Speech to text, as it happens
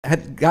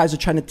guys are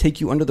trying to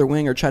take you under their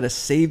wing or try to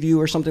save you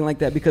or something like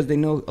that because they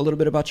know a little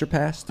bit about your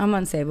past? I'm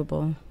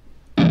unsavable.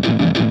 I'm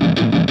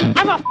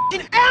a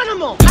f***ing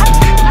animal!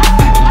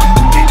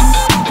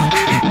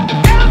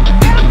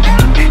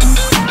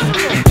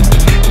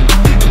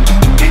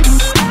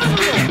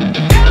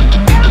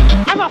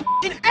 I'm a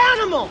f***ing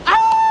animal!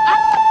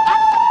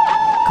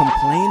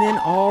 Complaining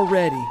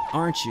already,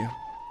 aren't you?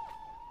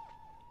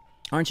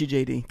 Aren't you,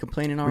 JD?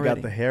 Complaining already. We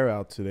got the hair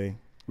out today.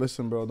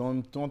 Listen, bro,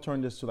 don't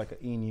turn this to like an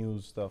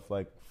E-News stuff,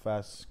 like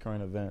fast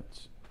current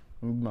events.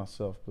 Let me be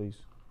myself, please.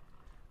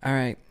 All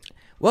right.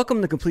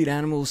 Welcome to Complete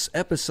Animals,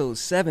 episode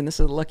 7. This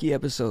is a lucky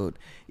episode.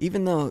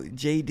 Even though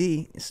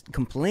JD is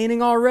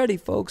complaining already,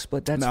 folks,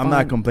 but that's fine. I'm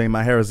not complaining.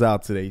 My hair is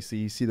out today.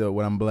 You see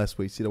what I'm blessed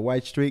with. You see the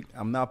white streak?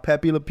 I'm not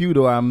Pepe Le Pew,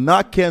 though. I'm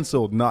not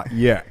canceled. Not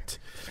yet.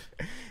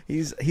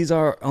 He's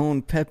our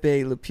own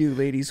Pepe Le Pew,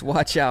 ladies.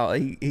 Watch out.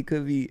 He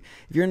could be.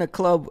 If you're in a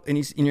club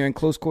and you're in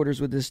close quarters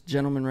with this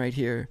gentleman right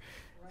here,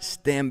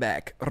 stand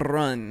back,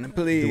 run,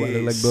 please. Do I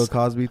look like Bill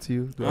Cosby to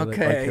you? Do I look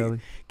like Kelly?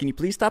 Can you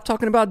please stop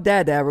talking about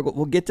Dada?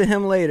 We'll get to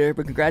him later,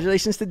 but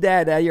congratulations to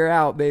Dada. You're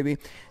out, baby,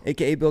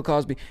 a.k.a. Bill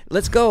Cosby.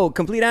 Let's go.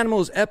 Complete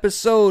Animals,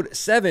 episode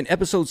 7.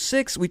 Episode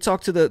 6, we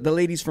talked to the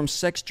ladies from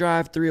Sex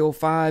Drive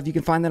 305. You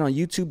can find that on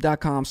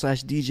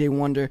youtube.com/DJ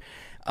Wonder.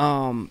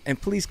 And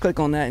please click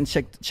on that and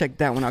check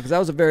that one out, because that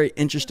was a very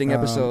interesting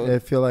episode. I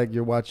feel like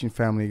you're watching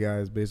Family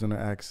Guys based on their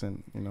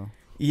accent, you know.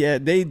 Yeah,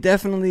 they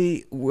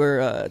definitely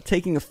were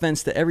taking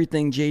offense to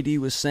everything JD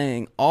was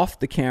saying off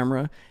the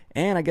camera,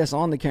 and I guess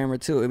on the camera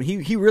too. I mean,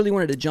 he really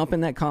wanted to jump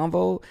in that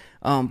convo,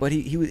 but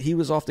he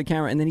was off the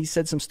camera, and then he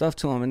said some stuff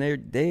to him, and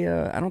they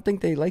I don't think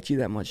they liked you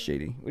that much,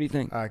 JD. What do you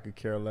think? I could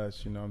care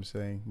less, you know what I'm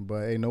saying.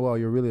 But hey, Noel,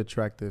 you're really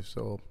attractive,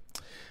 so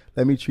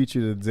let me treat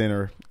you to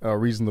dinner, a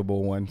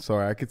reasonable one.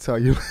 Sorry, I could tell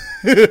you.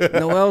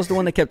 Noelle's the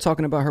one that kept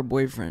talking about her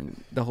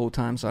boyfriend the whole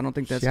time, so I don't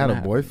think that's. She had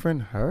a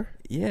boyfriend? Her?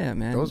 Yeah,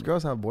 man. Those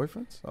girls have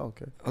boyfriends? Oh,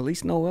 okay. At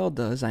least Noelle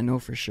does, I know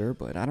for sure,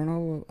 but I don't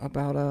know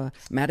about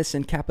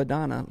Madison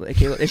Capadonna.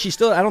 And she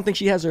still, I don't think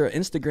she has her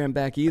Instagram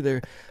back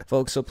either,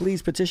 folks. So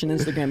please petition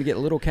Instagram to get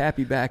Little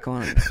Cappy back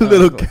on.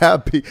 Little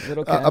Cappy.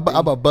 Little Cappy. I'm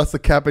about to bust a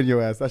cap in your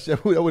ass.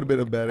 That would have been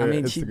a better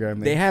Instagram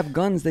name. They have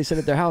guns, they said,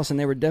 at their house, and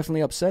they were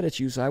definitely upset at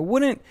you. So I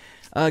wouldn't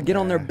get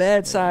on their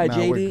bad side,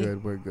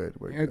 JD. We're good.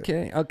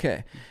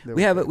 Okay.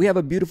 We have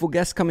a beautiful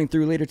guest coming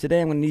through later today.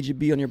 I'm going to need you to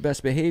be on your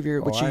best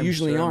behavior, which you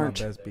usually aren't.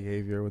 My best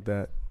behavior with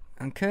that.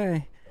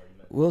 Okay.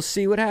 We'll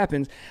see what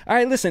happens. All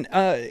right, listen,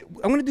 I'm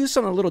going to do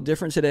something a little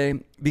different today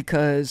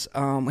because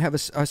we have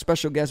a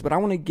special guest, but I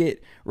want to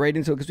get right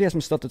into it because we have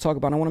some stuff to talk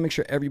about. I want to make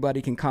sure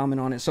everybody can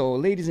comment on it. So,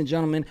 ladies and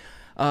gentlemen,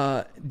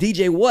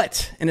 DJ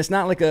What, and it's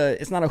not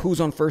a Who's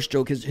on First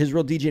joke. His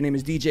real DJ name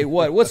is DJ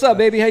What. What's up,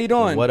 baby? How you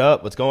doing? What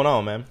up? What's going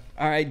on, man?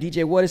 All right,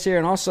 DJ What is here,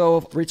 and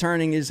also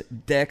returning is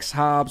Dex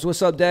Hobbs.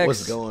 What's up, Dex?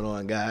 What's going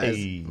on, guys?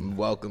 Hey.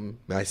 Welcome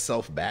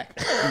myself back.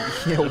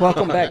 Yeah,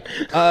 welcome back,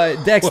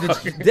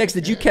 Dex.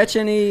 Did you catch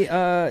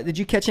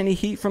any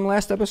heat from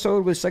last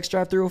episode with Sex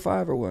Drive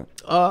 305 or what?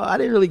 I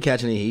didn't really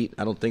catch any heat.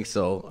 I don't think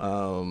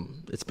so.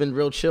 It's been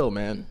real chill,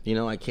 man. You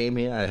know, I came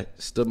here, I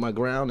stood my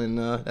ground, and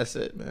that's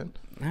it, man.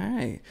 All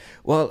right.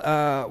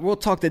 Well, we'll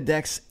talk to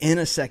Dex in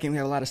a second. We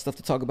have a lot of stuff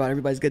to talk about.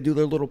 Everybody's got to do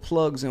their little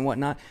plugs and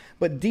whatnot.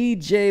 But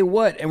DJ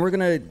What, and we're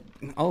going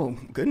to, oh,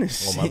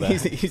 goodness. Oh, my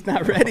bad. He's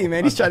not ready,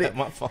 man. He's trying to,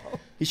 my fault.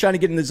 He's trying to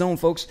get in the zone,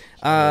 folks.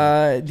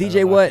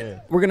 DJ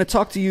What, we're going to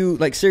talk to you,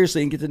 like,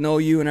 seriously, and get to know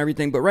you and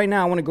everything. But right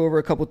now, I want to go over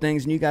a couple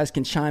things, and you guys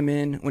can chime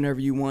in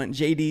whenever you want.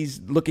 JD's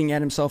looking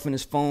at himself in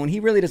his phone. He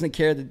really doesn't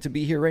care to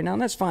be here right now,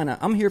 and that's fine.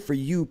 I'm here for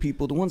you,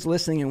 people, the ones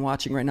listening and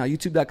watching right now.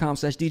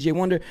 YouTube.com/DJ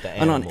Wonder.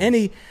 And on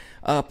any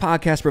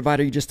podcast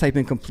provider, you just type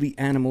in Complete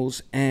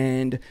Animals,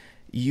 and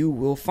you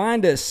will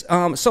find us.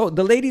 So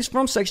the ladies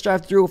from Sex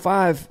Drive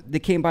 305, they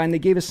came by and they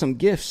gave us some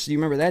gifts. You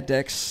remember that,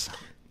 Dex?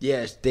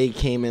 Yes, they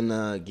came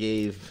and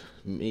gave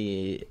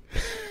me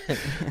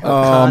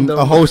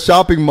a whole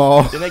shopping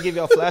mall. Didn't they give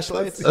y'all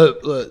flashlights?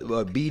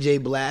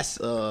 BJ Blast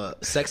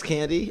sex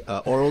candy,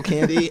 oral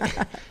candy,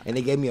 and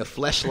they gave me a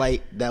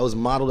fleshlight that was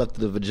modeled after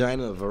the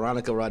vagina of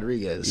Veronica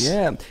Rodriguez.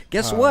 Yeah.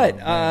 Guess what?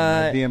 My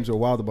DMs are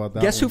wild about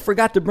that. Guess who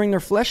forgot to bring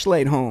their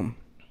fleshlight home?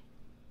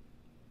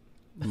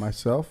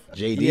 Myself.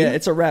 JD. Yeah,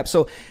 it's a wrap.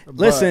 So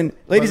listen,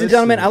 ladies and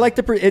gentlemen, I like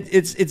to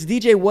it's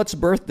DJ What's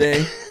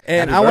birthday,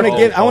 and I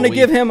want to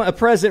give him a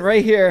present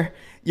right here.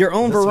 Your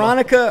own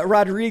Veronica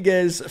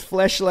Rodriguez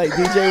fleshlight,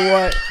 DJ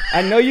What.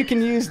 I know you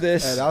can use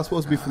this. Hey, that was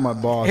supposed to be for my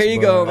boss. Here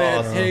you go,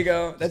 man. Here you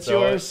go. That's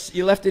yours.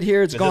 You left it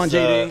here. It's gone,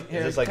 JD.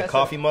 Is this like a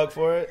coffee mug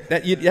for it?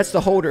 That's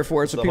the holder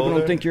for it, so people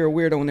don't think you're a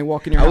weirdo when they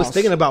walk in your house. I was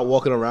thinking about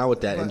walking around with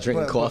that and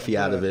drinking coffee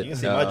out of it. You can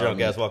see my drunk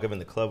ass walk up in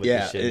the club with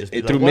this shit.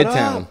 Yeah, through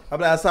Midtown.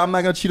 I'm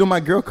not gonna cheat on my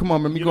girl. Come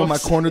on, let me go in my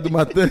corner, do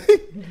my thing.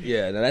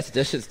 Yeah, no, that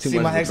shit's too See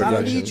much. my ex, I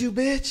don't need you,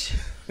 bitch.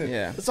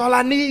 Yeah, that's all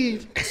I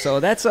need. So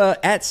that's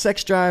at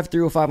Sex Drive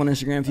 305 on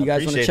Instagram. If you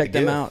guys want to check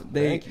them out,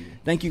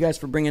 thank you guys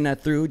for bringing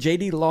that through.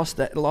 JD lost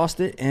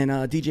it, and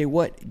DJ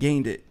What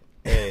gained it,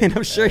 and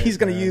I'm sure he's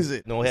gonna use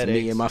it. No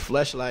headaches. Me and my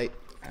fleshlight.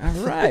 All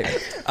right.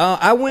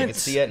 I went. I can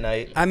see at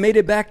night. I made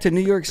it back to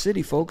New York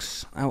City,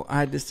 folks.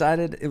 I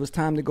decided it was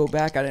time to go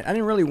back. I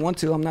didn't really want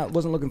to.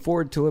 Wasn't looking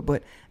forward to it,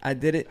 but I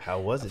did it. How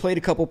was it? I played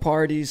a couple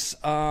parties.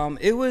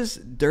 It was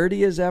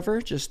dirty as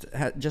ever, just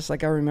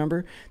like I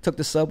remember. Took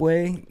the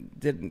subway,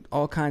 did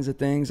all kinds of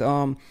things.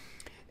 I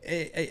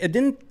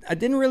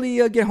didn't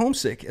really get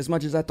homesick as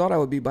much as I thought I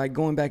would be by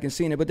going back and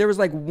seeing it. But there was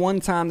like one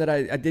time that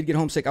I did get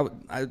homesick.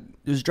 I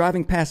was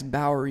driving past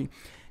Bowery,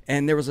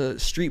 and there was a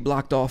street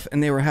blocked off,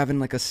 and they were having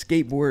like a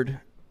skateboard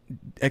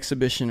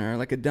exhibition or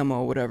like a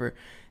demo or whatever.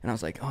 And I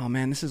was like, oh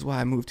man, this is why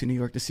I moved to New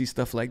York, to see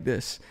stuff like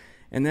this.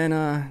 And then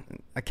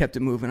I kept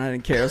it moving. I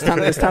didn't care. It's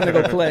time to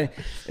go play.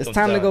 It's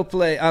time to go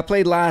play. I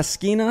played La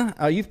Esquina.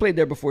 You've played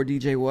there before,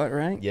 DJ What,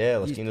 right? Yeah,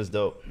 La Esquina's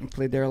dope. You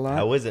played there a lot?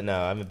 How is it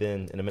now? I haven't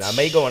been in a minute. I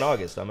may go in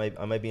August. I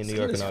might be in New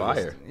York in August.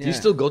 Fire. Yeah. Do you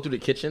still go through the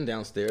kitchen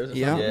downstairs?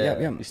 Yeah.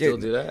 You still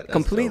do that? That's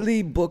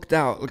completely booked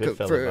out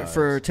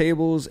for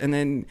tables. And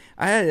then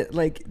I had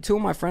like two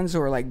of my friends who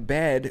were like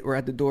bad were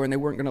at the door, and they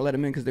weren't going to let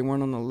them in because they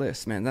weren't on the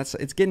list, man.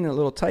 It's getting a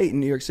little tight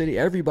in New York City.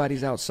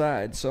 Everybody's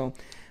outside. So,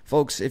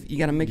 folks, if you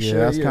got to make sure.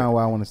 Yeah, that's kind of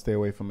why I want to stay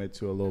away from it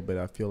too a little bit.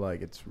 I feel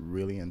like it's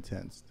really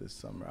intense this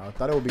summer. I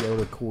thought it would be able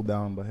to cool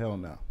down, but hell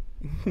no.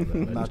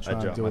 I'm not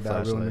trying to deal with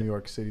that real New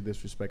York City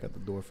disrespect at the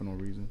door for no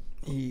reason.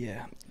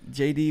 Yeah.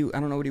 JD,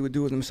 I don't know what he would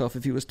do with himself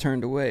if he was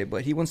turned away,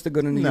 but he wants to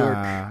go to New York.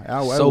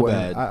 So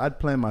bad. I'd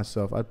plan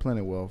myself. I'd plan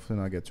it well, so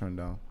then I get turned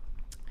down.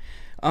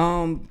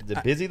 Is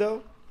it busy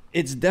though?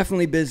 It's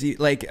definitely busy.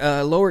 Like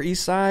Lower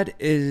East Side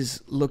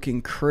is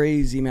looking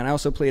crazy, man. I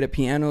also played at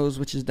Pianos,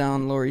 which is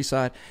down Lower East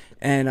Side,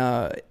 and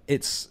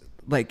it's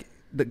like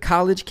the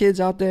college kids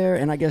out there,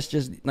 and I guess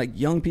just like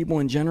young people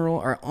in general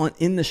are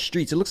in the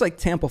streets. It looks like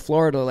Tampa,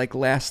 Florida, like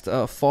last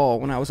fall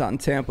when I was out in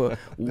Tampa,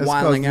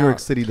 wilding out. New York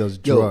City does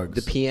drugs.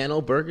 The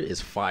Piano Burger is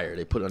fire.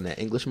 They put on that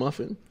English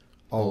muffin.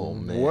 Oh,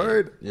 man.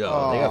 Word?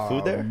 Yo, they got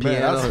food there?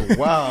 Man, that's a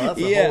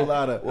whole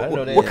lot of...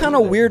 What kind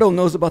of weirdo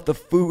knows about the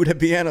food at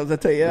Pianos? I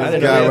tell you.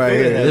 This guy right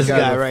here. This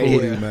guy right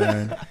here.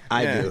 Man.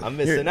 I do. I'm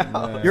missing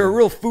out. You're a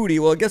real foodie.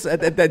 Well, I guess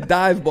at that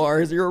dive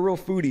bar, you're a real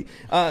foodie.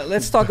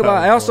 Let's talk about...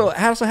 I also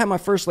had my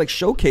first like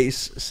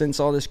showcase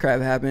since all this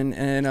crap happened,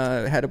 and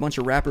had a bunch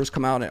of rappers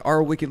come out at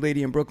Our Wicked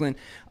Lady in Brooklyn.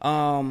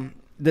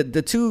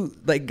 The two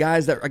like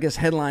guys that I guess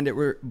headlined it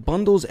were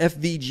Bundles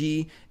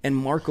FVG and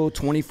Marco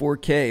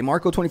 24K.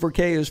 Marco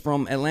 24K is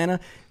from Atlanta.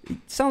 It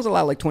sounds a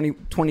lot like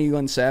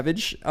 21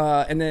 Savage.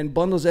 And then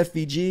Bundles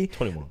FVG,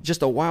 21.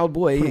 Just a wild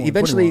boy. 21,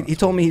 Eventually, 21. he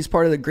told me he's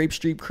part of the Grape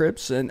Street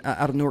Crips and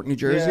out of Newark, New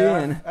Jersey. Yeah,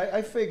 and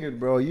I figured,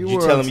 bro. You You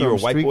were telling on me you were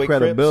some white street boy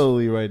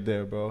credibility right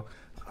there, bro.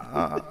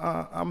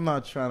 I'm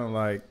not trying to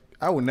like...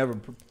 I would never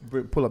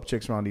pull up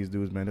chicks around these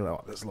dudes, man. They're like,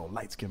 oh, this little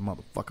light-skinned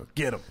motherfucker.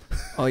 Get him.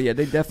 oh, yeah,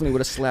 they definitely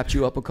would have slapped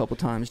you up a couple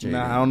times, JD.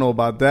 Nah, I don't know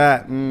about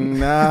that.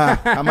 Nah.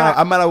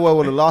 I might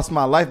would have lost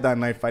my life that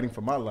night fighting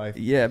for my life.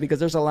 Yeah, because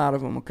there's a lot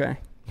of them, okay?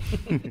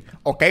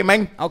 Okay,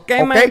 man.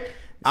 Okay, man.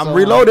 I'm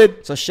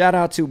reloaded. So shout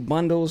out to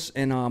Bundles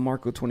and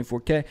Marco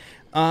 24K.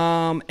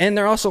 And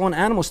they're also on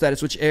Animal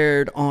Status, which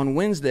aired on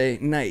Wednesday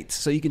night.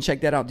 So you can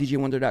check that out,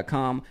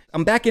 djwonder.com.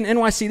 I'm back in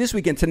NYC this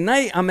weekend.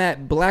 Tonight, I'm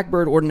at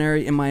Blackbird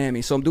Ordinary in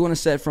Miami. So I'm doing a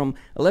set from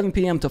 11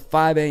 p.m. to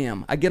 5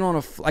 a.m. I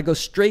go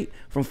straight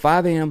from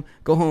 5 a.m.,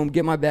 go home,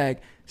 get my bag.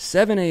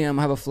 7 a.m.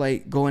 I have a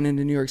flight going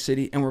into New York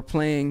City, and we're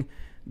playing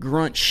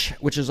Grunch,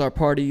 which is our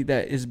party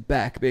that is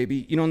back,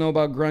 baby. You don't know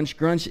about Grunch?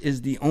 Grunch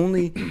is the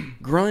only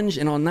grunge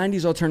and all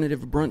 90s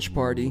alternative brunch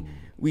party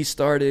we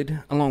started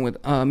along with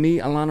me,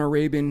 Alana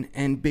Rabin,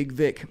 and Big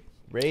Vic.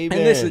 Raven.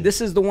 And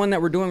this is the one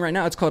that we're doing right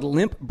now. It's called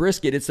Limp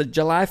Brisket. It's a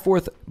July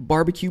 4th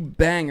barbecue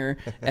banger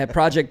at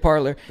Project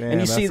Parlor. Damn,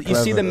 and you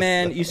see the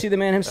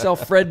man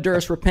himself, Fred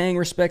Durst. We're paying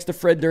respects to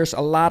Fred Durst.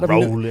 A lot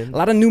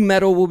of new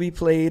metal will be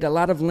played. A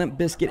lot of Limp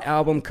Bizkit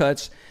album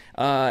cuts.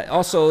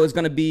 Also, it's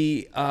going to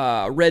be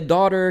Red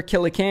Daughter,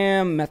 Killer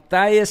Cam,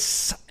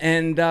 Matthias,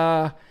 and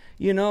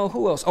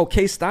who else? Oh,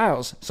 K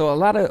Styles. So a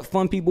lot of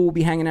fun people will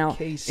be hanging out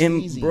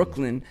in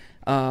Brooklyn.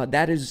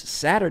 That is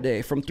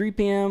Saturday from 3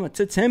 p.m.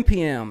 to 10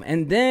 p.m.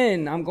 And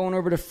then I'm going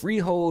over to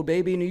Freehold,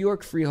 baby, New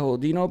York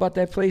Freehold. Do you know about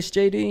that place,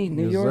 JD?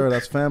 New York? Sir,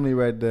 that's family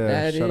right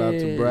there. Shout out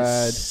to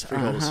Brad.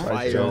 Freehold's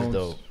fire. Jones.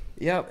 Dope.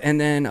 Yep. And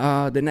then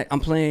I'm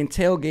playing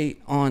Tailgate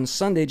on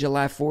Sunday,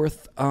 July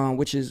 4th,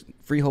 which is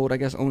Freehold, I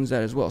guess, owns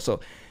that as well. So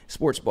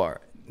sports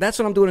bar. That's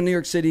what I'm doing in New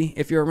York City.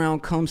 If you're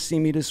around, come see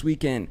me this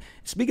weekend.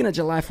 Speaking of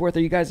July 4th, are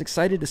you guys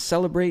excited to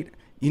celebrate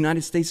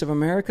United States of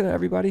America,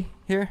 everybody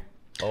here?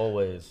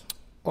 Always.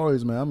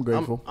 Always, man. I'm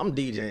grateful. I'm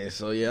DJing,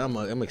 so yeah,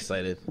 I'm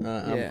excited.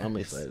 I'm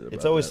excited.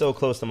 It's always so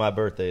close to my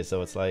birthday,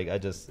 so it's like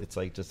it's just a It's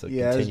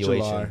continuation.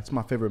 July. It's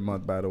my favorite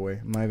month, by the way.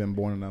 I'm not even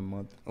born in that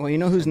month. Well, you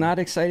know who's not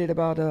excited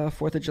about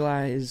 4th of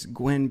July is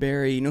Gwen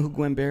Berry. You know who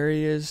Gwen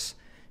Berry is?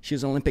 She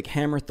was an Olympic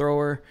hammer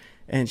thrower.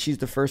 and she's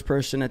the first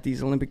person at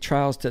these Olympic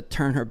trials to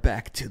turn her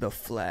back to the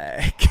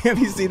flag. Have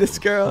you seen this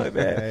girl,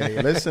 man?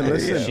 Hey, listen.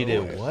 She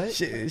did what?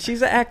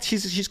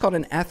 She's called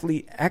an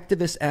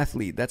activist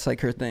athlete. That's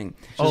like her thing.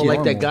 Oh,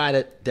 like that guy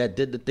that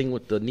did the thing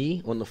with the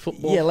knee on the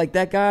football. Yeah, like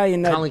that guy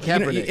and Colin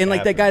Kaepernick. and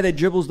like that guy that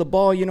dribbles the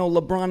ball.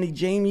 LeBron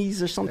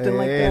James or something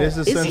like that. This is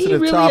a Is he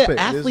sensitive really topic. an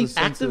athlete This is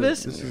a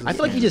activist? I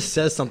feel like he just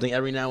says something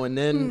every now and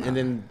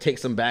then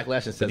takes some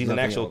backlash and says He's an nothing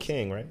actual else.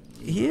 king, right?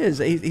 He is.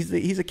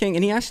 He's a king,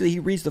 and he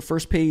reads the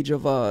first page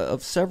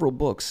of several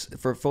books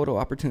for photo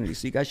opportunities.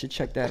 So you guys should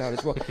check that out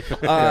as well.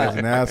 Guy's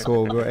an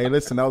asshole, bro. Hey,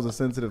 listen, that was a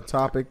sensitive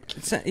topic.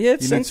 It's You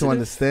need sensitive. to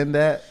understand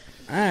that.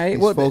 All right.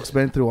 These folks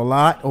been through a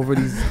lot over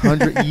these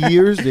 100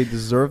 years. They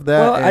deserve that.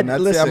 Well, and that's it.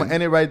 I'm listen. going to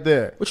end it right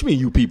there. What you mean,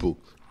 you people?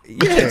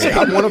 Yeah,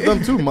 I'm one of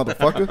them too,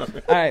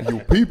 motherfucker. All right. You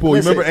people.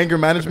 Listen. You remember anger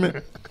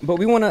management? But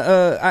we want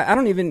to. I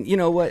don't even. You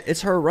know what?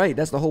 It's her right.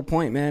 That's the whole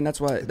point, man. That's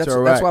why. That's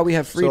her that's right. why we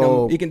have freedom.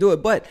 So, you can do it.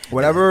 But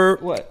whatever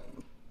What?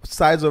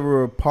 sides of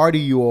a party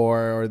you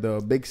are, or the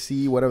big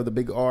C, whatever the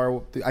big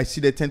R, I see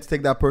they tend to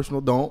take that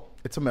personal. Don't.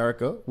 It's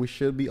America. We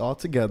should be all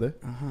together.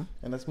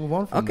 And let's move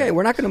on from Okay, there.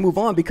 we're not going to move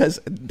on because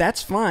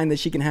that's fine that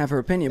she can have her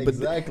opinion. But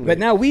Exactly. but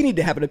now we need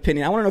to have an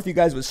opinion. I want to know if you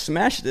guys would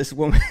smash this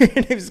woman. Her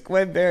name's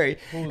Gwen Berry,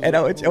 and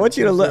I want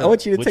you to look. I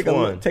want you to Which take a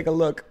one? look. Take a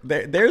look.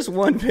 There's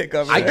one pic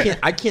of her.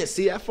 I can't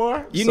see that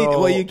far. You so need.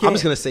 Well, you can't. I'm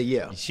just gonna say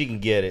yeah. She can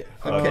get it.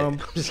 Okay. I'm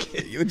just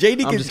kidding.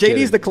 JD. I'm just JD's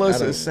kidding. the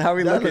closest. How are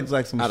we That looking? looks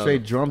like some I don't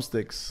straight know.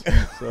 drumsticks.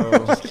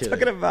 So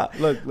Talking about.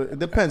 look, it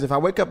depends. If I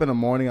wake up in the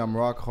morning, I'm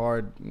rock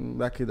hard.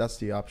 That's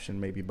the option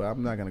maybe, but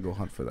I'm not gonna go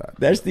hunt for that.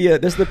 There's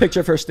the picture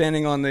of her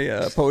standing on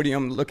the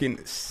podium,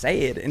 looking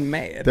sad and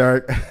mad.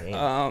 Derek,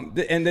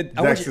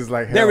 Dex is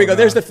like, there we hell go.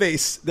 There's nah. the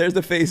face. There's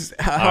the face.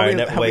 All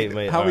right,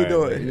 wait. How we All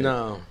doing? right.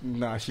 No.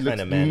 nah, she looks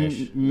Kinda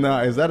mannish.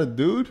 Nah, is that a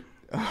dude?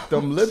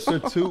 Them lips are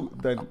too.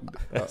 Okay,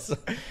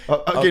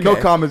 Okay. no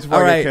comments before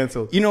All I right. get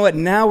canceled. You know what?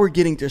 Now we're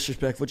getting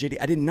disrespectful, JD.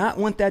 I did not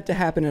want that to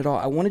happen at all.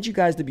 I wanted you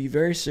guys to be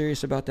very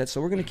serious about that,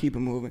 so we're going to keep it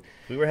moving.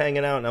 We were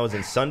hanging out, and I was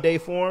in Sunday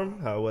form.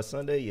 How was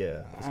Sunday?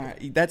 Yeah. All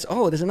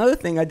right, there's another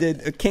thing I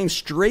did. It came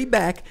straight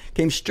back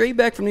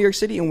from New York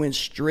City and went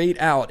straight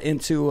out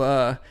into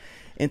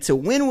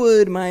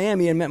Wynwood,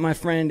 Miami, and met my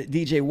friend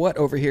DJ What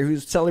over here,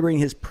 who's celebrating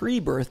his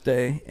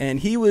pre-birthday, and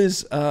he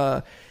was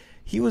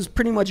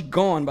pretty much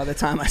gone by the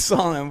time I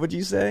saw him. What'd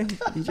you say,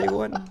 DJ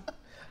What?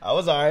 I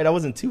was all right. I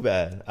wasn't too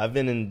bad. I've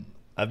been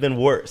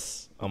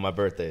worse on my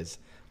birthdays.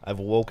 I've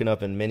woken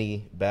up in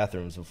many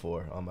bathrooms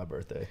before on my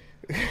birthday.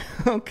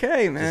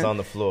 Okay, man. Just on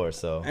the floor,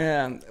 so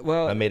Yeah,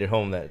 well, I made it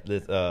home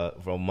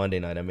from Monday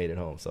night. I made it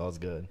home, so I was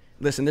good.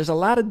 listen, there's a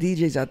lot of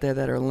DJs out there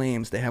that are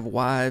lames. They have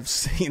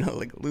wives,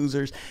 like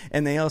losers,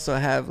 and they also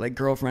have like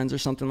girlfriends or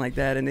something like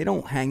that, and they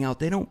don't hang out,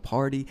 they don't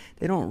party,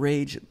 they don't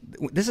rage.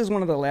 This is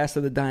one of the last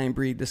of the dying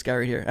breed, this guy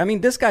right here. I mean,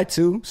 this guy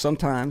too,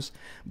 sometimes,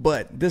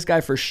 but this guy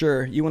for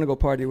sure, you want to go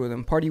party with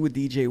him. Party with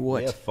DJ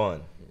What? We have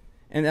fun.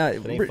 And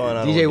If it ain't fun,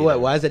 I don't DJ, be what? there.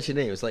 Why is that your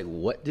name? It's like,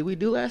 what did we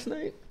do last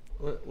night?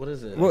 What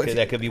is it? Well,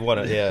 That could be one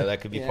of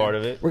that could be part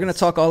of it. We're gonna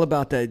talk all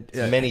about that.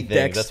 Many things.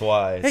 Dex. That's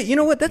why. Hey, you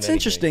know what? That's Many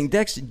interesting.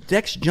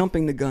 Dex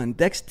jumping the gun.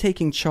 Dex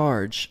taking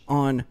charge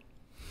on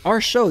our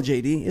show.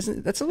 JD,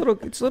 isn't that's a little?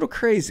 It's a little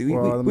crazy.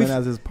 Well, the we've- man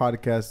has his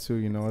podcast too.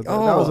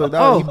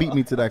 Oh, he beat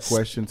me to that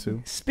question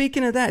too.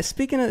 Speaking of that,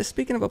 speaking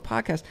of a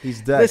podcast,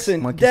 He's Dex.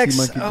 Listen, Monkey Dex,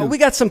 see, monkey do. we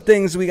got some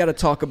things we got to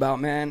talk about,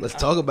 man. Let's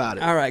talk about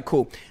it. All right,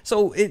 cool.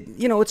 So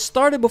it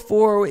started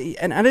before,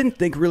 and I didn't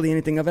think really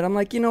anything of it. I'm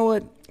like, you know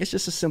what? It's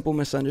just a simple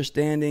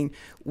misunderstanding.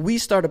 We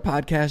start a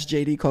podcast,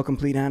 JD, called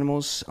Complete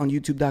Animals on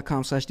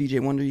YouTube.com/DJ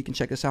Wonder. You can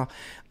check us out.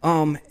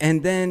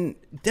 And then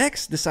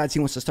Dex decides he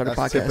wants to start a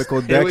That's podcast.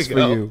 typical Here we Dex for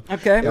go. you.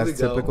 Okay. Here we That's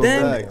go. typical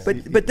Then, Dex.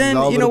 but then He's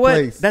all you over know the what?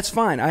 place. That's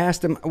fine. I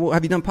asked him, well,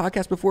 have you done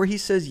podcasts before? He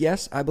says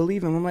yes. I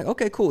believe him. I'm like,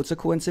 okay, cool. It's a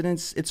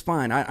coincidence. It's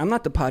fine. I'm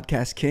not the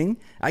podcast king.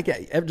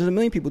 There's a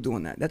million people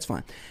doing that. That's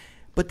fine.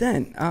 But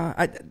then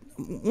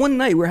one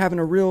night we're having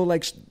a real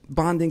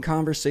bonding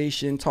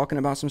conversation, talking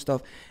about some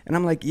stuff, and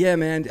I'm like, yeah,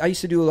 man. I used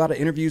to do a lot of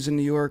interviews in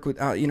New York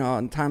with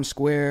on Times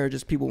Square,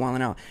 just people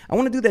wilding out. I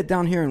want to do that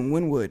down here in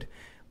Wynwood.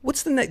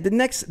 What's the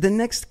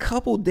next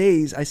couple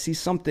days? I see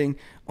something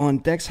on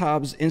Dex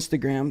Hobbs'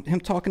 Instagram,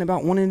 him talking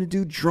about wanting to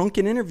do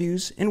drunken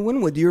interviews in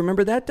Wynwood. Do you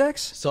remember that,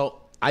 Dex?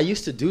 So I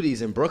used to do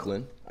these in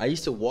Brooklyn. I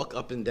used to walk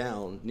up and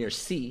down near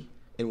C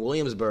in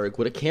Williamsburg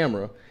with a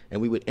camera,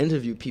 and we would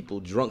interview people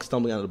drunk,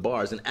 stumbling out of the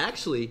bars. And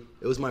actually,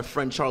 it was my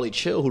friend Charlie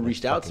Chill who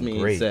reached out to me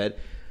and said,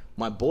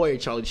 my boy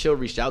Charlie Chill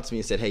reached out to me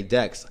and said, hey,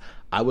 Dex,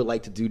 I would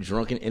like to do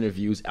drunken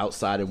interviews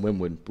outside in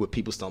Wynwood with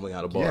people stumbling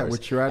out of bars. Yeah,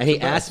 which you're at and he the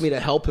best. asked me to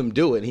help him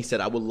do it. And he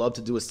said, I would love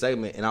to do a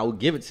segment, and I will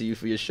give it to you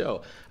for your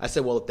show. I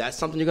said, well, if that's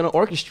something you're going to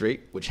orchestrate,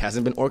 which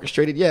hasn't been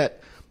orchestrated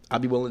yet, I'll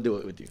be willing to do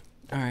it with you.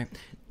 All right.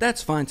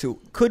 That's fine, too.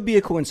 Could be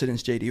a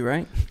coincidence, JD,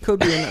 right? Could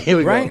be. Here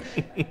we go. Right?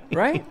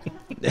 Right?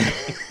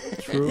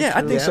 True. Yeah,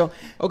 I think so.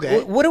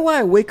 Okay. What do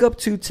I wake up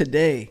to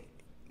today,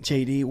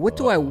 JD? What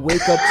do I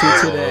wake up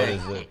to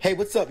today? Hey,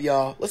 what's up,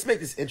 y'all? Let's make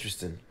this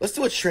interesting. Let's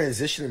do a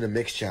transition in the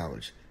mix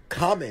challenge.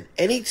 Comment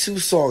any 2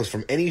 songs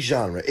from any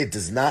genre. It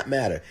does not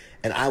matter.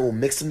 And I will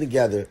mix them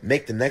together,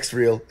 make the next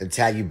reel, and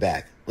tag you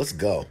back. Let's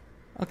go.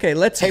 Okay,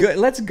 let's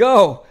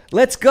go.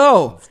 That's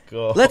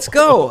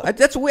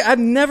weird. I've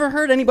never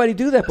heard anybody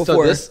do that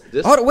before.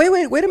 So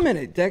wait a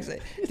minute, Dex.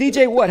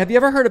 DJ, what? Have you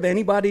ever heard of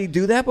anybody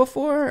do that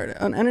before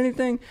on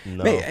anything?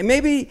 No.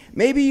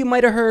 Maybe you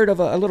might have heard of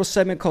a little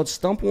segment called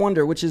Stump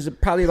Wonder, which is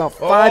probably about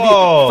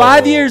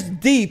 5 years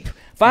deep.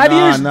 5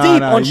 years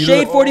deep on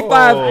Shade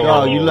 45.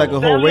 Oh, you like a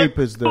whole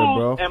rapist there,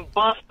 bro. And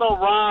Busta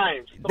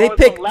Rhymes. They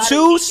picked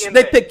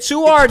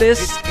two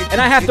artists,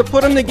 and I have to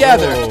put them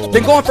together.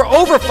 Been going for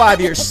over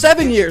 5 years,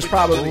 7 years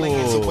probably.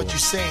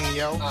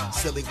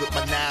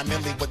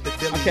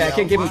 Okay, I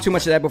can't give him too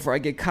much of that before I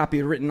get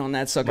copywritten on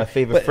that sucker. My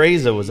favorite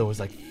phrase was always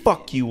like,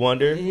 "Fuck you,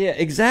 Wonder." Yeah,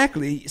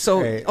 exactly.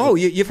 So,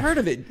 you've heard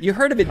of it. You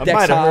heard of it, Dex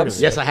might have heard Hobbs.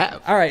 of it. Yes, I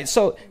have. All right,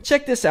 so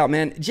check this out,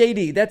 man.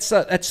 JD,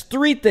 that's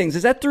 3 things.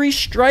 Is that 3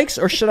 strikes,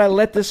 or should I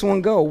let this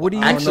one go? What do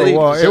you Actually,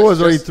 well, it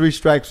was already 3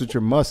 strikes with your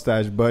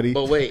mustache, buddy.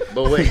 But wait.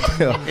 Bro,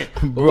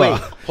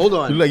 Wait, hold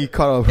on. You like you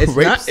caught a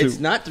rape suit. It's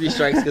not 3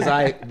 strikes because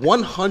I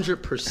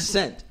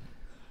 100%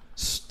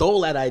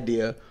 stole that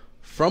idea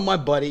from my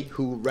buddy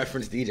who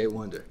referenced DJ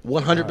Wonder.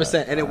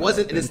 100%. And it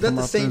wasn't, and it's not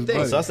the same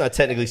thing. So that's not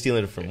technically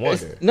stealing it from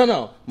Wonder.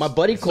 No. My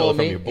buddy called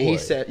me, and he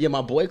said,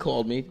 my boy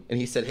called me, and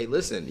he said, hey,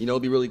 listen,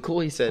 it'd be really cool.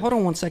 He said, hold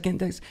on 1 second,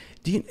 Dex.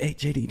 Hey,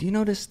 JD, do you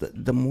notice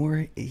the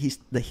more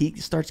the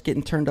heat starts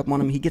getting turned up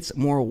on him, he gets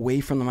more away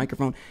from the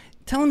microphone?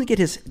 Tell him to get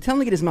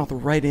his mouth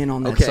right in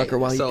on that sucker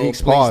while he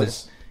explains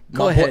this.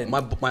 Go ahead.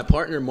 My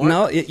partner Mark.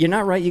 No, you're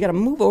not right. You got to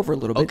move over a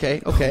little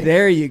bit. Okay.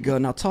 There you go.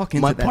 Now talk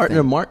into my that partner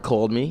thing. Mark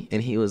called me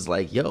and he was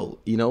like, yo,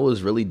 it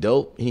was really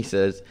dope. He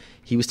says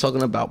he was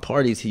talking about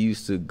parties he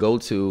used to go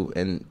to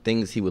and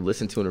things he would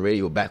listen to on the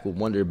radio back with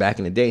Wonder back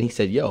in the day. And he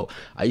said, yo,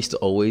 I used to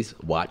always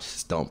watch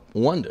Stump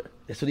Wonder.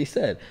 That's what he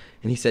said.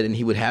 And he said, and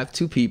he would have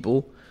 2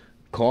 people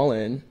call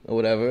in or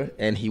whatever,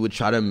 and he would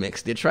try to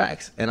mix their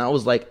tracks. And I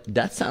was like,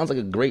 that sounds like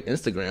a great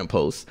Instagram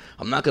post.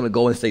 I'm not going to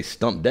go and say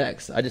Stump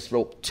Dex. I just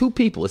wrote 2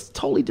 people. It's a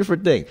totally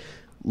different thing.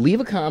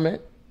 Leave a comment,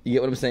 you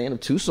get what I'm saying,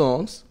 of 2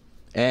 songs,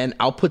 and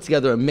I'll put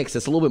together a mix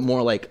that's a little bit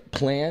more like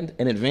planned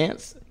in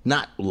advance,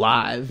 not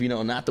live,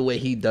 not the way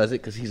he does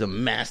it because he's a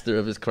master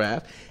of his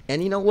craft.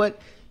 And you know what?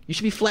 You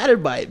should be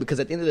flattered by it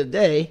because at the end of the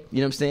day, you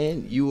know what I'm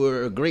saying, you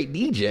were a great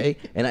DJ,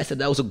 and I said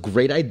that was a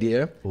great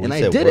idea, and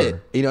I did it.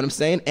 You know what I'm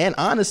saying? And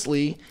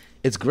honestly,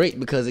 it's great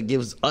because it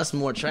gives us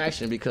more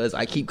traction because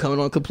I keep coming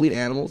on Complete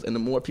Animals, and the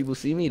more people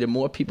see me, the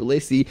more people they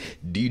see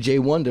DJ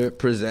Wonder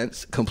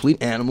presents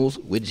Complete Animals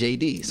with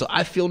JD. So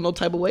I feel no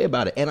type of way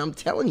about it, and I'm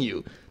telling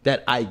you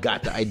that I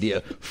got the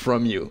idea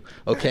from you,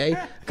 okay?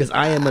 Because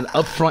I am an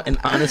upfront and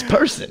honest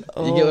person.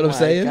 You get what I'm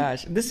saying?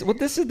 Gosh, this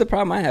is the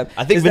problem I have.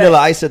 I think Vanilla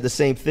Ice said the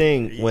same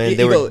thing when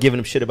they were giving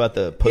him shit about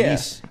the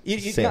police.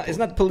 Yeah. It's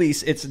not the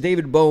police. It's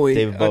David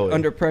Bowie.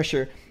 Under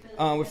Pressure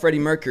with Freddie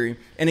Mercury,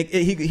 and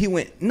he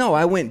went. No,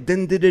 I went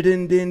din din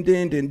din din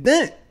din din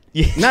din.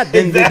 Not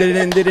din din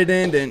din din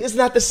din din. It's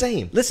not the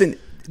same. Listen.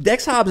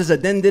 Dex Hobbs is a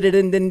din din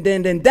din din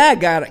din din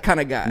that guy kind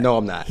of guy. No,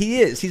 I'm not.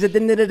 He is. He's a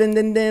din din din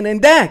din din din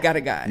that kind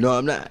of guy. No,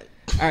 I'm not.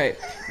 All right.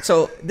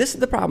 So this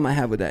is the problem I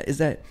have with that is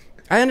that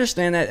I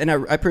understand that, and I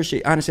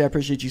appreciate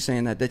you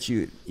saying that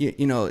you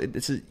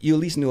at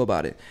least knew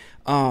about it,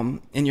 and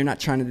you're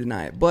not trying to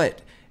deny it,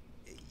 but.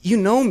 You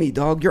know me,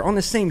 dog. You're on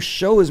the same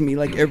show as me,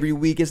 like every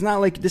week. It's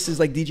not like this is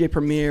like DJ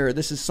Premier or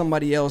this is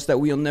somebody else that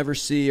we'll never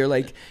see or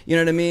like, you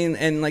know what I mean?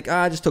 And like,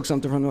 I just took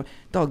something from the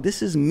dog.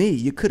 This is me.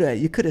 You could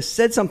have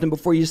said something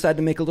before you decided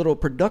to make a little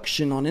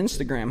production on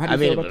Instagram. How do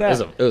you feel about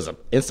that?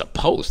 It was a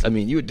post. I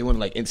mean, you were doing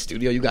like in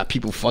studio. You got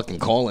people fucking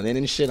calling in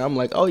and shit. I'm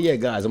like, oh yeah,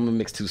 guys, I'm gonna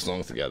mix 2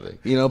 songs together.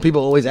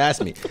 People always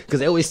ask me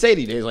because they always say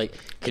to you, they're like,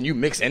 can you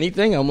mix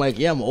anything? I'm like,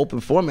 yeah, I'm an open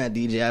format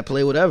DJ. I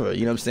play whatever. You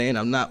know what I'm saying?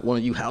 I'm not one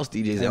of you house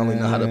DJs that only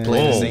know how to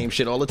play the same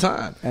shit all the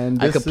time.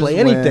 And I could play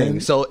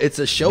anything. So it's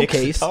a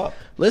showcase.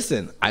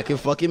 Listen, I can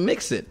fucking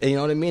mix it. And you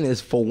know what I mean?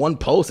 It's for one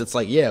post. It's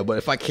like, yeah, but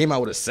if I came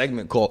out with a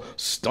segment called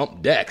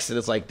Stump Dex, and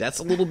it's like, that's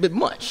a little bit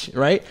much,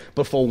 right?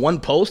 But for one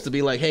post to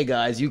be like, hey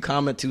guys, you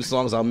comment 2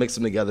 songs, I'll mix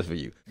them together for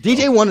you.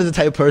 DJ One is the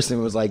type of person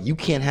who was like, you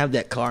can't have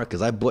that car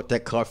because I bought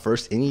that car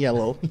first in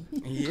yellow.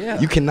 Yeah.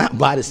 You cannot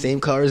buy the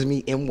same car as me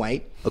in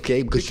white,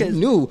 okay? Because you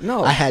knew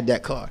I had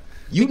that car.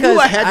 You because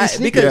knew I had these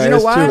sneakers. Because you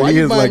know why? True. Why He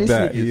you is buying like these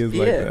that. sneakers? He is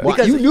like that.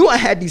 Because you knew I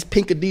had these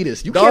pink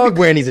Adidas. You can't be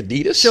wearing these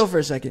Adidas. Chill for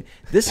a second.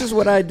 This is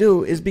what I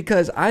do is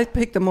because I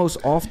pick the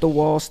most off the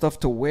wall stuff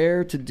to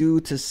wear, to do,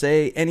 to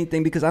say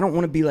anything because I don't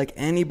want to be like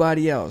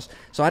anybody else.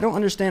 So I don't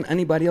understand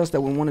anybody else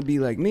that would want to be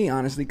like me,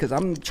 honestly, because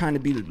I'm trying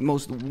to be the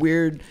most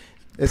weird.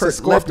 It's a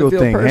Scorpio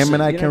thing. Person, Him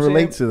and I can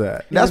relate to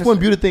that. You know That's one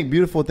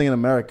beautiful thing in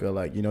America.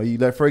 Like,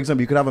 like, for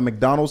example, you could have a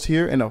McDonald's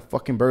here and a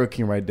fucking Burger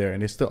King right there,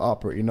 and they still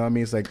operate. You know what I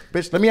mean? It's like,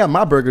 bitch, let me have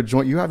my burger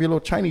joint. You have your little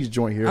Chinese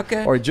joint here,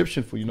 or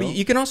Egyptian food. But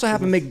you can also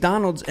have a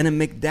McDonald's and a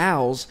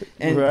McDowell's,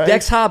 and right?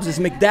 Dex Hobbs is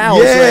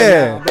McDowell's.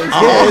 Yeah, right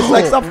now, it's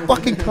like stop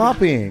fucking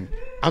copying.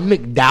 I'm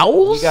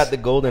McDowell's. You got the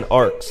golden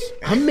arcs.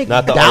 I'm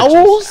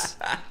McDowell's.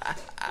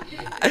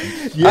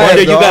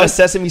 Wonder, you got a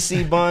sesame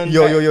seed bun.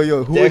 Yo.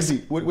 Who Dex is he?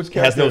 Which has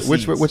character? no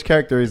seeds. Which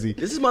character is he?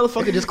 This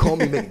motherfucker just called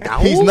me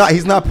McDowell.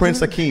 He's not Prince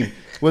Hakeem.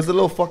 Was the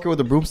little fucker with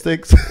the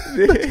broomsticks?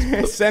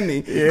 Semi.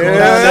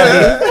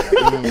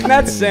 Yeah.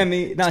 Not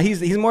Semi. No,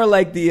 he's more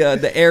like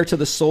the heir to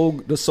the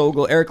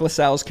Sogol, Eric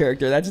LaSalle's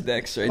character. That's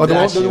Dex right Oh, the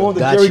there. one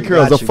with the Jerry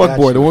curls. The fuck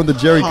boy. The one with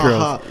the Jerry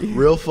curls.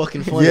 Real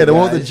fucking funny. Yeah, the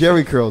one with the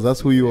Jerry curls. That's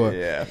who you are.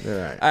 Yeah. All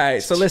right. All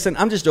right. So listen,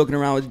 I'm just joking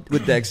around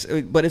with Dex,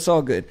 but it's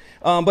all good.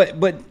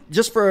 But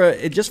just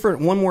for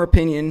one more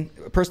opinion,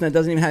 a person that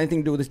doesn't even have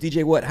anything to do with this,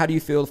 DJ, how do you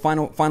feel?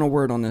 Final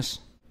word on this.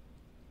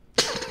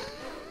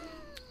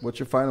 What's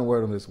your final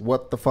word on this?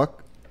 What the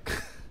fuck?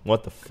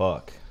 What the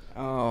fuck?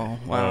 Oh,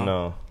 wow. I don't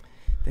know.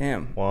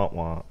 Damn.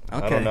 Wah.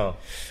 Okay. I don't know.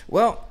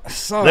 Well,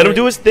 sorry. Let him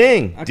do his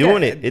thing. Okay.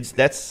 Doing it.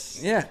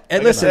 That's Yeah. Like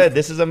And listen, I said,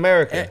 this is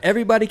America.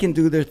 everybody can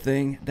do their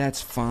thing.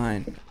 That's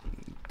fine.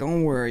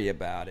 Don't worry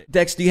about it.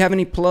 Dex, do you have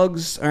any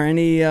plugs or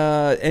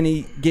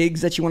any gigs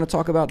that you want to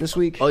talk about this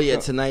week? Oh yeah,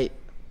 tonight.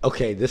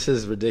 Okay, this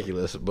is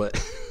ridiculous,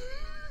 but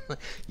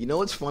you know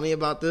what's funny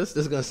about this?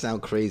 This is gonna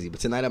sound crazy, but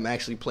tonight I'm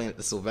actually playing at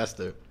the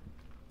Sylvester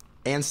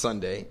and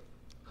Sunday,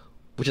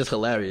 which is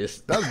hilarious.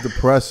 That's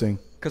depressing.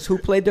 Because who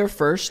played there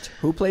first?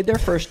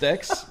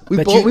 Dex? We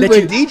were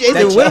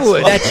DJs in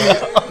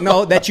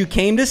Wynwood. That you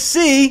came to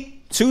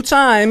see 2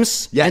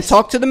 times and Yes.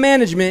 talk to the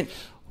management.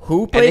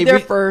 Who played there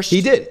first?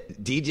 He did.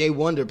 DJ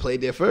Wonder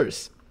played there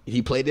first.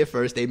 He played there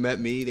first. They met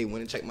me. They went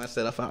and checked my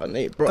setup out. And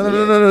they brought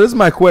me in. No. This is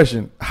my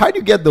question. How do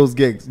you get those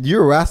gigs? Do you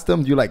harass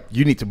them? You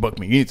need to book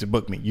me.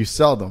 You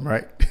sell them,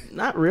 right?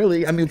 Not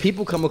really. I mean,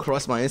 people come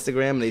across my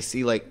Instagram and they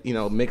see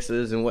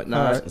mixes and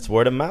whatnot. It's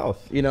word of mouth.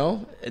 And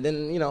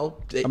then I'm not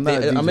a DJ, I'm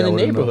in I the wouldn't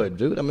neighborhood,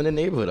 dude. I'm in the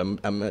neighborhood.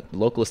 I'm at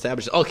local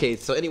establishment. Okay,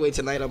 so anyway,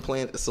 tonight I'm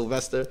playing at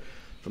Sylvester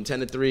from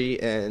 10 to 3,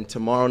 and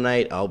tomorrow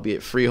night I'll be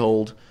at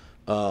Freehold.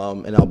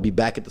 And I'll be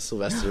back at the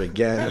Sylvester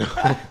again.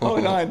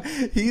 Hold on.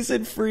 He's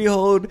in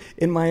Freehold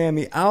in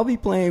Miami. I'll be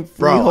playing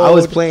Bro, Freehold. I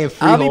was playing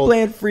Freehold. I'll be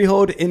playing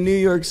Freehold in New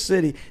York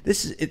City.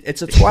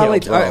 It's a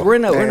Twilight. Yo, bro. We're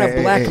in a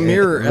Black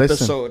Mirror Listen,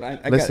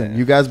 episode. Listen,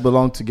 you guys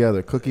belong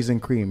together. Cookies and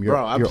cream. You're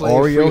I'm Oreo,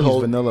 playing he's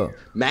Freehold. vanilla.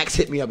 Max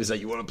hit me up. He's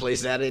like, "You want to play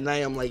Saturday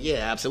night?" I'm like,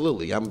 "Yeah,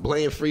 absolutely." I'm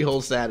playing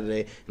Freehold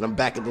Saturday, and I'm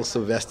back at the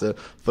Sylvester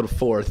for the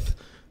 4th.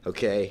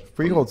 Okay.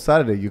 Freehold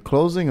Saturday. You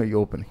closing or you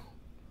opening?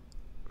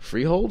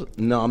 Freehold?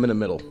 No, I'm in the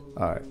middle.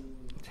 All right.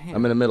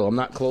 I'm in the middle. I'm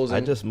not closing. I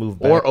just moved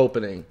back. Or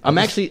opening. I'm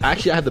actually I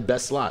have the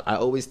best slot. I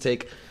always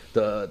take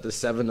the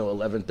 7 to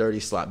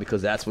 11:30 slot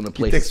because that's when the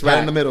place takes is right packed.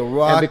 in the middle. And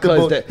Rock the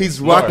because boat. He's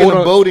rocking the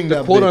boating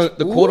that bitch.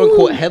 The quote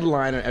unquote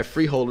headliner at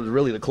Freehold is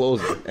really the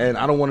closer, and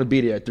I don't want to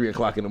be there at 3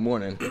 o'clock in the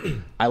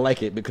morning. I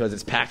like it because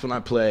it's packed when I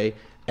play.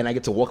 And I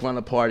get to walk around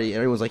the party, and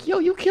everyone's like, "Yo,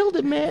 you killed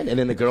it, man!" And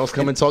then the girls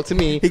come and talk to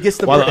me. He gets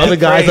the while the burn. other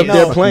guys up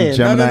there playing.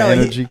 Gemini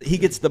energy. He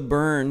gets the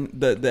burn,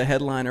 the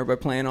headliner by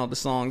playing all the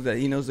songs that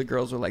he knows the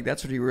girls are like.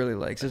 That's what he really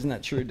likes. Isn't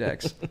that true,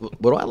 Dex?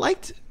 What do I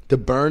like to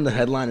burn the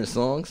headliner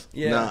songs?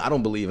 Yeah. No, I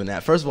don't believe in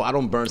that. First of all, I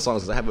don't burn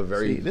songs because I have a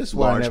very This is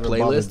why I large never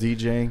bother playlist.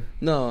 DJing.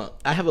 No,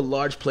 I have a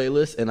large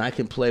playlist and I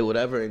can play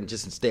whatever and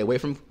just stay away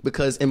from,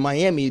 because in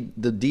Miami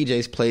the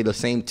DJs play the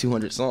same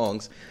 200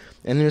 songs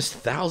and there's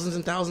thousands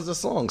and thousands of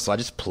songs, so I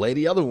just play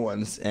the other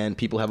ones and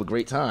people have a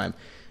great time.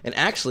 And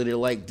actually they're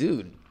like,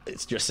 "Dude,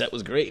 your set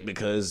was great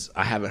because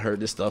I haven't heard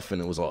this stuff and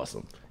it was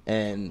awesome."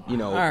 And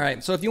all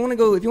right. So if you want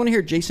to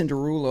hear Jason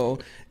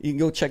Derulo, you can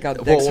go check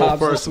out Dex Hobbs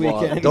first this of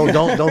all, weekend.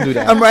 don't do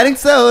that. I'm writing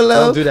solo.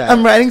 Don't do that.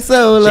 I'm writing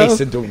solo.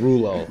 Jason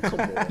Derulo. Come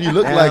on. You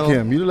look like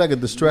him. You look like a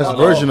distressed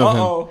version of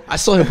him. I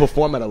saw him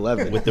perform at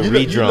 11 With the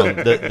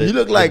redrum. You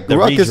look like the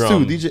Ruckus too.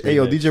 redrum DJ, hey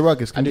yo, DJ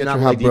Ruckus, I come do get not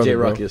your like hot brother, DJ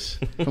bro. Ruckus.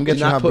 Come get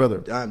your hot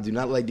brother. I do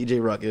not like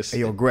DJ Ruckus. Hey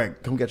yo,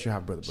 Greg, come get your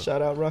hot brother, bro.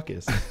 Shout out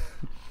Ruckus.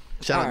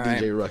 Shout out All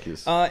right. DJ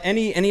Ruckus.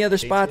 Any other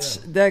spots,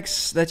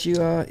 Dex, that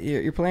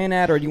you're playing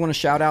at, or do you want to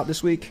shout out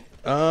this week?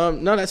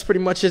 No, that's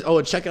pretty much it. Oh,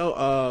 and check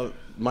out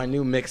my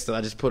new mix that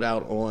I just put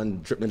out on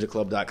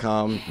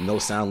DripNinjaClub.com. No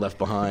Sound Left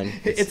Behind.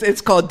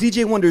 It's called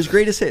DJ Wonder's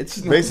Greatest Hits.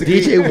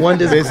 Basically, DJ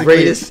Wonder's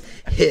greatest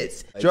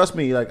hits. Trust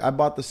me, like I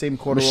bought the same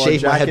corduroy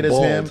shave my head jacket as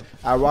him. bald.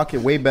 I rock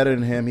it way better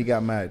than him. He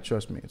got mad.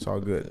 Trust me, it's all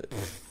good.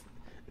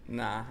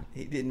 Nah,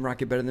 he didn't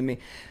rock it better than me.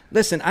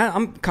 Listen,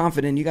 I'm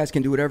confident you guys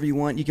can do whatever you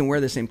want. You can wear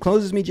the same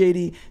clothes as me,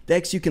 JD.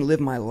 Dex, you can live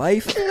my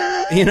life.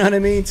 You know what I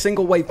mean?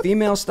 Single white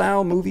female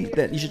style movie.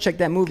 That you should check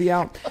that movie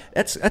out.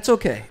 That's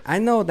okay. I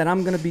know that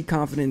I'm gonna be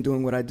confident in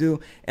doing what I do,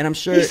 and I'm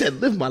sure He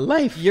said, "Live my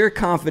life." you're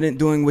confident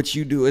doing what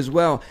you do as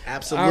well.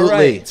 Absolutely. All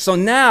right. So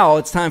now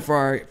it's time for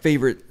our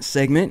favorite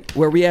segment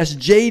where we ask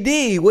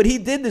JD what he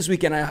did this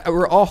weekend.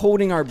 We're all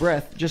holding our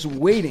breath, just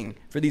waiting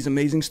for these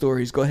amazing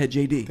stories. Go ahead,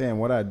 JD. Damn,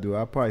 what I do?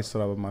 I'll probably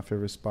start out with my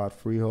favorite spot,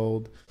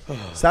 Freehold.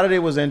 Saturday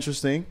was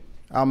interesting.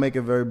 I'll make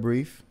it very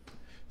brief.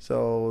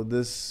 So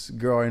this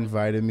girl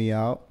invited me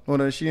out. Oh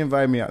no, she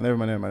invited me out. Never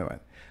mind.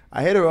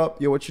 I hit her up.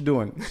 Yo, what you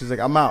doing? She's like,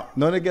 I'm out.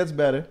 No, it gets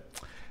better.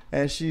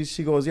 And she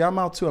goes, yeah, I'm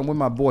out too. I'm with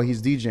my boy.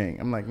 He's DJing.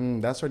 I'm like,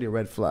 that's already a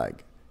red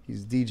flag.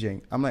 He's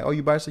DJing. I'm like, oh,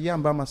 you by yourself? Yeah,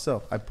 I'm by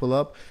myself. I pull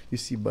up. You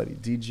see Buddy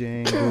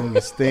DJing, doing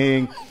his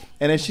thing.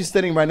 And then she's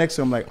sitting right next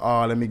to him. I'm like,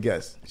 oh, let me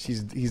guess.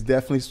 She's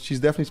definitely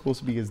supposed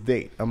to be his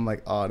date. I'm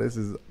like, oh, this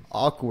is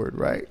awkward,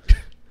 right?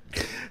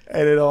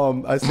 And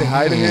then I say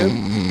hi to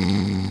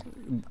him.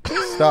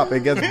 Stop.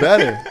 It gets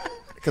better.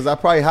 Because that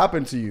probably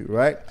happened to you,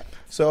 right?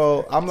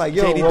 So I'm like,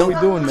 yo, JD, what are we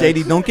doing, man?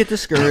 JD, don't get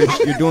discouraged.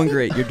 You're doing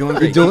great. You're doing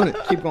great. You're doing it.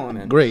 Keep going,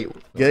 man. Great.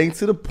 Getting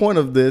to the point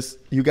of this,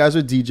 you guys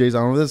are DJs. I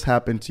don't know if this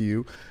happened to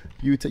you.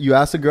 You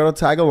ask a girl to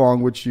tag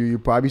along with you. You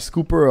probably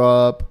scoop her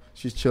up.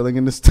 She's chilling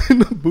in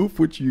the booth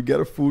with you. You get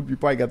her food. You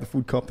probably got the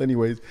food cupped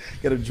anyways.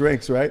 Get her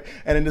drinks, right?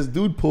 And then this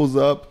dude pulls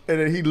up, and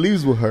then he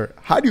leaves with her.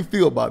 How do you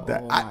feel about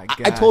that? Oh my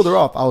I told her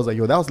off. I was like,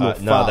 yo, that was a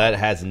little foul. No, that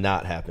has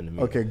not happened to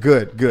me. Okay,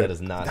 good. That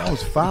is not. That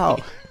was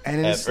foul. And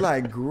then it's Ever.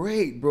 like,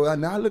 great, bro.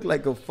 Now I look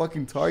like a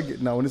fucking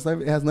target now, and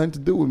it has nothing to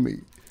do with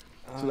me.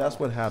 So that's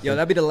what happened. Yo,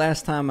 that'd be the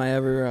last time I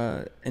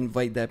ever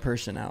invite that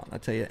person out. I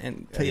tell you,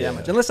 that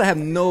much. Unless I have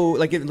no,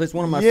 like, if it's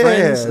one of my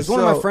friends. It's one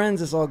of my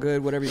friends. It's all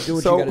good. Whatever you do,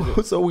 what you gotta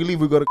do. So we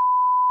leave. We go to.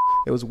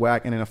 It was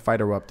whack, and then a fight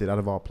erupted out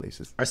of all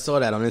places. I saw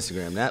that on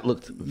Instagram. That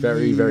looked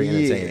very, very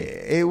entertaining.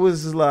 It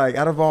was like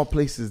out of all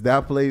places,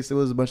 that place. It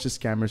was a bunch of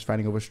scammers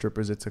fighting over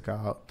strippers. It took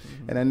out,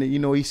 and then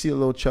you see a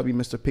little chubby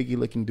Mr. Piggy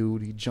looking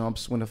dude. He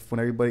jumps when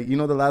everybody,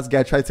 the last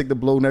guy tried to take the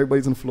blow and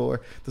everybody's on the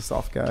floor. The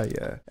soft guy,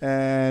 yeah.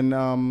 And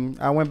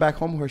I went back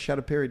home with her. She had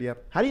a period.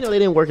 Yep. How do you know they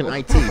didn't work in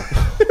IT?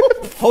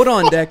 Hold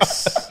on,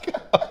 Dex.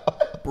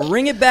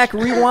 Bring it back.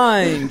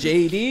 Rewind,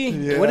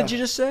 JD. Yeah. What did you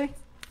just say?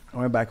 I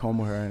went back home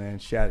with her,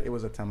 and then it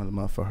was a time of the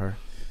month for her.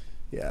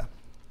 Yeah.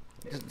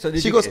 So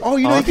She goes, oh,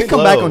 you can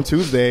come back on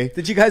Tuesday.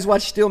 Did you guys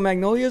watch Steel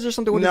Magnolias or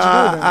something? What did you do?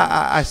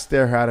 I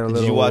stare her at her.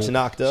 Did you watch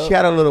Knocked Up? She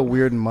had a little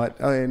weird mutt.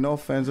 No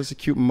offense, it's a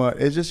cute mutt.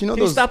 It's just Can you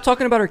those. stop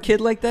talking about her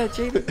kid like that,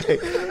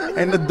 JD?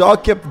 And the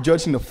dog kept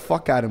judging the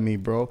fuck out of me,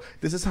 bro.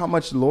 This is how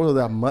much loyal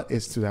that mutt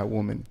is to that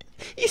woman.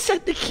 He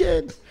said the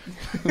kid.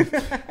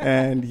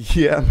 And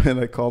yeah, man,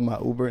 I called my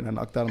Uber and I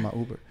knocked out of my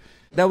Uber.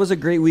 That was a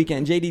great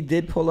weekend. JD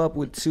did pull up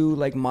with two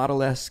like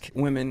model-esque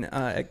women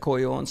at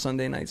Koyo on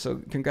Sunday night. So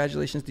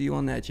congratulations to you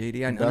on that, JD.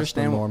 I That's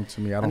understand. the norm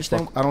to me. I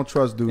don't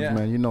trust dudes, Yeah.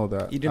 man. You know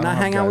that. You do I not don't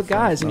have hang out with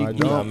guys, friends. and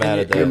No, you I know, don't. I'm mad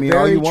at that. Give me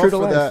very all you true want to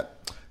for life.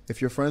 that.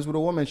 If you're friends with a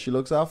woman, she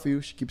looks out for you.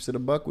 She keeps it a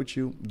buck with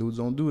you. Dudes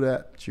don't do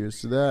that.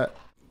 Cheers to that.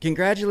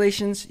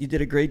 Congratulations, you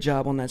did a great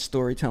job on that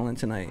storytelling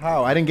tonight.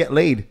 How? I didn't get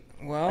laid.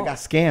 Well, I got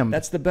scammed.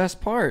 That's the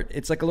best part.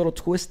 It's like a little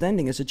twist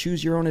ending. It's a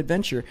choose your own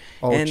adventure.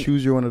 Oh, And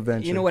choose your own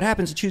adventure. You know what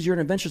happens to choose your own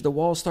adventures? The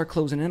walls start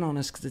closing in on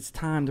us because it's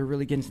time to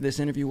really get into this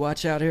interview.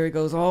 Watch out. Here it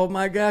goes. Oh,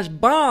 my gosh.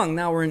 Bong.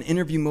 Now we're in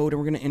interview mode, and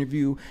we're going to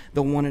interview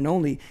the one and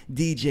only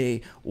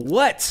DJ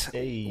What?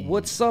 Hey.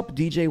 What's up,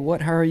 DJ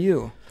What? How are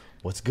you?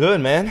 What's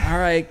good, man? All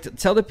right.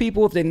 Tell the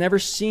people if they've never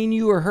seen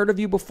you or heard of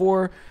you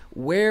before,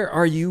 where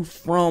are you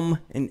from?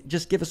 And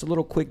just give us a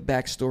little quick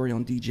backstory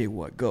on DJ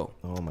What. Go.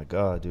 Oh my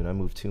God, dude, I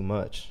moved too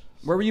much.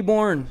 Where were you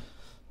born?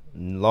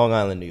 Long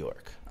Island, New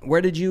York.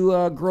 Where did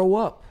you grow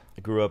up?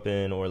 I grew up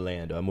in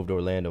Orlando. I moved to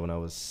Orlando when I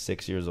was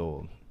 6 years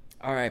old.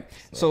 All right.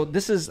 So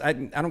this is I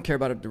don't care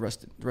about the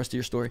rest of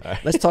your story.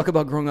 Let's talk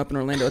about growing up in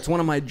Orlando. It's one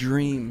of my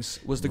dreams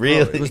was to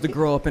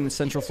grow up in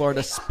Central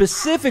Florida,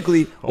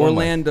 specifically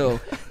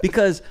Orlando,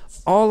 because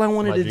all I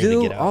wanted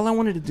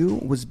to do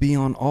was be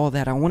on all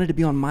that. I wanted to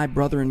be on My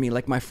Brother and Me,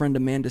 like my friend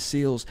Amanda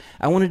Seals.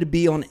 I wanted to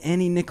be on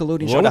any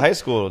Nickelodeon show. We went to high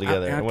school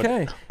together.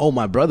 Okay. Oh,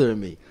 My Brother and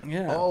Me.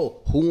 Yeah.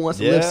 Oh, who wants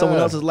to live someone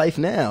else's life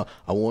now?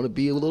 I want to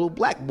be a little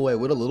black boy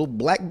with a little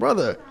black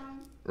brother.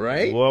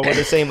 Right? Well, we're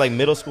the same like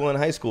middle school and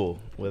high school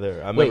with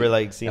her. I remember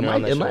like seeing her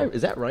on that show.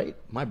 Is that right?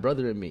 My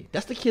Brother and Me.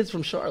 That's the kids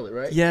from Charlotte,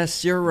 right?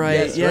 Yes, you're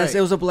right. Yes, right.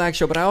 It was a black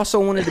show, but I also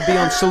wanted to be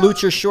on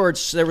Salute Your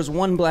Shorts. There was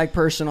one black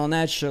person on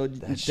that show.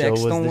 That show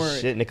was the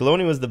shit.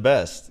 Nickelodeon was the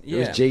best. Yeah.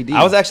 It was JD.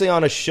 I was actually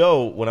on a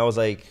show when I was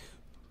like,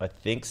 I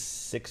think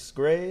 6th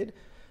grade.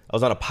 I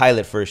was on a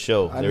pilot for a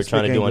show they were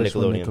trying to do on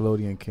Nickelodeon.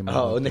 Nickelodeon came out.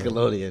 Oh,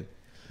 Nickelodeon.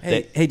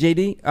 Hey,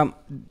 JD,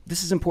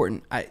 this is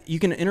important. You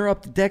can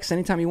interrupt Dex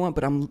anytime you want,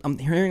 but I'm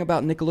hearing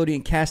about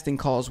Nickelodeon casting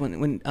calls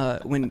when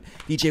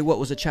DJ What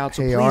was a child,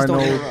 so Hey, please don't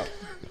Arnold. interrupt.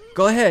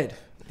 Go ahead.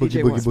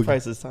 DJ What.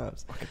 Priceless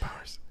times.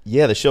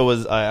 Yeah, the show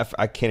was, I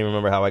can't even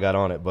remember how I got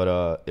on it,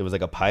 but it was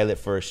like a pilot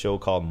for a show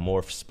called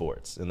Morph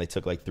Sports, and they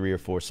took like 3 or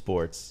 4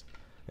 sports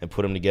and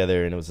put them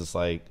together, and it was just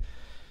like,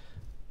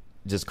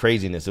 just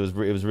craziness. It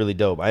was really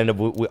dope. I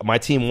ended up, my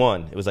team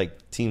won. It was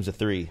like teams of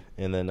 3,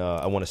 and then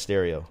I won a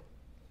stereo.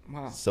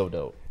 Wow. So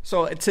dope.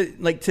 So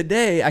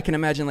today, I can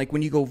imagine like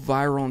when you go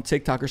viral on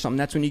TikTok or something,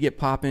 that's when you get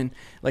popping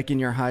like in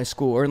your high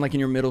school or like in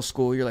your middle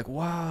school. You're like,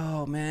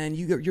 wow, man,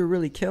 you're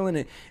really killing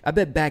it. I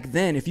bet back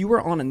then, if you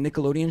were on a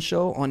Nickelodeon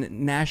show on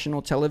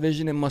national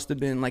television, it must have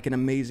been like an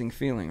amazing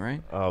feeling,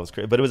 right? Oh, it was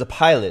crazy. But it was a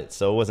pilot,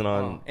 so it wasn't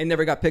on. It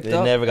never got picked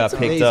up? It never got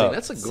picked amazing. up.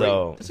 That's a great.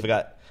 So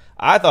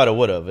I thought it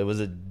would have. It was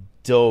a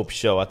dope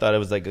show. I thought it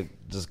was like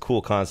just a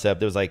cool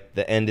concept. It was like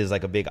the end is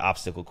like a big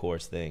obstacle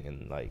course thing,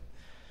 and like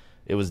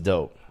it was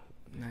dope.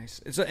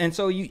 Nice.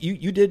 So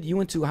you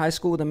went to high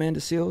school with Amanda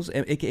Seals,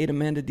 aka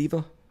Amanda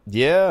Diva?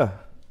 Yeah.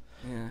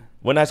 Yeah.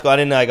 When high school, I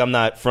didn't like. I'm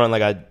not front.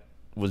 Like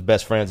was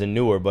best friends and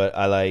knew her, but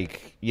I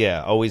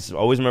always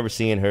remember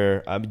seeing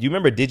her. Do you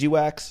remember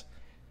DigiWax?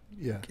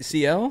 Yeah.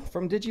 CL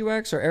from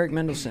DigiWax or Eric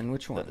Mendelsohn?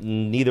 Which one?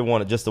 Neither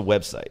one, just the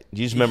website.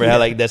 Do you just remember how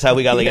that's how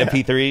we got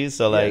MP3s?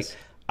 So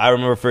I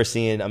remember first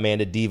seeing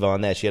Amanda Diva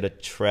on that. She had a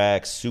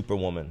track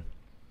Superwoman.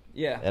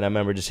 Yeah. And I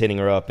remember just hitting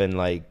her up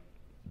and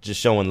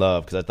just showing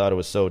love because I thought it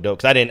was so dope.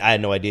 Because I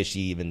had no idea she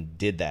even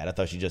did that. I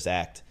thought she just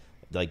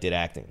did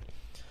acting.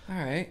 All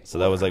right. So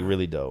that was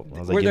really dope. I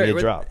was like, give me a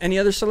drop. Any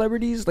other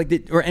celebrities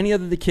or any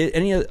of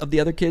the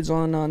other kids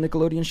on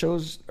Nickelodeon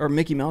shows or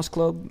Mickey Mouse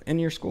Club in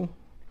your school?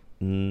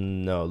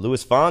 No,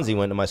 Louis Fonsi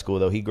went to my school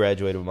though. He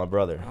graduated with my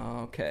brother. Oh,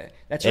 okay,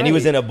 that's and right. he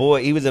was in a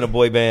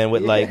boy band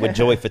with with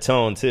Joey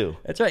Fatone too.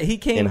 That's right. He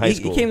came in high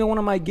school. He came to one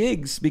of my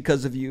gigs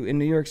because of you in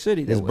New York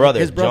City. His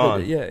brother,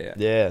 John.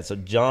 Yeah. So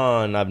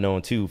John, I've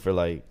known too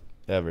for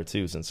ever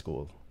too since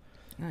school.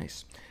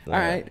 Nice. All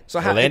right. So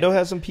Orlando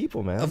has some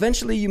people, man.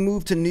 Eventually, you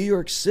moved to New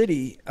York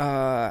City.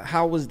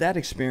 How was that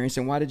experience,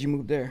 and why did you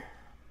move there?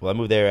 Well, I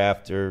moved there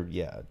after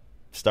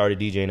started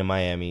DJing in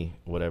Miami.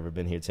 Whatever,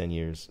 been here 10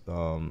 years.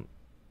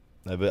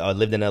 I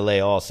lived in LA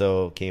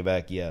also, came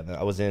back. Yeah,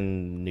 I was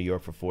in New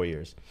York for 4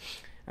 years.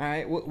 All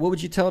right. What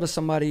would you tell to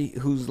somebody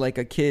who's like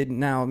a kid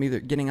now, either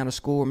getting out of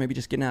school or maybe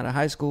just getting out of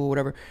high school,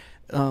 whatever,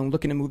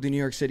 looking to move to New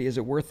York City? Is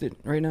it worth it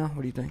right now?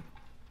 What do you think?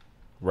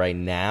 Right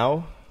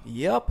now?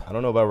 Yep. I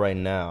don't know about right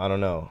now. I don't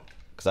know.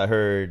 Because I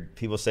heard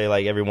people say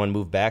everyone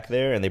moved back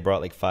there and they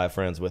brought 5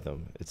 friends with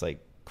them. It's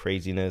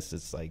craziness.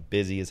 It's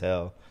busy as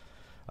hell.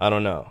 I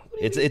don't know.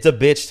 It's a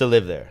bitch to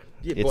live there.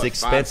 It's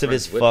expensive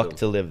as fuck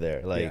to live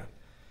there.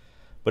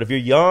 But if you're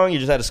young, you're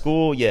just out of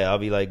school, I'll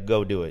be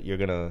go do it. You're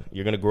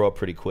gonna grow up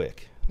pretty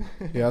quick.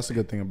 Yeah, that's a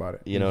good thing about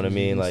it. You know what I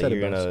mean?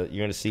 You're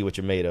gonna see what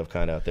you're made of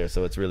kind of out there.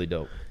 So it's really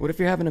dope. What if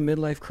you're having a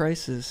midlife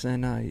crisis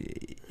and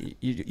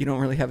you don't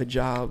really have a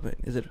job?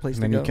 Is it a place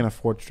to go? And you can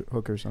afford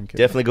hookers. I'm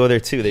kidding. Definitely go there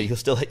too.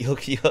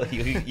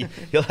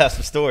 You'll have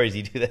some stories.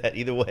 You do that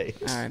either way.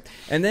 All right.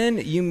 And then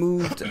you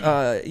moved.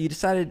 You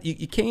decided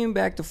you came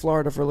back to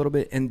Florida for a little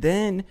bit, and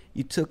then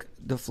you took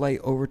the flight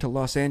over to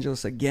Los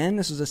Angeles again.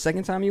 This was the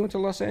second time you went to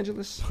Los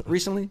Angeles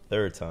recently.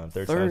 Third time's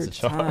the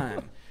charm.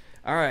 Time.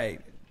 All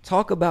right.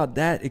 Talk about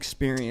that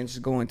experience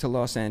going to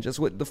Los Angeles.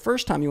 The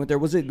first time you went there,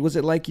 was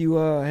it like you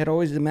had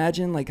always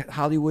imagined, like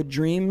Hollywood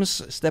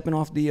dreams, stepping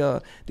off the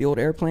old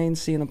airplane,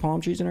 seeing the palm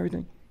trees and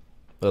everything?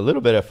 A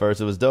little bit at first.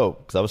 It was dope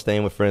because I was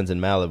staying with friends in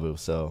Malibu,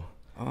 so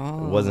it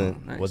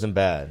wasn't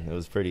bad. It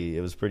was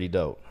pretty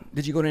dope.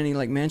 Did you go to any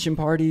mansion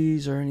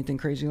parties or anything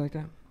crazy like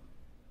that?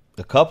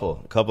 A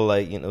couple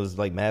it was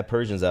mad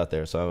Persians out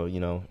there. So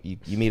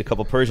you meet a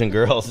couple Persian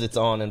girls, it's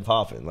on and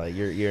popping.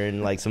 You're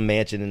in some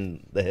mansion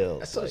in the hills.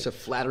 That's such a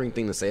flattering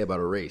thing to say about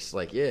a race.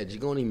 Did you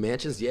go any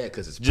mansions? Yeah,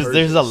 because it's just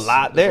Persians. There's a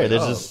lot there.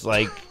 There's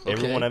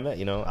everyone I met.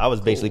 I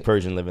was basically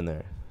Persian living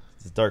there.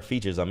 It's dark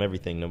features. I'm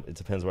everything. It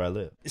depends where I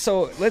live.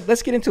 So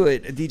let's get into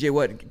it, DJ.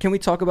 What can we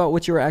talk about?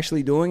 What you were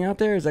actually doing out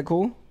there? Is that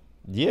cool?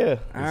 Yeah.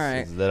 All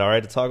right. Is that all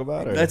right to talk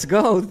about? Or? Let's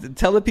go.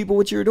 Tell the people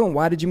what you were doing.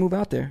 Why did you move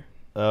out there?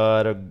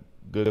 A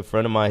good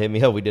friend of mine hit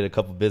me up. We did a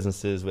couple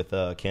businesses with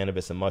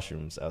cannabis and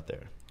mushrooms out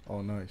there.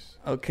 Oh, nice.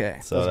 Okay.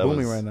 So that's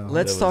booming right now.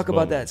 Let's talk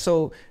about that.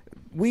 So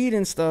weed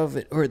and stuff,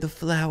 or the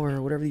flower,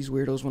 or whatever these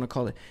weirdos want to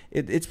call it,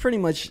 it's pretty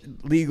much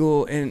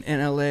legal in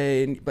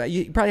LA, but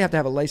you probably have to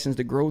have a license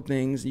to grow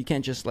things. You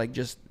can't just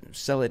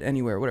sell it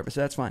anywhere or whatever.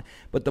 So that's fine.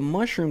 But the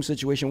mushroom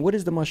situation, what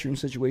is the mushroom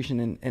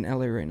situation in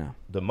LA right now?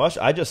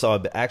 I just saw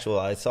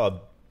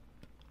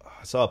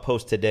I saw a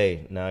post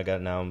today. Now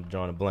I'm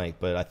drawing a blank,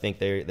 but I think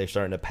they're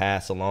starting to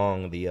pass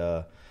along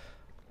the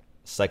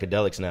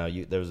psychedelics now.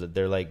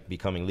 They're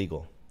becoming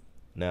legal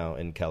now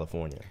in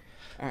California.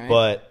 All right.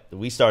 But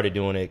we started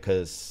doing it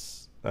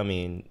because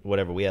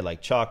whatever, we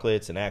had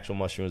chocolates and actual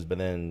mushrooms, but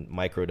then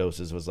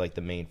microdoses was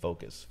the main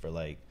focus for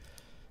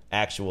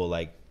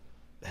actual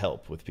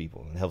help with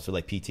people. It helps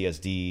with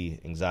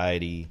PTSD,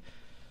 anxiety,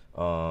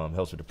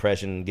 helps with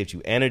depression, gives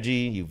you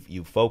energy,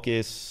 you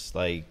focus.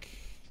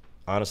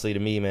 Honestly, to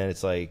me, man,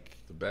 it's the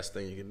best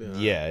thing you can do. Huh?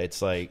 Yeah,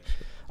 it's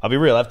I'll be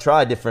real. I've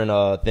tried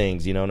different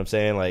things. You know what I'm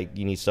saying?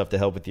 You need stuff to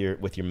help with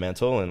your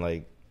mental,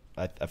 and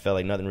I felt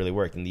like nothing really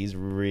worked, and these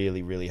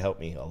really, really helped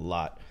me a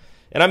lot.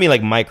 And I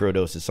mean micro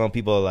doses. Some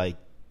people are like,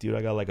 dude,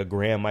 I got a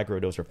gram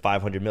microdose or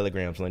 500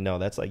 milligrams. I'm no,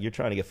 that's you're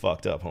trying to get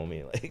fucked up,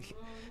 homie.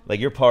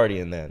 You're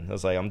partying then. I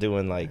was I'm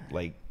doing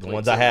the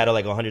ones I had are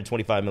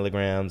 125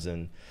 milligrams,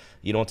 and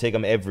you don't take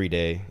them every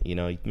day.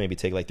 You maybe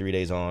take 3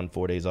 days on,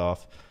 4 days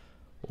off.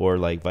 Or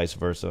vice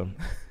versa,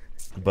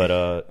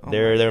 but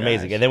they're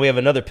amazing. And then we have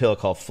another pill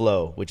called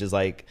Flow, which is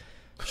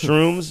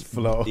shrooms.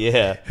 Flow,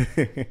 yeah.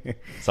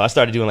 So I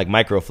started doing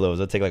micro flows.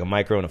 I take a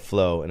micro and a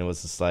flow, and it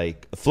was just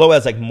Flow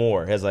has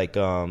more. It has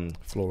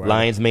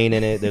lion's mane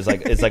in it. There's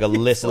it's a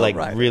list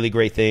of really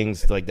great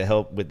things to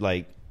help with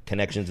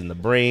connections in the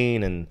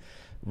brain and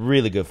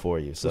really good for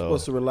you. It's So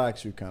supposed to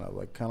relax you, kind of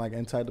like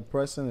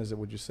antidepressant. Is it?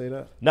 Would you say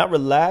that? not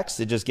relaxed.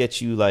 It just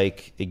gets you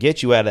like it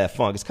gets you out of that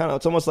funk.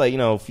 It's almost like, you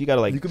know, if you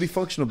gotta like You could be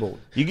functionable.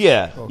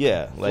 yeah.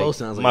 Like Flow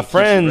sounds like my it keeps you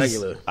friends.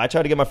 regular. I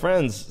try to get my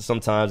friends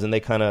sometimes, and they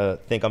kind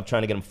of think I'm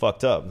trying to get them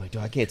fucked up. Like,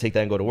 dude, I can't take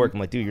that and go to work. I'm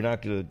like, dude, you're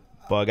not gonna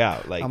bug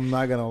out. Like, I'm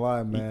not gonna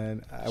lie,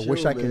 man. I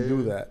wish I can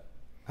do that.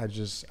 I had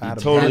you a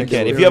totally bad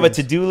can. If you have a experience.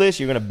 to-do list,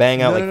 you're gonna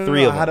bang out like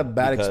three of them. I had a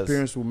bad because-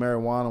 experience with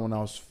marijuana when I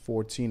was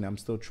 14. I'm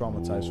still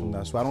traumatized from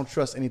that. So I don't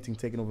trust anything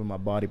taking over my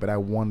body, but I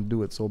want to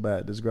do it so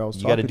bad. This girl I was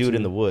You talking got to do it to,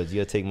 in the woods. You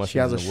got to take she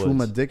has mushrooms a in the shroom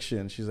woods.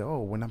 addiction. She's like,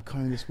 oh, when I'm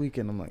coming this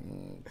weekend, I'm like,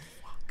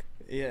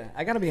 Yeah,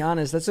 I gotta be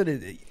honest. That's what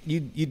you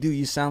do.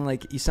 You sound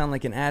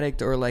like an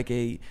addict or like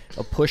a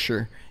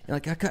pusher. You're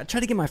like, I try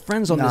to get my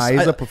friends on this. Nah, he's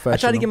a I try to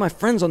professional. get my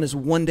friends on this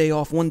 1 day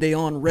off, 1 day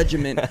on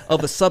regimen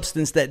of a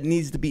substance that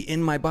needs to be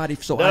in my body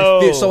so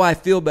No. I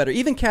feel better.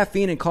 Even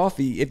caffeine and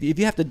coffee. If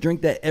you have to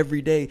drink that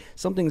every day,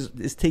 something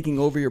is taking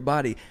over your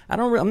body.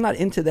 I'm not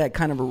into that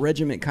kind of a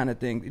regiment kind of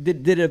thing.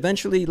 Did it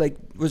eventually, like,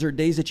 was there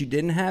days that you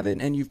didn't have it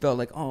and you felt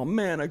like, oh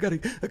man, I gotta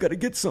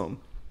get some.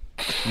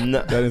 No,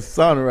 that doesn't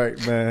sound right,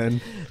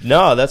 man.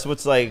 no, that's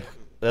what's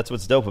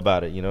dope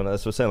about it. You know,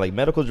 that's what's saying. Like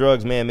medical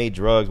drugs, man-made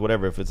drugs,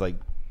 whatever. If it's like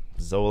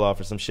Zoloft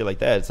or some shit like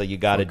that, it's like you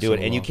got to do it,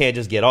 and you can't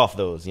just get off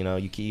those. You know,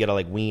 you got to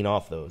like wean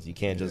off those. You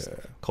can't just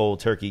cold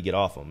turkey get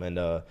off them. And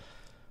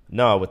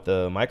no, with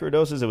the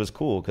microdoses, it was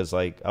cool because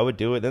like I would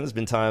do it. Then there's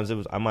been times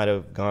I might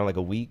have gone like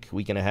a week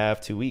and a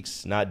half, 2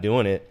 weeks not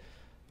doing it.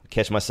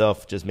 Catch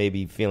myself just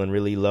maybe feeling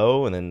really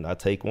low, and then I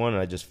take one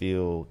and I just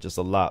feel just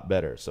a lot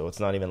better. So it's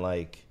not even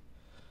like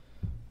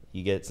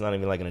it's not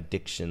even like an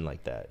addiction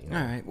like that. You know?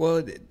 All right.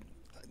 Well,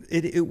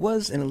 it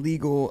was an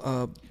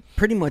illegal,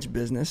 pretty much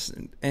business.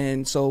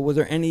 And so, was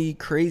there any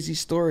crazy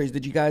stories?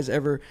 Did you guys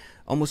ever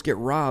almost get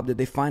robbed? Did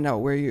they find out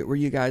where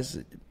you guys'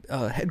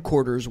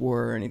 headquarters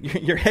were and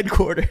your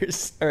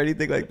headquarters or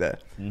anything like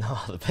that? No,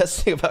 the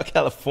best thing about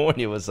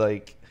California was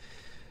like,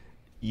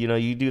 you know,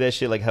 you do that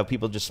shit like how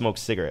people just smoke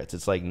cigarettes.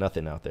 It's like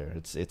nothing out there.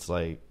 It's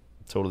like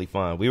totally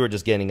fine. We were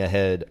just getting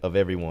ahead of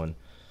everyone.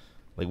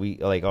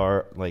 Like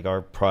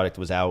our product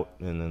was out,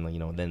 and then, you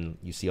know, then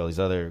you see all these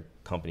other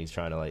companies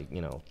trying to, like, you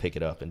know, pick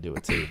it up and do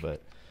it too.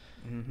 But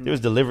there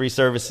was delivery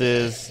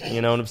services,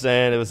 you know what I'm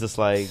saying? It was just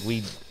like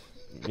you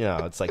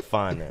know, it's like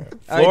fine there.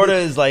 Florida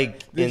is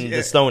like in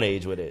the Stone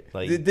Age with it.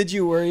 Like, did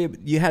you worry?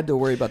 You had to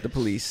worry about the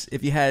police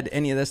if you had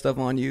any of that stuff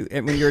on you,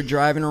 and when you're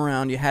driving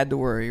around, you had to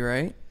worry,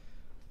 right?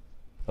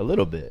 a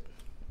little bit.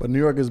 But New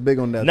York is big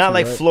on that. Not too,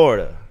 like right?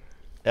 Florida.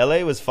 LA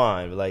was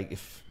fine, but like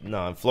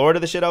in Florida,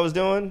 the shit I was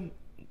doing,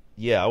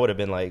 yeah, I would have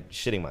been like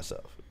shitting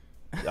myself.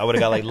 I would have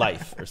got like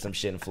life or some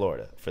shit in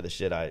Florida for the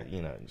shit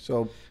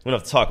So we don't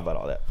have to talk about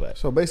all that, but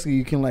so basically,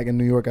 you can, like, in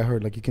New York, I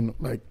heard, like, you can,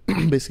 like,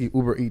 basically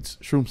Uber Eats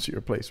shrooms to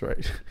your place, right?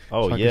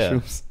 Oh, Chocolate yeah.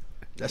 shrooms.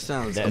 That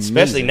sounds especially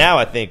amazing. now,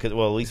 I think, cause,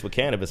 well, at least with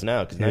cannabis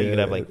now, because now you Yeah, could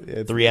have like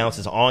it's- 3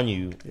 ounces on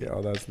you. Yeah,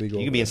 all that's legal.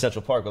 You could be in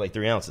Central Park with like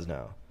 3 ounces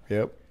now.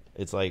 Yep.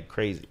 It's like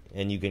crazy,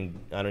 and you can,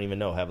 I don't even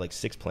know, have like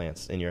 6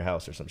 plants in your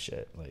house or some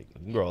shit. Like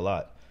you can grow a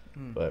lot,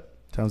 but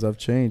Times have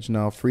changed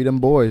now. Freedom,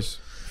 boys.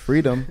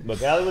 Freedom. but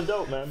Cali was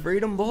dope, man.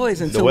 Freedom boys.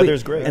 The Until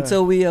weather's great.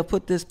 Until we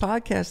put this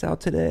podcast out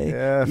today.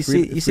 Yeah, you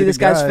free see the this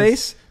guy's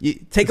guys. face?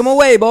 Take him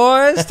away,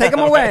 boys. Take him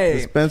away.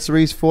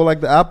 Dispensaries full like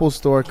the Apple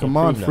Store. Come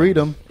on, prove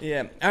freedom.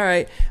 Yeah. All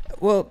right.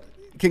 Well,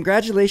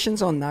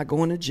 congratulations on not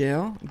going to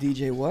jail,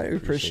 DJ. What? We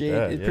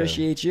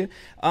appreciate you.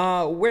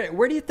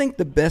 Where do you think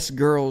the best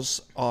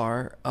girls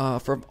are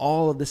from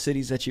all of the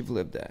cities that you've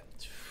lived at?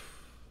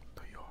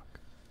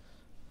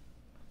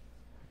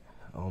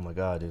 Oh my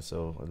god, dude!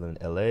 So then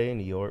L.A.,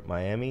 New York,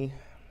 Miami,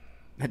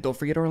 And don't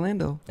forget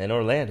Orlando. and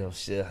Orlando.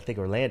 Shit, I think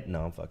Orlando.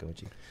 No, I'm fucking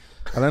with you.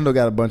 Orlando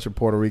got a bunch of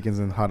Puerto Ricans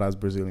and hot ass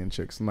Brazilian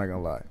chicks. I'm not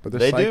gonna lie, but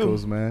they're They do.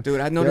 psychos, man. Dude,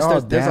 I They're noticed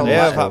all there's a damn They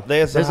have lot. hot- they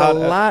have some There's a hot-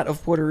 lot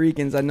of Puerto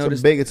Ricans. I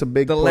noticed. It's a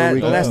big The Puerto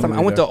Rican last time I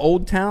community went to there.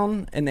 Old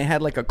Town and they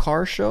had like a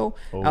car show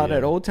out yeah.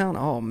 at Old Town.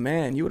 Oh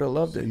man, you would have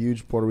loved It's a it.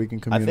 huge Puerto Rican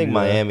I community. think there.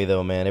 Miami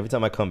though, man. Every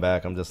time I come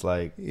back, I'm just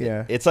like,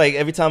 Yeah. It's like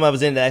every time I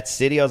was in that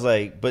city, I was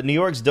like, but New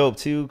York's dope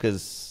too,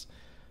 because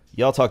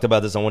y'all talked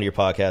about this on one of your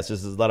podcasts.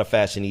 There's a lot of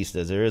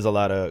fashionistas. There is a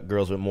lot of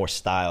girls with more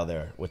style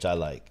there, which I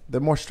like.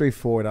 They're more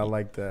straightforward. I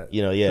like that.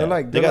 You know, yeah.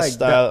 They're they got like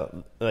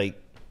style. Like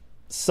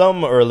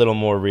some are a little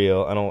more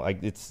real. I don't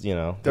like. It's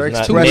They're there's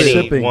not express many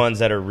shipping. ones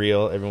that are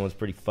real. Everyone's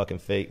pretty fucking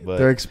fake. But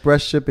They're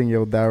express shipping,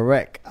 yo,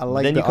 direct. I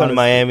like. then the you come to honesty.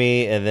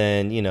 Miami, and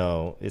then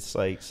it's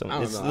like I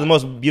don't it's know. the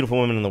most beautiful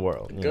women in the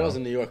world. you Girls know?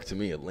 in New York to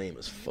me are lame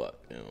as fuck.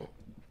 You know,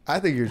 I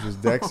think you're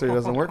just Dexter. It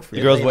doesn't work for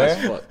you. The girls Lame where?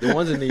 as fuck. The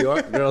ones in New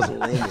York, girls are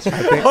lame as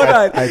fuck. Hold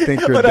on. I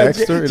think you're Hold on.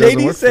 Dexter. It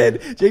doesn't work for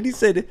you. JD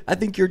said, I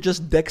think you're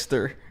just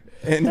Dexter,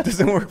 and it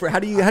doesn't work for. How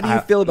do you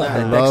feel about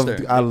that,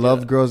 Dexter? I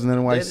love girls in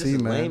They're just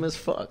NYC, man. lame as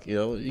fuck.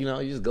 You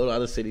just go to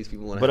other cities.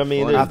 People want to. But I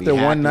mean, fun, and After be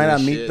one happy night I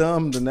and meet shit.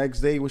 them, the next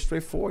day we're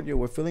straightforward. Yo,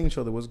 we're feeling each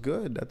other. What's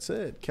good? That's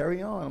it.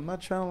 Carry on. I'm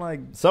not trying to like.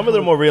 Some of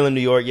them are more real in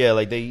New York. Yeah,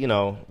 like they Dude,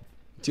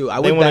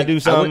 I they went want back- to do I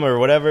something went- or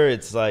whatever.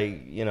 It's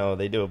like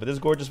they do it. But there's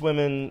gorgeous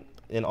women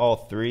in all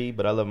three,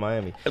 but I love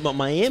Miami. But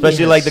Miami,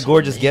 especially like the has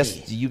gorgeous so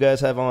guests many. you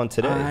guys have on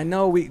today. I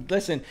know.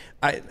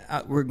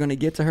 We're gonna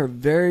get to her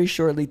very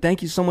shortly.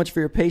 Thank you so much for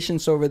your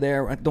patience over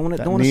there. I don't want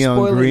to Neon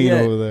spoil it green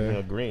yet. over there. You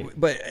know, green.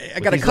 But I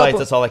With got a these couple. lights,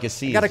 that's all I can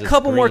see. I got a is just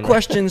couple more green.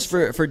 questions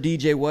for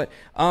DJ What.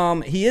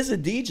 He is a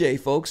DJ,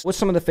 folks. What's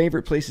some of the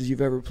favorite places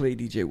you've ever played,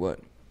 DJ What?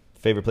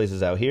 Favorite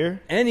places out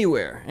here?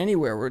 Anywhere.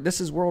 This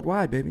is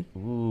worldwide, baby.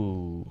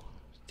 Ooh,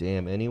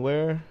 damn,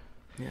 anywhere?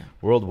 Yeah.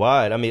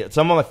 Worldwide. I mean,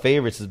 some of my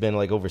favorites has been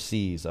like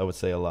overseas, I would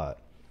say a lot.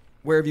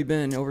 Where have you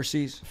been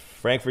overseas?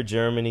 Frankfurt,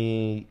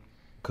 Germany,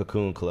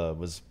 Cocoon Club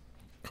was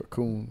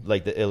Cocoon.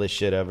 like the illest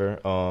shit ever.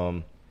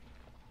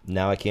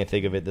 Now I can't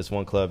think of it. This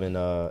one club in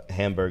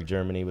Hamburg,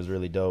 Germany was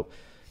really dope.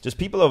 Just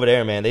people over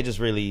there, man, they just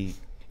really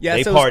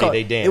they so it was party, called-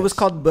 they dance. It was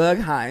called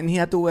Berghain. He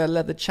had to wear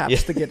leather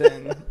chaps to get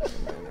in.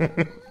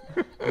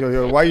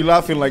 Yo, why you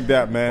laughing like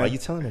that, man? Why you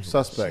telling me?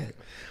 Suspect.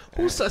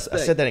 Who's suspect?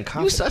 I said that in You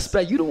confidence.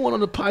 suspect. You the one on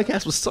the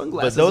podcast with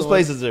sunglasses. But those on.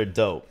 places are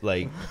dope.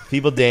 Like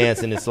people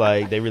dance, and it's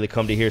like they really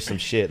come to hear some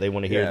shit. They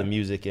want to hear Yeah. the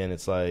music, and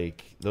it's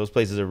like those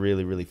places are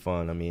really, really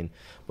fun. I mean,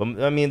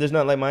 there's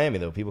not like Miami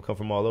though. People come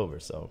from all over.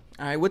 So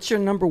All right, what's your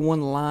number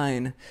one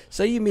line?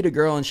 Say you meet a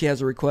girl and she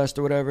has a request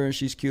or whatever, and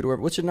she's cute or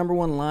whatever. What's your number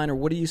one line, or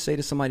what do you say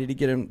to somebody to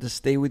get them to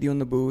stay with you in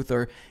the booth,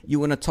 or you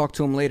want to talk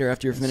to them later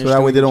after you're finished? So that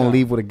way doing they your don't job?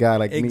 leave with a guy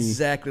like me.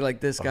 Exactly like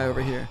this guy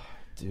over here.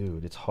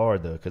 dude, it's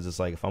hard though because it's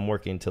like if I'm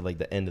working till like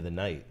the end of the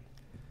night,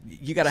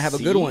 You got to have a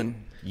good See? one.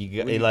 you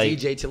got When you like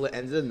DJ till the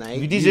end of the night.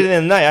 you DJ in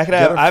the night. I could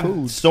have. Better I've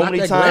food. so Not many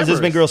that times there's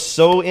been glamorous. girls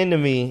so into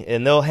me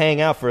and they'll hang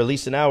out for at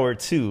least an hour or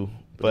two,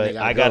 they but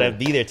gotta I gotta go.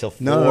 be there till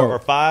 4 No. or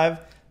 5.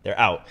 They're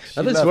out.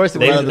 Nothing's left worse than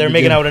They're when making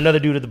beginning. out with another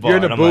dude at the bar. you're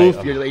in the and I'm booth,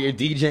 like, you're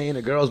DJing,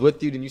 the girl's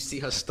with you, then you see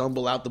her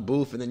stumble out the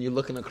booth, and then you're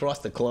looking across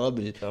the club,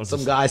 and I'm some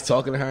just- guy's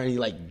talking to her, and he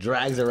like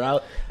drags her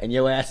out, and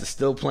your ass is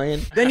still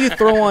playing. Then you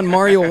throw on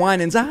Mario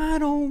Winans. I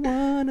don't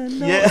wanna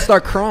know. Yeah. And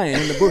start crying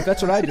in the booth.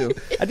 That's what I do.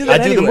 I do I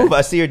that do anyway. the move. I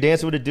see her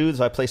dancing with a dude,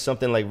 so I play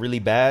something like really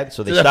bad,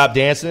 so they stop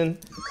dancing.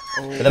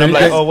 And then I'm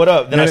like, then- oh, what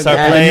up? Then I then- start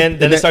and playing. you-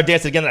 Then I and start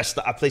dancing again. And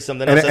I play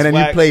something And, else. and then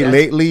that's you whack. play That's-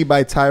 Lately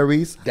by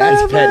Tyrese. That's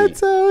Have petty. I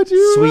told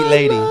you Sweet I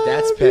lady. love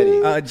That's petty.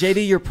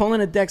 JD, you're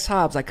pulling a Dex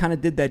Hobbs. I kind of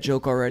did that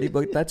joke already,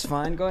 but that's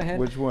fine. Go ahead.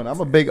 Which one?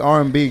 I'm a big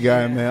R&B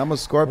guy, man. I'm a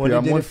Scorpio. When he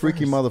I'm did one it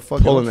freaky first.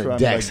 motherfucker. Pulling Don't a try me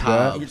Dex like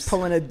that. Hobbs.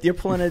 You're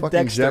pulling a Fucking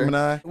Dexter.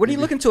 Gemini. What are you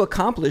looking to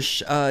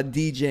accomplish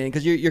DJing?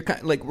 Because you're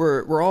kind like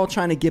we're all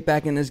trying to get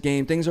back in this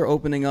game. Things are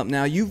opening up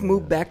now. You've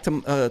moved back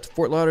to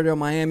Fort Lauderdale,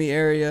 Miami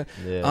area.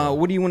 Yeah.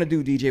 What do you want to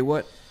do, DJ?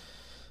 What?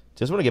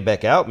 Just want to get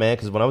back out, man.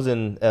 Because when I was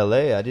in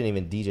LA, I didn't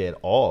even DJ at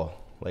all.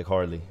 Like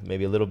hardly.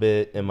 Maybe a little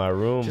bit in my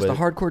room. Just but a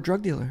hardcore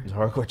drug dealer. It's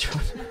hardcore.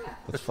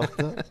 That's fucked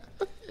up.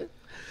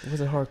 It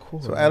wasn't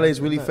hardcore. So man. LA's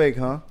really fake,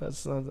 huh?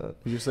 That's not that.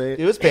 Would you say it?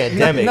 It was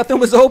pandemic. Nothing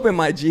was open,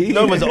 my G.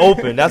 No, it was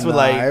open. That's what Nah,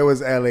 like it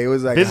was LA. It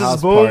was like a business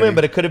house booming, party.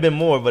 but it could have been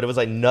more. But it was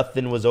like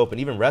nothing was open.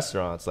 Even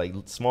restaurants, like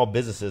small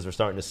businesses, were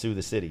starting to sue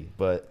the city.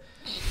 But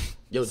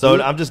Yo, so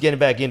dude, I'm just getting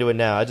back into it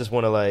now. I just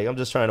want to like I'm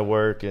just trying to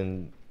work,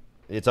 and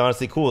it's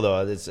honestly cool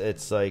though.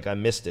 It's like I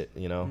missed it,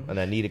 you know, and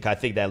I needed. I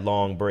think that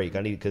long break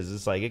I need because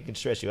it's like it can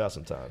stress you out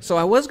sometimes. So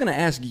I was gonna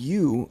ask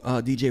you,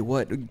 DJ,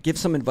 what give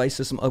some advice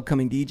to some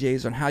upcoming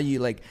DJs on how you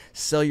like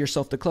sell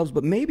yourself to clubs,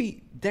 but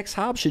maybe Dex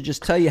Hobbs should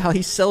just tell you how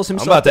he sells I'm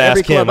himself. about to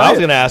every ask him. club. I was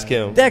gonna ask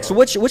him. Dex,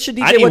 what should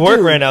DJ? I need what work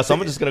do? right now, so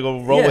I'm just gonna go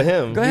roll Yeah, with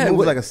him. go He ahead. moves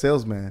What, like a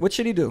salesman. what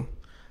should he do?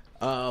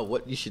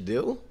 what you should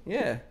do?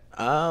 Yeah.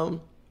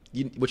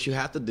 What you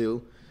have to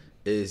do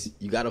is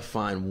you got to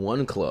find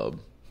one club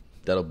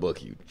that'll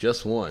book you,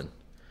 just one.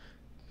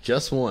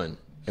 And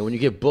when you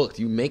get booked,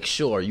 you make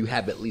sure you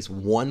have at least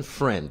one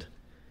friend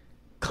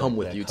come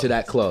with you to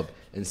that club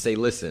and say,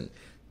 listen,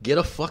 get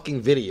a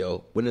fucking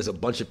video when there's a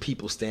bunch of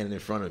people standing in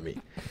front of me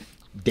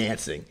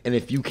dancing. And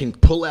if you can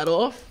pull that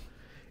off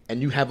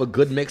and you have a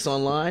good mix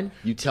online,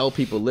 you tell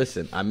people,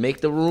 listen, I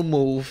make the room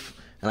move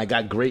and I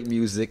got great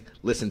music,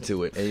 listen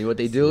to it. And what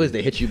they do is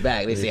they hit you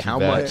back. They say, how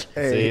much?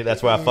 See,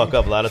 that's where I fuck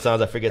up. A lot of times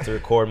I forget to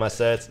record my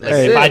sets. Like,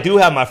 That's if it. I do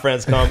have my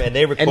friends come and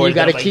they record, And you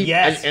got to I'm like, keep.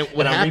 yes, and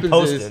what I'm happens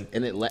reposting.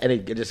 is, and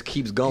it just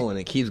keeps going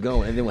and keeps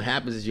going. And then what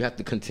happens is you have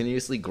to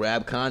continuously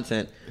grab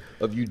content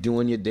of you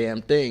doing your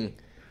damn thing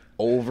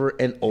over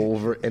and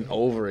over and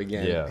over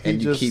again. Yeah. And He you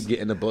just- keep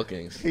getting the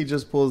bookings. He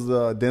just pulls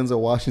the Denzel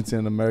Washington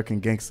in American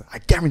Gangster. I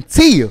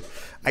guarantee you.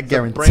 I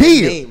brand guarantee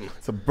you. name.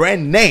 It's a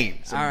brand name.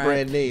 It's a All right.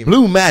 brand name.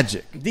 Blue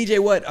Magic. DJ,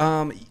 what?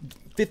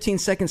 15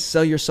 seconds.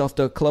 Sell yourself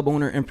to a club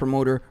owner and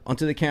promoter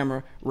onto the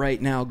camera right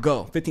now.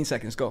 Go. 15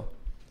 seconds. Go.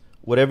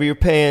 Whatever you're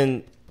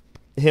paying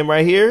him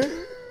right here,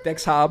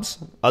 Dex Hobbs.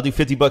 I'll do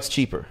 $50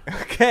 cheaper.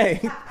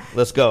 Okay.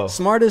 Let's go.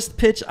 Smartest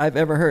pitch I've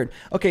ever heard.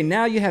 Okay,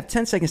 now you have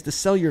 10 seconds to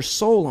sell your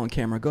soul on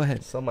camera. Go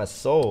ahead. Sell my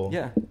soul.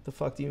 Yeah. What the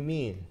fuck do you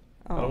mean?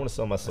 I don't want to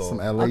sell my soul. Some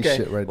LA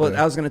shit right well,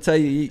 there. I was going to tell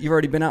you, you've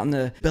already been out in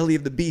the belly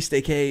of the beast,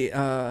 aka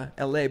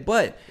LA.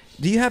 But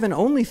do you have an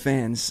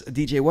OnlyFans,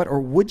 DJ What, or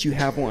would you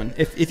have one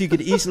if you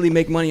could easily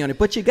make money on it?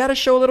 But you got to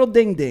show a little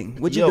ding ding.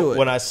 Would you do it?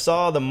 When I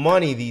saw the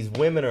money these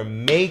women are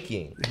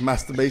making,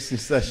 Masturbation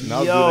session.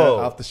 I'll do that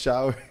off the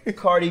shower.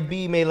 Cardi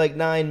B made like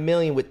 $9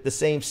 million with the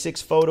same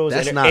 6 photos,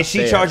 That's and, not and she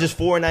fair. charges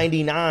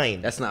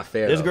 $4.99. That's not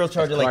fair. This though. girl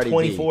charges That's like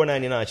Cardi B.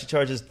 $24.99. She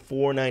charges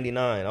 $4.99.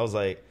 I was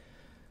like,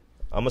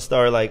 I'm gonna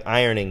start like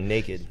ironing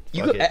naked.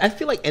 I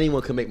feel like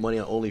anyone can make money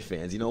on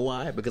OnlyFans. You know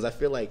why? Because I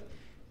feel like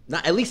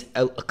not at least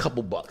a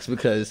couple bucks.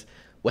 Because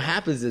what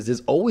happens is there's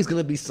always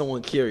gonna be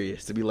someone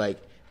curious to be like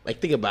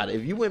think about it.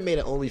 If you went and made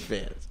an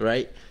OnlyFans,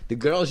 right? The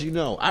girls I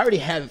already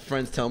have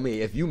friends tell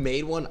me if you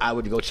made one, I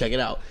would go check it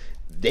out.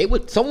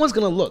 Someone's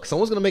gonna look.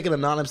 Someone's gonna make an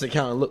anonymous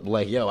account and look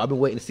like, yo, I've been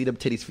waiting to see them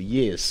titties for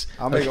years.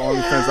 I'll make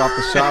OnlyFans off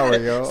the shower,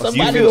 yo.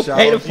 Somebody will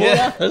pay the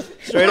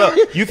 $4. Straight up.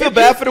 You feel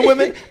bad for the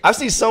women? I've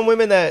seen some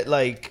women that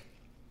like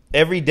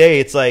every day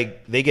it's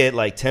like they get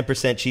like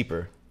 10%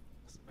 cheaper.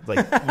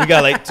 Like we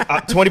got like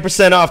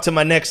 20% off to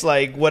my next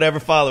like whatever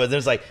follower.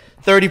 There's like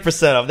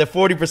 30% off. They're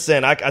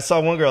 40%. I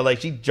saw one girl like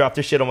she dropped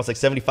her shit almost like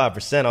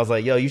 75%. I was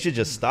like, yo, you should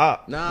just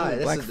stop. Nah,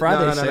 that's Black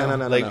Friday sale.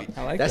 no. Like,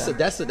 I like That's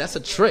that. a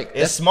trick. It's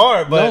That's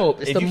smart, but no,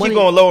 it's if the you money. keep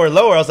going lower and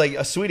lower, I was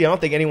like, sweetie, I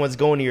don't think anyone's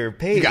going to your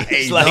page.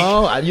 It's like,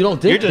 No, you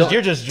don't think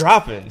you're just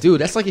dropping. Dude,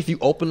 that's like if you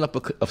open up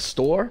a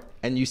store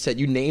and you said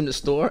you named the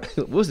store.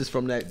 What was this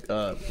from that?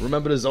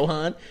 Remember the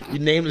Zohan? You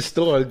named the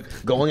store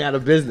going out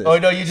of business. Oh,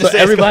 no, you just so said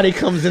everybody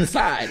comes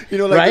inside, You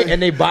know, like right? the-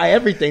 And they buy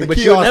everything, but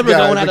the you're kiosk never guys,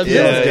 going the out of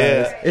kiosk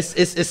business.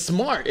 guys. It's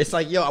smart. It's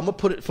like, yo, I'm gonna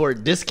put it for a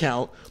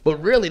discount, but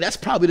really that's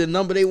probably the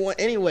number they want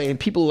anyway. And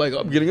people are like,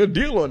 I'm getting a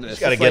deal on this.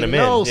 You gotta It's get like, them in.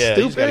 no, Yeah, stupid.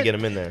 you just gotta get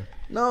them in there.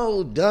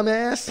 No,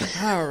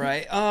 dumbass. All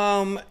right.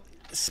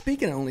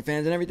 Speaking of OnlyFans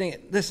and everything,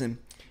 listen,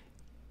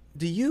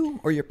 do you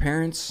or your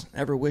parents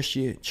ever wish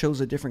you chose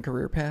a different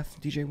career path,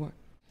 DJ What?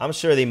 I'm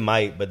sure they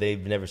might, but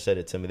they've never said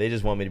it to me. They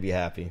just want me to be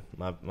happy.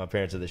 My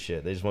parents are the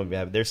shit. They just want me to be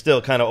happy. They're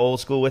still kind of old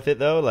school with it,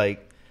 though.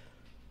 Like,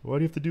 why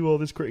do you have to do all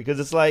this crazy? Because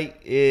it's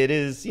like, it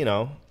is,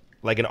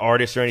 like an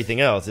artist or anything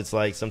else. It's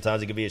like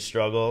sometimes it can be a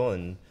struggle.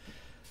 And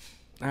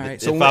All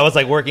right. if I was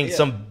like working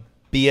some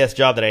BS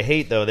job that I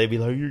hate, though, they'd be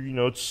like,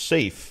 it's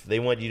safe. They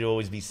want you to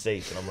always be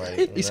safe. And I'm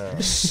like, no.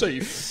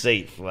 Safe.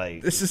 Safe.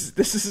 Like, this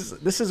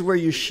is where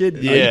you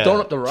should be. Yeah. Are you throwing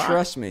up the rock?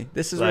 Trust me.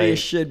 This is where you Like-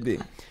 should be.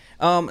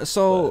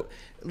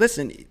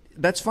 Listen,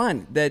 that's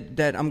fine.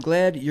 That I'm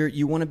glad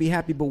you want to be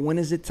happy, but when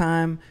is it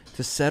time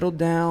to settle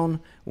down?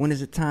 When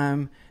is it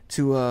time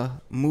to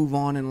move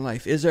on in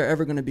life? Is there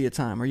ever going to be a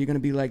time? Are you going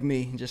to be like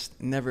me and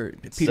just never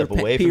Peter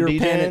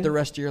Pan it the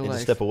rest of your and life?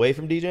 just step away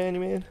from DJing, you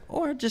mean?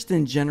 Or just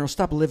in general,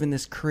 stop living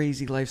this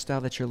crazy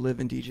lifestyle that you're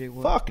living, DJ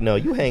What? Fuck no,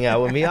 you hang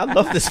out with me. I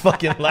love this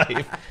fucking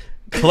life.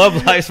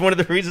 Club life's one of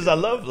the reasons I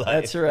love life.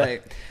 That's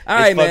right. All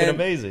right, It's fucking man.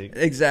 amazing.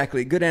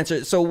 Exactly. Good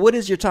answer. So what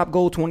is your top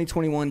goal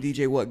 2021,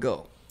 DJ What?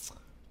 Go.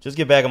 Just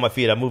get back on my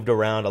feet. I moved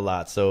around a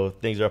lot, so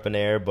things are up in the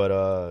air.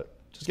 But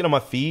just get on my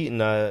feet and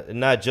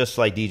not just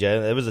like DJ.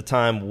 There was a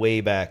time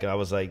way back, and I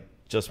was like,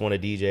 just want to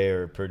DJ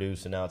or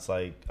produce, and now it's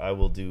like I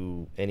will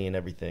do any and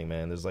everything,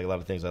 man. There's like a lot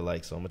of things I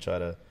like, so I'm gonna try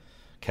to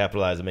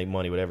capitalize and make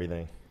money with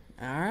everything.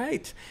 All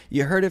right.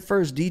 You heard it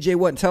first. DJ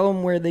What? Tell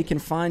them where they can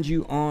find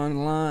you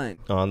online.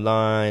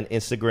 Online,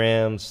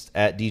 Instagrams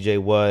at DJ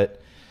What,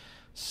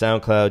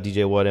 SoundCloud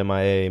DJ What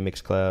MIA,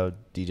 Mixcloud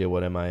DJ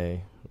What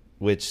MIA.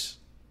 Which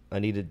I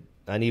need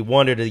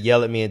Wonder to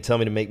yell at me and tell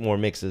me to make more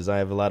mixes. I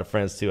have a lot of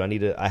friends too.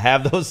 I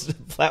have those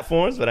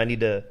platforms, but I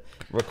need to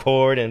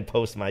record and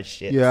post my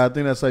shit. Yeah, I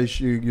think that's how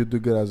you do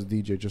good as a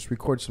DJ. Just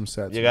record some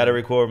sets. I gotta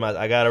record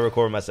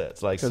my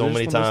sets. Like, so they just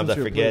many wanna listen times I to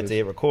your forget to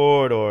hit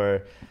record,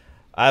 or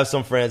I have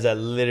some friends that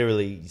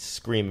literally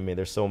scream at me.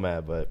 They're so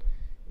mad, but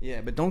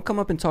Yeah, but don't come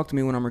up and talk to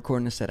me when I'm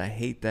recording a set. I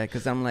hate that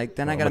because I'm like,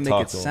 then I I'm got to gonna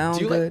make talk it to 'em.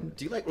 sound good.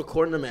 Do you like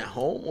recording them at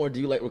home or do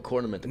you like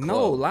recording them at the club?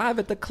 No, live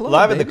at the club.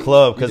 live at the baby.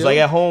 club, You because do? like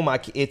at home,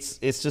 it's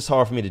just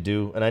hard for me to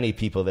do, and I need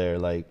people there.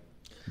 Like,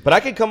 but I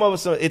can come up with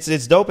some.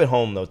 It's dope at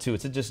home though too.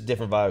 It's just a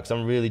different vibe because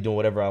I'm really doing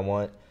whatever I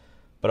want.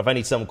 But if I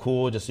need something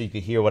cool, just so you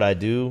can hear what I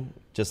do,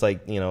 just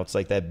like it's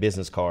like that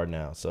business card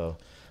now. So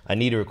I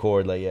need to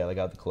record like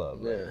out the club.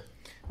 Yeah.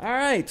 All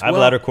right. I have a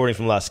lot of recordings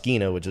from La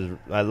Esquina,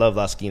 I love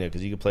La Esquina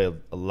because you can play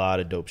a lot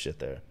of dope shit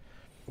there.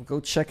 Go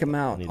check him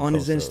out need to on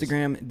his post those.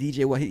 Instagram,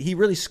 DJ What. He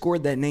really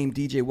scored that name,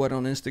 DJ What,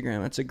 on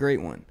Instagram. That's a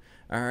great one.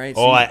 All right.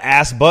 Oh, I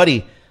asked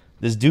Buddy.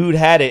 This dude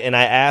had it, and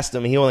I asked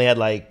him. He only had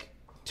like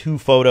 2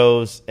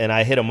 photos, and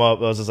I hit him up.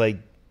 I was just like,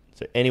 "Is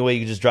there any way you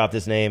could just drop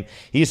this name?"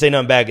 He didn't say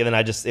nothing back, and then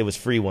it was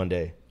free one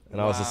day,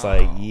 and I was just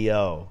like,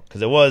 "Yo,"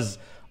 because it was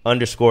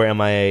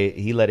 _MIA.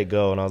 He let it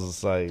go, and I was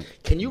just like,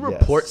 Can you yes.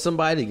 report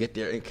somebody to get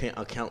their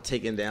account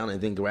taken down and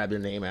then grab their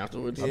name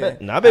afterwards? I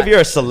bet if you're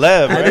a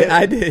celeb, right?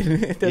 I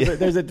did.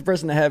 There's a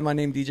person that had my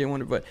name, DJ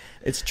Wonder, but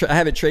I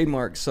have it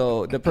trademarked.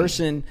 So the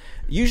person,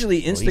 Usually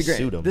he sued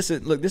Instagram. 'em. This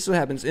is what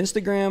happens.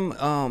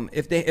 Instagram.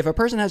 If a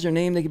person has your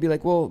name, they could be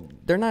like, well,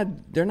 they're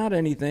not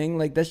anything.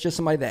 Like that's just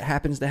somebody that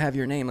happens to have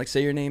your name. Like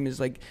say your name is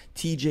like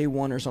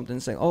TJ1 or something.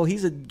 Saying, oh,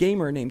 he's a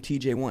gamer named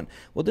TJ1.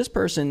 Well, this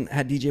person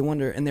had DJ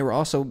Wonder, and they were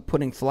also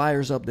putting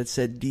flyers up that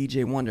said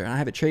DJ Wonder, and I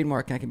have a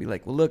trademark, and I can be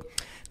like, well, look,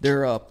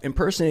 they're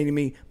impersonating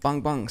me, bang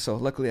bang. So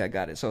luckily I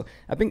got it. So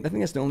I think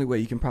that's the only way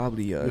you can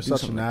probably You're do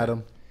such something an like Adam.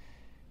 that.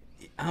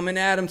 I'm an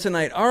Adam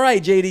tonight. All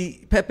right,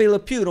 JD, Pepe Le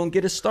Pew, don't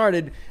get us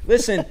started.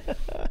 Listen,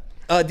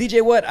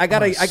 DJ, what I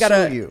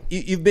gotta.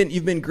 You've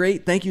been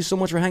great. Thank you so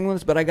much for hanging with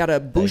us. But I gotta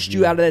boost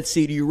you out of that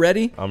seat. Are you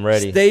ready? I'm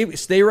ready.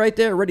 Stay right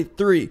there. Ready?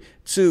 3,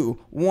 2,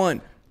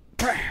 1.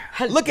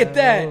 Look at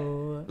that,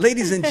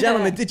 ladies and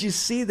gentlemen. Did you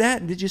see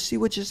that? Did you see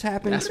what just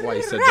happened? That's why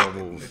you said don't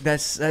move.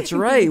 That's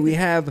right. We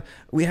have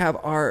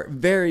our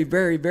very,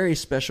 very, very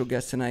special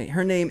guest tonight.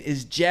 Her name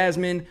is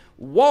Jasmine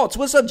Waltz.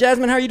 What's up,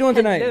 Jasmine? How are you doing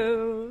tonight?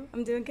 Hello.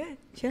 I'm doing good.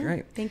 Chilling.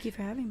 Great. Thank you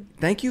for having me.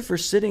 Thank you for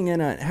sitting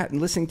and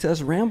listening to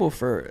us ramble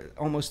for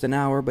almost an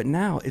hour. But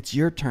now it's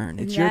your turn.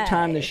 It's your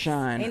time to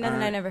shine. Ain't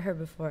nothing I never heard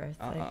before. It's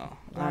all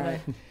right.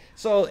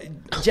 So,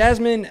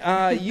 Jasmine,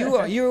 you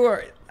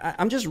are.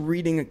 I'm just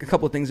reading a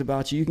couple of things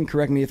about you. You can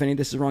correct me if any of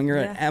this is wrong. You're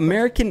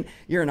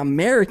an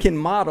American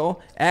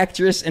model,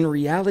 actress, and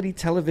reality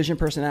television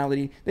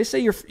personality. They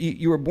say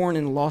you were born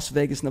in Las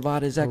Vegas,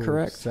 Nevada. Is that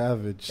correct?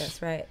 Savage.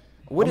 That's right.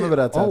 What remember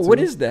that tattoo. what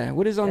is that?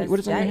 What is on your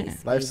That's hand?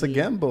 Life's a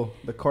gamble.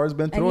 The card's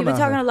been And thrown you've been at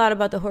talking her. a lot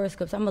about the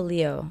horoscopes. I'm a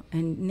Leo,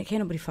 and can't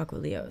nobody fuck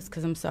with Leos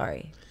because I'm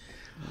sorry.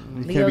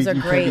 You Leos are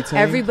can't be great. tame.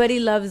 Everybody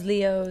loves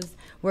Leos.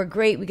 We're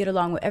great. We get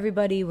along with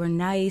everybody. We're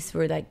nice.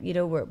 We're like,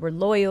 we're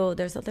loyal.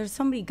 There's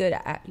so many good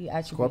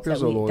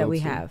attributes that we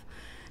too. have.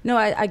 No,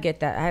 I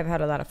get that. I've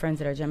had a lot of friends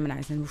that are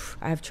Geminis, and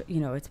I have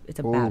it's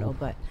a battle.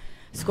 But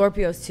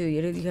Scorpios too.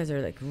 You guys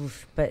are like,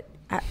 but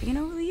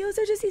Leos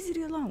are just easy to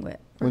get along with.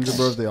 When's your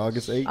birthday?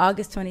 August 8th?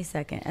 August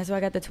 22nd. That's why I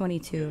got the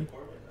 22.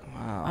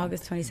 Wow.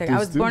 August 22nd. I Deuce,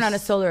 was born on a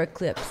deuce. solar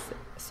eclipse,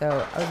 so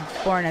I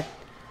was born at.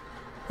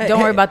 Don't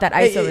worry about that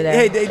ice over there.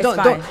 Hey, It's don't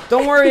fine.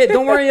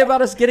 don't worry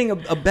about us getting a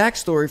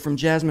backstory from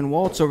Jasmine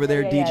Waltz over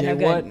there, Yeah, DJ. no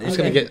good. What? I'm just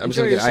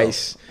gonna get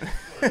ice.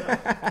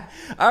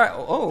 All right.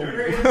 Oh,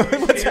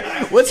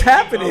 what's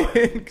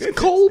happening?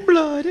 Cold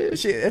blooded.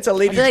 It's a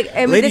lady, I feel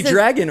like, lady this is-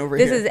 dragon over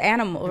This here. is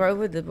animal, right?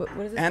 What is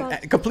this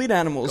called? Complete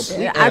animals.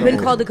 Yeah, I've been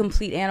called a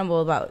complete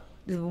animal about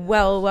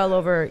well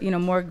over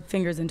more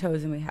fingers and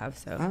toes than we have.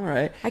 So All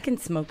right. I can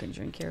smoke and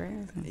drink here,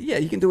 right? Yeah,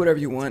 you can do whatever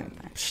you want.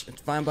 It's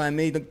fine by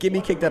me. Don't get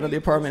me kicked out of the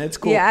apartment. It's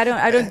cool. Yeah,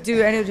 I don't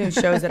do any of the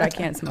shows that I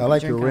can't smoke. I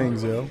like and your drink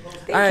rings, yo.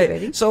 Thank All right. you,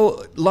 baby.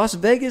 So Las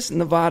Vegas,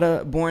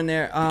 Nevada, born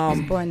there. I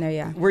was born there,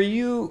 yeah. Were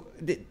you?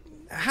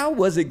 How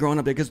was it growing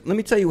up there? Because let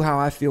me tell you how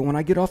I feel when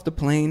I get off the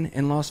plane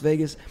in Las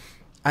Vegas.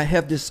 I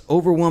have this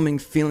overwhelming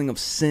feeling of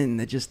sin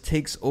that just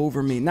takes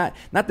over me. Not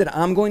that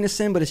I'm going to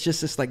sin, but it's just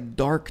this like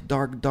dark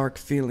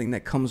feeling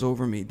that comes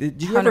over me.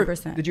 Did you ever?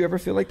 100%. Did you ever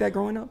feel like that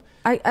growing up?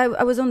 I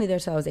was only there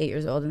till I was 8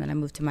 years old, and then I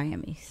moved to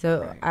Miami.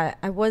 So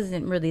I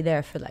wasn't really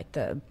there for like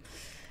the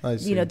I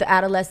see. the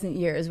adolescent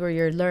years where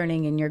you're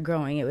learning and you're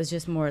growing. It was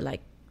just more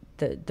like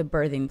the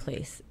birthing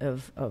place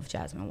of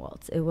Jasmine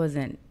Waltz. It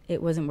wasn't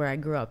where I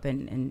grew up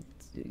and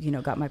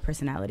got my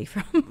personality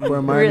from. Where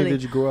in Miami Really.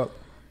 did you grow up?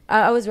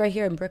 I was right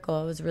here in Brickell.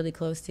 I was really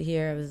close to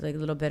here. I was like a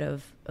little bit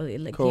of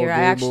like Coral here.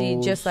 I actually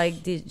Gables. just like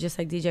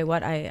DJ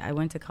Watt. I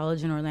went to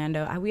college in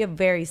Orlando. We have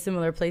very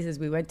similar places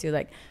we went to,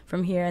 like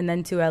from here and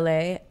then to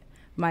LA,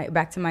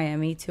 back to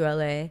Miami to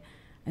LA,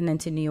 and then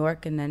to New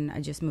York, and then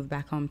I just moved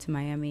back home to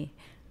Miami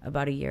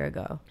about a year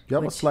ago. You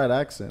have a which- slight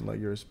accent, like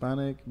you're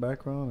Hispanic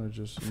background or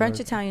just French,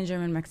 American? Italian,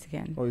 German,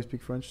 Mexican. Oh, you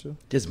speak French too?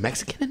 There's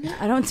Mexican in there?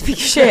 I don't speak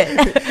shit.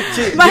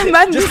 my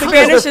Spanish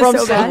is from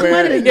so somewhere.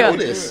 bad. I didn't Yeah. know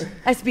this.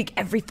 I speak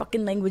every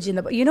fucking language in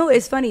the.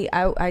 It's funny.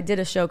 I did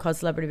a show called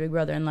Celebrity Big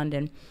Brother in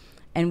London,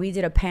 and we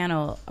did a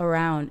panel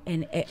around,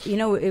 and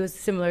it was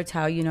similar to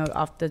how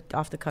off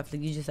the cuff,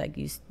 like you just like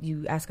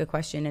you ask a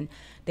question, and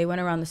they went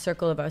around the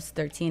circle of us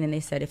 13, and they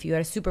said, if you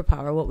had a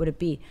superpower, what would it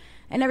be?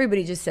 And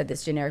everybody just said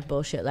this generic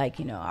bullshit, like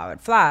I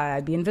would fly,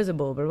 I'd be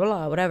invisible, blah blah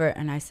blah, whatever.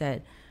 And I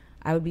said,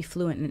 I would be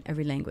fluent in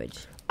every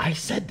language. I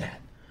said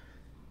that.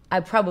 I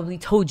probably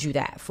told you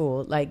that,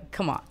 fool. Like,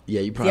 come on.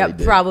 Yeah, you probably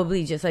did.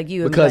 Probably just like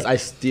you. Because like, I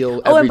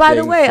steal oh, and by the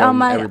everything way, from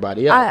my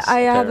everybody else.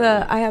 I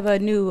apparently. have a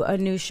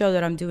new show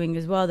that I'm doing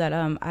as well. That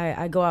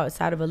I go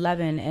outside of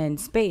 11 and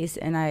space,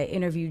 and I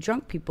interview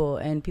drunk people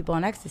and people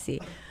on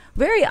ecstasy.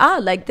 Very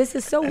odd. Like, this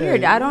is so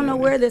weird. I don't know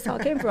where this all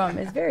came from.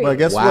 It's very, Well,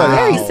 guess Wow. what?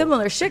 very If you-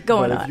 similar shit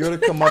going But on. if you were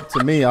to come up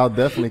to me, I'll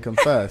definitely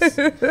confess.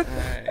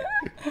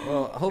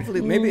 Well,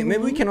 hopefully, maybe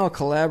we can all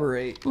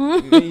collaborate.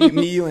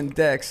 me, you, and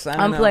Dex. I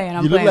don't I'm know. playing.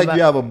 You look like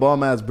you have a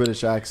bum ass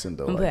British accent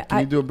though. I'm Like, playing. can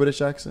you do a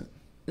British accent?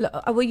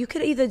 Well, you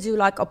could either do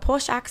like a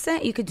posh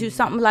accent. You could do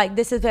something like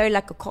this is very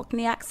like a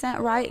Cockney accent,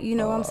 right? You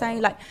know what I'm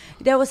saying? Like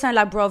they were saying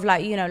like, bro,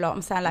 like like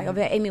I'm saying like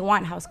over Amy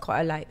Winehouse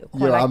quite like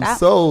Yo, like I'm that.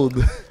 sold.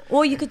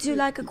 Or you could do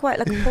like a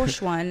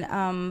posh one.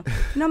 I'm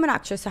an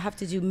actress, so I have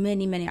to do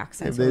many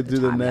accents. If they all do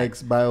the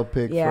next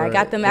biopic, yeah, for I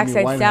got them Amy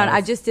accents down. Winehouse.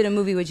 I just did a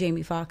movie with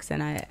Jamie Foxx,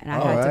 and I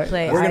had to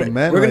play.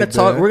 We're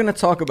gonna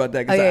talk about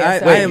that. 'Cause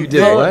I am you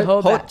did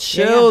what?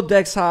 Chill,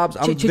 Dex Hobbs.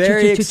 I'm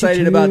very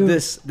excited about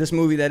this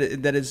movie that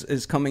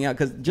is coming out,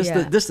 because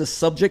just the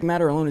subject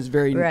matter alone is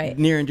very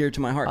near and dear to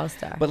my heart.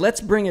 All-star. But let's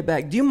bring it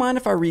back. Do you mind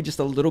if I read just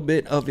a little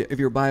bit of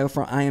your bio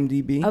from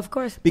IMDb? Of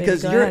course,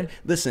 because baby, go ahead.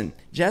 listen,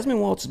 Jasmine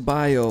Waltz's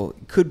bio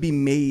could be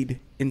made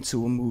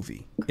into a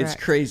movie. Correct. It's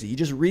crazy. You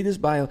just read this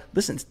bio.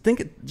 Listen,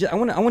 I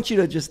want you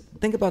to just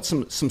think about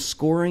some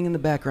scoring in the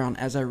background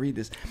as I read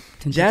this.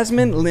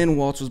 Jasmine Lynn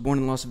Waltz was born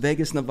in Las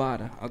Vegas,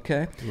 Nevada.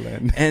 Okay,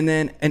 and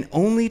then an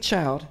only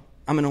child.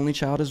 I'm an only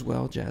child as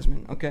well,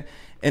 Jasmine. Okay,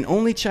 an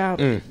only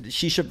child.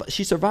 She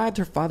survived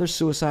her father's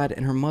suicide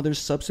and her mother's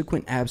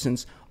subsequent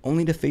absence,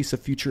 only to face a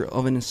future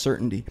of an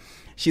uncertainty.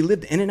 She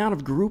lived in and out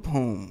of group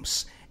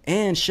homes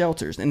and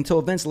shelters until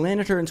events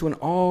landed her into an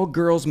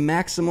all-girls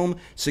maximum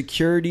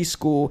security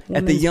school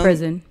at the young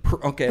prison.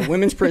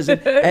 Women's prison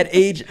at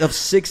age of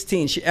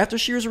 16. After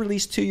she was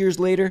released 2 years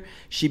later,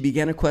 she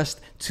began a quest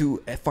to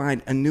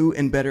find a new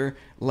and better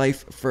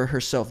life for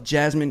herself.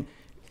 Jasmine,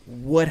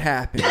 what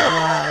happened?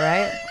 Wow,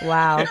 right?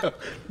 Wow.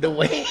 The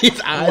way his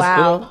eyes.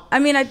 Wow. I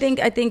mean, I think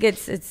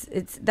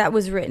it's that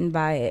was written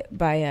by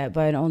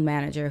an old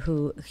manager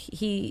who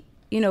he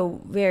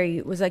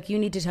was like, you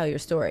need to tell your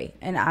story.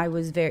 And I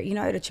was very,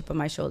 I had a chip on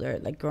my shoulder,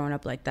 like growing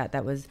up like that.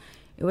 It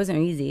wasn't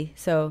easy.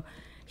 So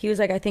he was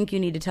like, I think you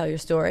need to tell your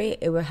story.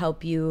 It will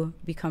help you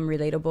become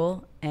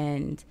relatable.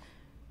 And,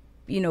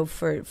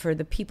 for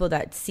the people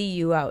that see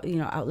you out,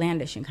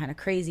 outlandish and kind of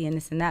crazy and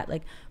this and that,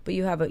 like, but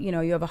you have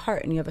a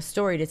heart and you have a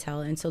story to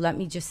tell. And so let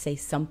me just say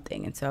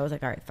something. And so I was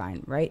like, all right,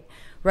 fine.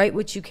 Write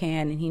what you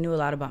can. And he knew a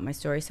lot about my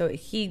story. So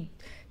he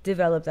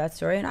developed that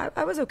story and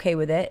I was okay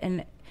with it.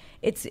 And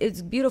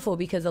it's beautiful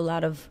because a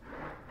lot of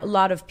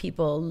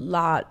people,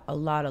 a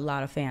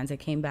lot of fans that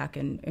came back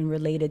and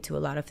related to a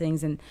lot of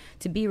things, and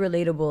to be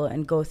relatable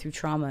and go through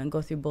trauma and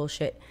go through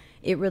bullshit,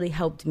 it really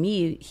helped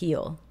me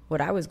heal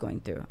what I was going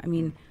through. I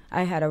mean,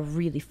 I had a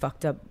really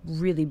fucked up,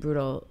 really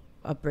brutal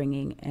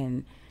upbringing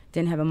and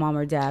didn't have a mom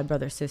or dad,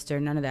 brother, sister,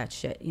 none of that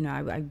shit.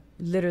 I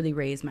literally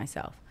raised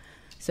myself.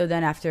 So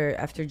then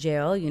after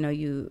jail,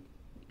 you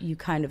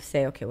kind of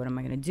say, okay, what am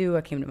I going to do?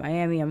 I came to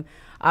Miami. I'm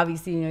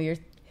obviously,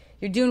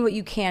 you're doing what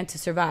you can to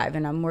survive.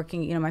 And I'm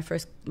working, my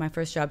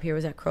first job here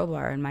was at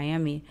Crowbar in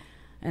Miami.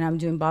 And I'm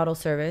doing bottle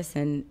service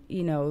and,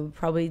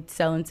 probably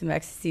selling some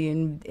ecstasy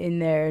in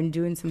there and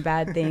doing some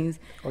bad things.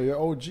 Oh, you're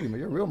OG, man.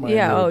 You're a real Miami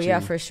Yeah, OG. yeah,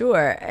 for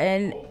sure.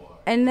 And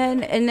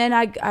then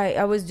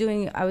I was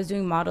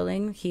doing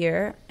modeling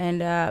here,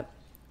 and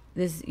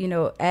this,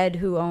 Ed,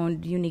 who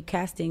owned Unique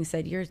Casting,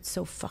 said, you're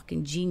so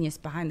fucking genius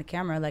behind the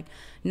camera, like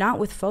not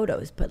with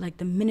photos, but like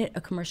the minute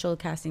a commercial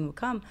casting would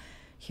come,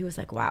 he was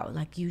like, wow,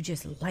 like you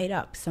just light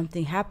up,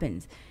 something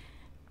happens.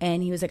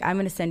 And he was like, I'm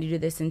going to send you to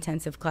this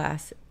intensive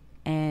class.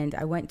 And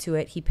I went to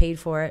it. He paid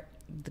for it.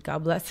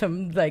 God bless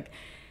him.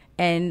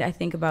 And I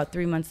think about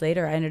 3 months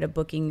later, I ended up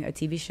booking a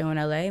TV show in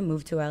LA,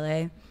 moved to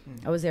LA.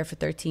 I was there for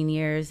 13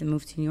 years and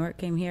moved to New York,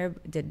 came here,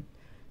 did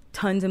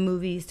tons of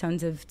movies,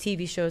 tons of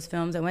TV shows,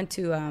 films. I went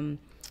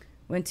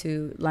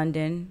to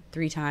London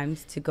 3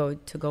 times to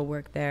go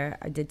work there.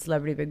 I did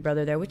Celebrity Big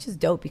Brother there, which is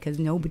dope because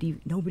nobody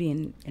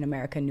in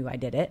America knew I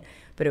did it,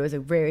 but it was a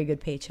very good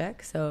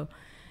paycheck. So,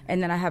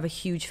 and then I have a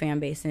huge fan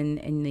base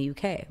in the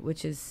UK,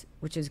 which is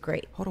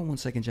great. Hold on one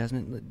second,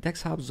 Jasmine.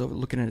 Dex Hobbs is over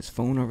looking at his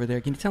phone over there.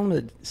 Can you tell him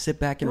to sit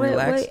back and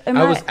relax?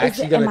 I was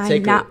actually gonna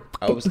take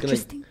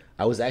it.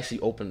 I was actually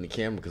opening the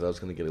camera because I was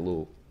gonna get a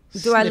little.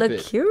 Do I look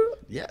cute?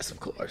 Yes, of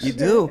course. You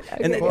do.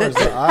 Okay. And Of course,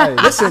 the eyes.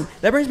 listen,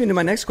 that brings me to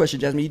my next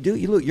question, Jasmine.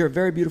 You're a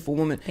very beautiful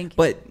woman. Thank you.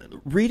 But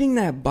reading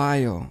that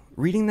bio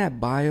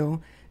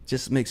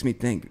just makes me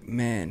think,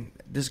 man,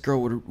 this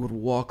girl would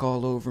walk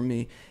all over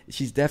me.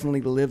 She's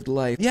definitely lived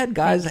life. You had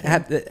guys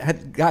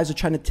had guys are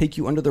trying to take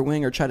you under their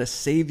wing or try to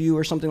save you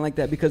or something like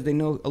that because they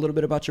know a little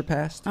bit about your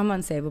past. I'm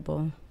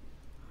unsavable.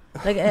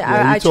 Like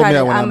Yeah, you told me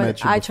that when I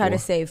met you I try to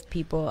before. save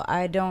people.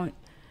 I don't.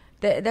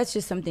 That's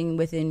just something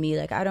within me.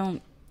 Like I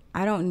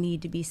don't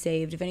need to be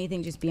saved. If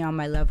anything, just be on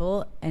my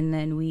level, and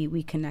then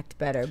we connect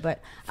better.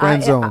 But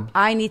Friend zone.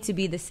 I need to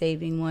be the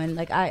saving one.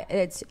 Like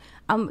that's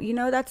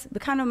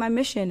kind of my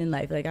mission in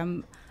life. Like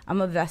I'm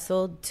a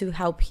vessel to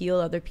help heal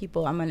other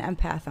people. I'm an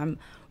empath. I'm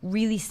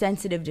really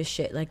sensitive to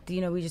shit. Like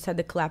we just had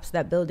the collapse of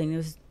that building. It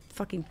was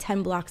fucking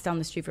 10 blocks down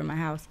the street from my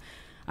house.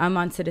 I'm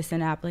on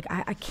Citizen app. Like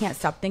I can't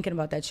stop thinking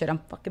about that shit. I'm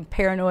fucking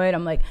paranoid.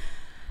 I'm like,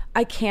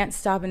 I can't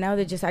stop. And now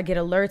I get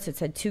alerts. It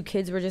said 2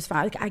 kids were just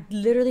found. Like I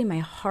literally, my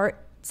heart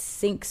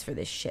sinks for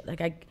this shit.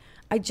 Like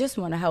I just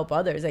want to help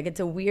others. Like it's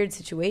a weird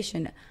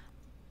situation.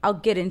 I'll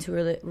get into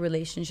a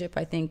relationship,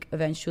 I think,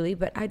 eventually,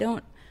 but I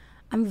don't.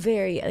 I'm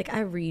very like I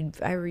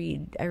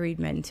read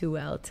men too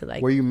well to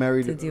like. Were you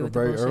married to deal with the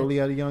very bullshit. early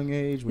at a young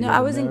age? Were No, you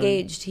I was married?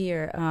 engaged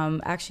here,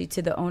 actually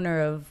to the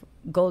owner of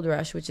Gold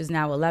Rush, which is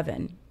now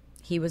 11.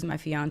 He was my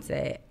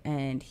fiance,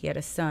 and he had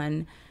a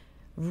son,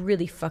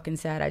 really fucking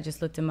sad. I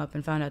just looked him up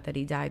and found out that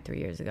he died 3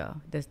 years ago.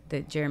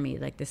 The Jeremy,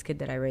 like this kid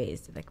that I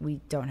raised, like we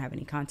don't have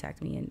any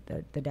contact, me and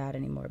the dad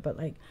anymore. But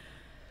like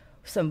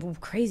some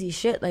crazy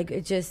shit, like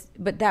it just.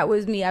 But that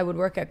was me. I would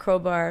work at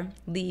Crowbar,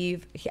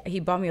 leave. He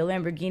bought me a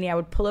Lamborghini. I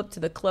would pull up to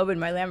the club in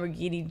my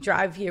Lamborghini,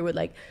 drive here with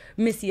like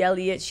Missy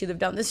Elliott. She lived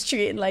down the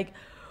street, and like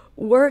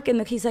work.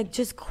 And he's like,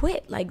 just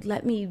quit. Like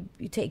let me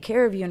take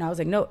care of you. And I was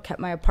like, no. Kept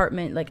my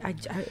apartment. Like I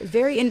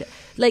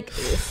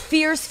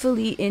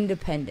fiercely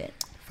independent.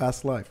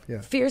 Fast life,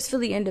 yeah.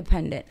 Fiercely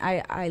independent.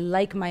 I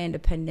like my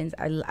independence.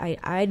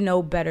 I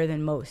know better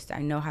than most. I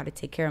know how to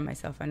take care of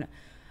myself.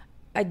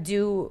 I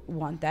do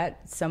want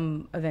that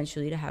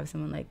eventually to have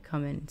someone like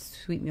come and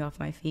sweep me off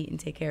my feet and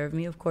take care of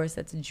me. Of course,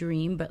 that's a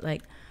dream, but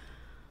like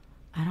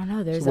I don't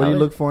know. So what do you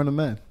look for in a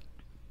man?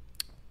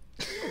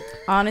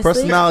 Honestly,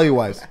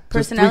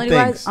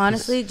 personality-wise,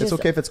 honestly, it's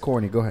okay if it's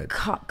corny. Go ahead.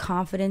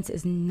 Confidence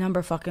is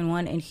number fucking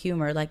one, and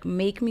humor. Like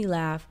make me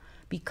laugh.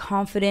 Be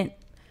confident.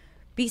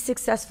 Be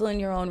successful in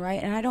your own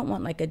right. And I don't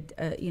want like a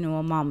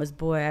mama's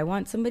boy. I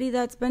want somebody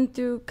that's been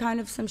through kind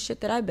of some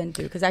shit that I've been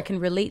through because I can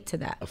relate to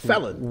that. A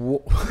felon.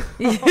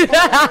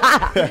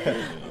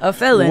 A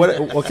felon.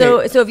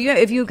 Okay. So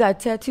if you got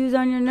tattoos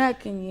on your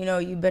neck and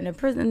you've been in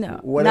prison,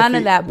 none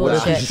of that bullshit.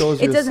 What if he shows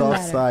you it a doesn't soft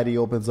matter. side, he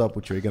opens up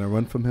with you. Are you gonna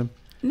run from him?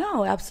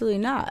 No, absolutely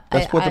not.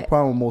 That's what the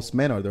problem with most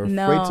men are. They're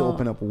afraid to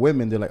open up with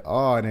women. They're like,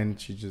 oh, and then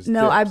she just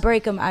no. dips. I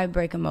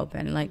break them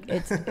open. Like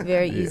it's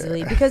very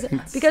easily because of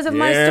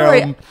my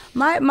story.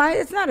 My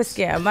it's not a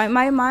scam.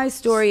 My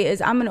story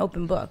is I'm an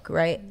open book,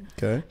 right?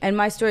 Okay. And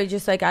my story,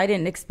 just like I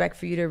didn't expect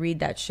for you to read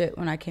that shit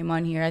when I came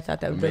on here. I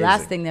thought that was the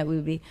last thing that we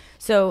would be.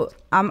 So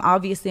I'm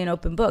obviously an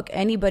open book.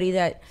 Anybody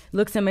that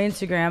looks at my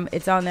Instagram,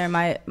 it's on there,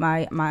 my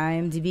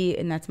IMDb,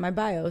 and that's my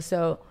bio.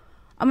 So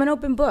I'm an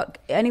open book.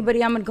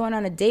 Anybody I'm going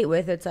on a date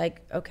with, it's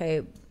like,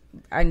 okay,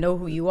 I know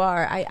who you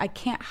are. I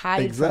can't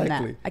hide from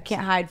that. I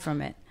can't hide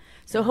from it.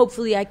 So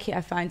hopefully I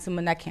find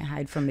someone that can't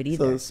hide from it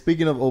either. So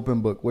speaking of open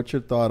book, what's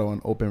your thought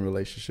on open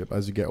relationship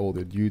as you get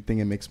older? Do you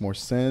think it makes more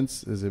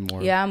sense? Is it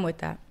more? Yeah, I'm with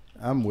that.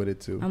 I'm with it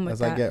too.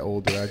 I get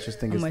older, I just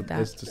think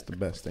it's just the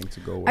best thing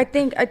to go with. I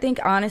think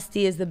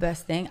honesty is the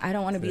best thing. I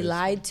don't want to be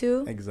lied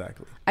to.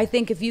 Exactly. I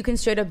think if you can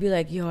straight up be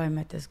like, yo, I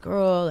met this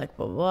girl, like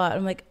blah blah.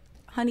 I'm like,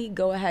 honey,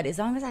 go ahead. As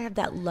long as I have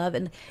that love,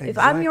 and if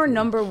I'm your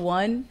number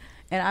one,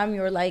 and I'm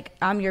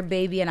your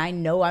baby, and I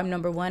know I'm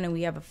number one, and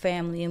we have a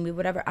family, and we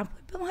whatever.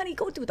 Honey,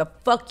 go do what the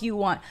fuck you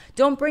want.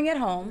 Don't bring it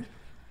home.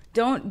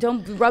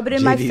 Don't rub it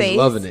in my face.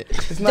 Loving it.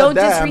 It's not Don't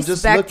that.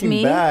 disrespect I'm just looking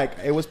me. back.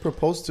 It was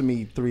proposed to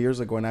me 3 years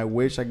ago, and I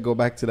wish I could go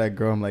back to that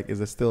girl. I'm like, is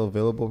it still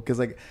available? Because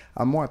like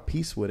I'm more at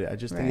peace with it. I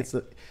just think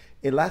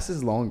it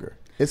lasts longer.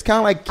 It's kind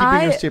of like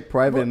keeping your shit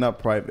private and not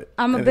private.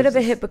 I'm a bit of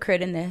a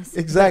hypocrite in this.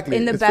 Exactly.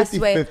 In the best 50-50.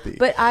 way.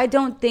 But I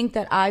don't think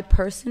that I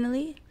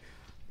personally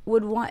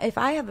would want, if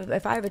I have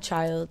a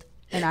child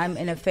and I'm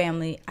in a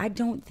family, I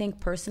don't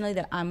think personally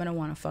that I'm going to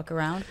want to fuck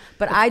around.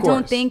 But I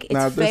don't think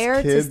it's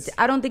fair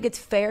I don't think it's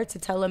fair to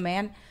tell a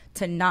man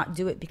to not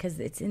do it because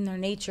it's in their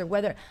nature.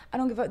 Whether I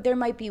don't give a, there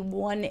might be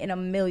 1 in a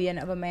million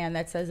of a man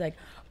that says like,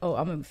 oh,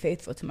 I'm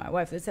faithful to my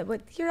wife.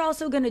 But you're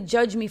also going to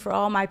judge me for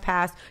all my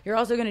past. You're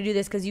also going to do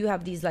this because you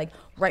have these like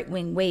right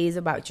wing ways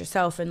about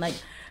yourself, and like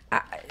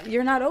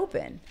you're not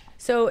open.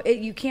 So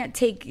you can't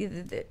take,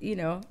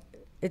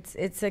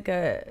 it's like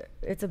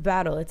it's a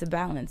battle. It's a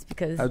balance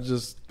because I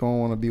just don't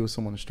want to be with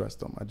someone who's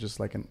stressed them. I just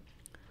like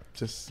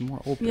just more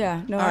open.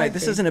 Yeah. No. All right,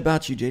 this isn't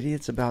about you, JD.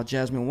 It's about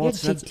Jasmine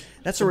Waltz. That's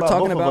what we're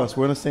talking about. Us.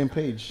 We're on the same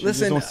page. Listen, you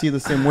just don't see the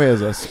same way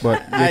as us. But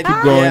keep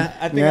going. Yeah,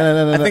 I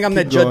think I'm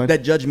that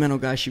judgmental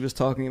guy she was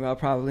talking about.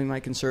 Probably my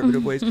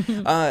conservative ways.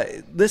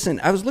 Listen,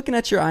 I was looking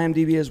at your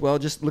IMDb as well,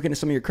 just looking at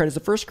some of your credits.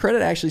 The first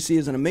credit I actually see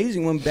is an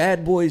amazing one,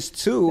 Bad Boys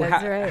 2.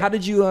 That's right. How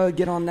did you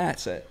get on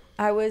that set?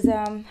 I was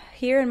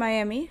here in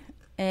Miami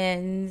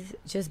and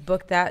just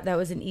booked that. That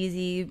was an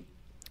easy.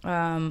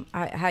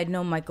 I had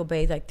known Michael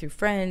Bay like through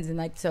friends, and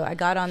like so I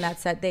got on that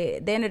set. They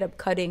ended up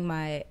cutting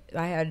I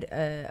had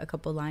a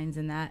couple lines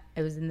in that.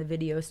 It was in the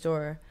video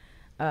store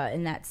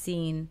in that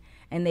scene,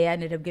 and they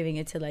ended up giving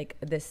it to like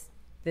this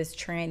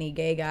tranny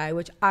gay guy,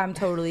 which I'm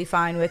totally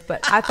fine with.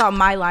 But I thought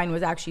my line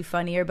was actually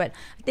funnier. But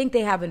I think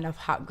they have enough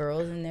hot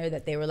girls in there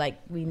that they were like,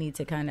 we need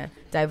to kind of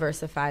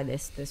diversify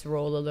this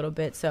role a little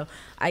bit. So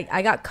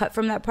I got cut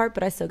from that part,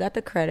 but I still got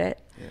the credit.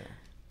 Yeah.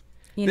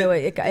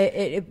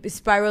 It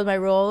spiraled my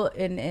role,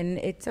 and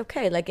it's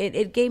okay. Like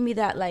it gave me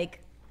that like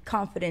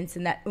confidence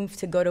and that oomph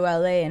to go to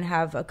LA and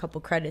have a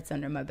couple credits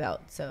under my belt.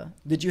 So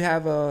did you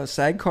have a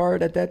SAG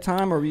card at that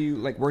time, or were you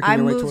like working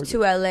your way towards it? I moved to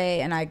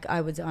LA and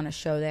I was on a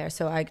show there,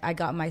 so I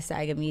got my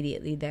SAG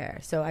immediately there.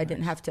 So I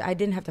didn't have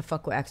to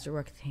fuck with extra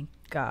work. Thank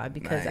God,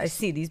 because I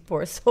see these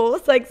poor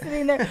souls like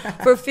sitting there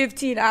for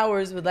 15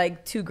 hours with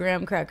like 2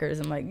 graham crackers.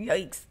 I'm like,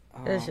 yikes,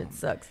 that shit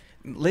sucks.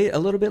 A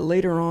little bit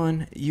later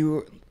on,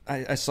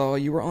 I saw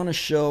you were on a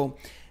show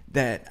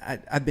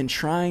that I've been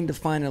trying to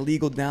find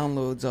illegal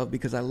downloads of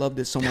because I loved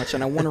it so much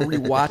and I want to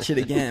rewatch it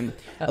again.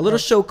 A little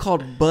show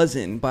called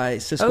Buzzin' by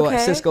Cisco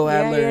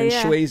Adler and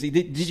Swayze.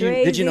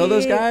 Did you know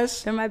those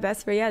guys? They're my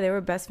best friend. Yeah, they were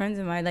best friends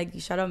of mine. Like,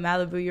 shout out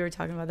Malibu. You were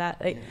talking about that.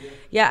 Like,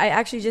 yeah, I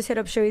actually just hit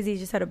up Swayze. He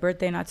just had a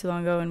birthday not too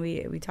long ago, and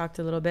we talked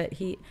a little bit.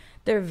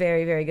 They're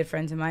very, very good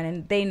friends of mine,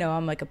 and they know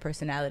I'm like a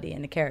personality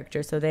and a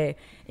character. So they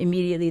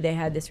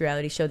had this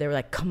reality show. They were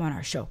like, "Come on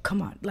our show,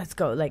 come on, let's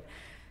go!" Like,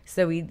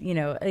 so we,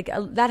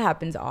 that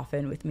happens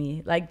often with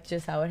me. Like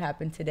just how it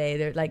happened today.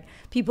 They're like,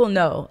 people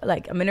know,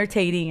 like I'm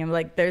entertaining. I'm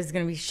like, there's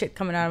gonna be shit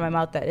coming out of my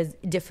mouth that is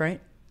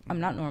different. I'm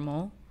not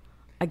normal.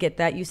 I get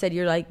that. You said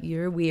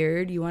you're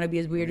weird. You want to be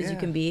as weird as you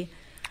can be.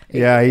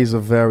 Yeah,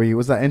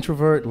 was that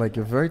introvert? Like,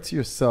 you're very to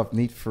yourself,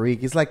 neat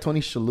freak. He's like Tony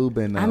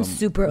Shalhoub. I'm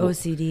super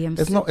OCD.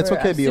 It's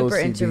okay to be super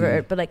OCD.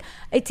 Introvert, but like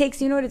it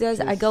takes. You know what it does?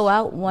 I go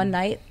out one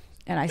night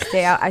and I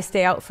stay out. I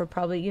stay out for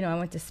probably. I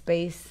went to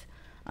Space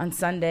on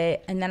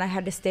Sunday, and then I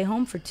had to stay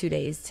home for 2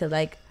 days to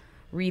like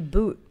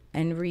reboot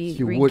and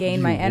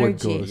regain my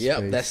energy.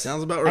 Yep, that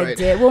sounds about right. I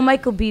did. Well,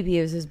 Michael Beebe,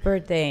 it was his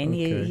birthday, and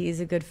he's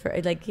a good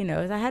friend. Like,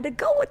 I had to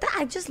go with that.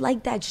 I just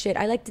like that shit.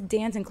 I like to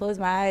dance and close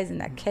my eyes, and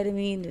that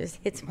ketamine just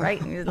hits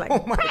right, and it's like,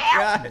 oh my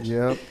god.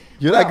 Yep.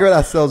 You're that girl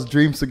that sells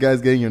dreams to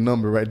guys getting your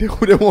number, right? They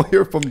won't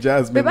hear from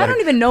Jasmine. But I don't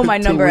even know my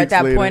number at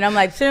that point. I'm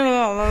like,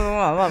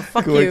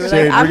 fuck you.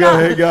 Like,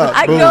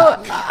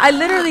 I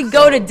literally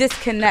go to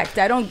disconnect.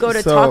 I don't go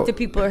to talk to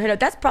people or hit up.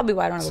 That's probably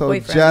why I don't have a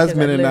boyfriend. So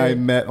Jasmine and I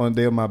met on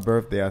the day of my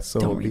birthday at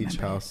Soho Beach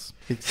House.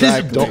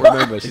 Exactly. Don't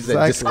remember. She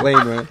said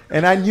disclaimer.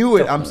 And I knew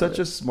it. I'm such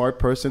a smart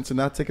person to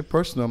not take it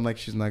personal. I'm like,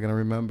 she's not gonna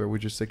remember. We're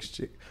just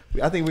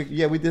I think we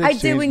did. I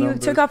did when numbers.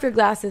 You took off your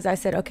glasses. I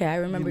said, okay, I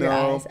remember your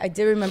eyes. I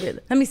did remember.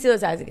 Let me see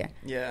those eyes again.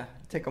 Yeah,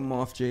 take them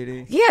off,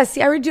 JD. Yeah,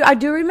 see, I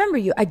do remember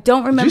you. I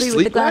don't remember you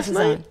with the glasses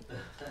on.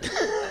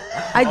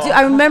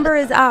 I remember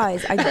his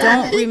eyes. I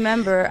don't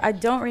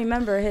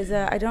remember his.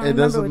 I don't remember. It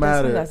doesn't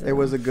matter. It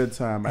was a good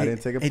time. I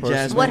didn't take it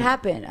personal. What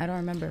happened? I don't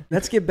remember.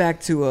 Let's get back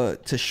to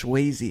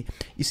Swayze.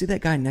 You see that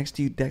guy next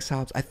to you, Dex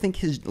Hobbs? I think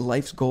his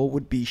life's goal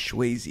would be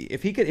Swayze.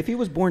 If he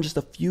was born just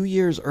a few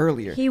years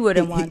earlier, he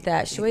wouldn't want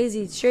that.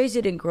 Swayze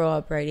didn't grow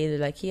up right either.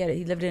 Like he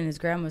lived in his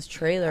grandma's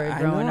trailer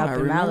growing up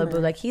in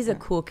Malibu. Like he's a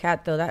cool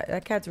cat though.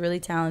 That cat's really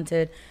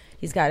talented.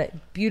 He's got a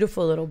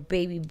beautiful little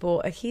baby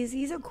boy.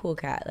 He's a cool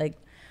cat. Like.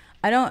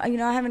 I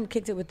haven't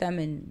kicked it with them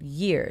in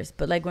years,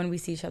 but like when we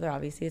see each other,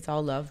 obviously it's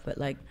all love. But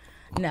like,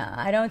 no,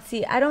 I don't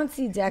see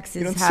Dex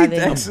as having.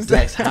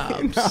 Dex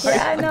Hobbs.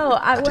 Yeah, I know.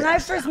 When I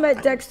first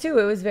met Dex too,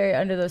 it was very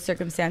under those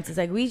circumstances.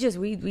 Like we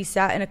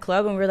sat in a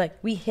club and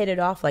we hit it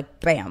off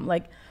like bam,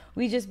 like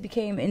we just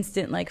became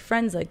instant like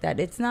friends like that.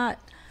 It's not.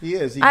 He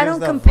is. I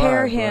don't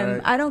compare him.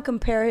 Right? I don't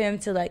compare him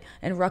to like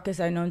and Ruckus.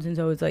 I've known since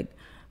I was like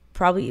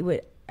probably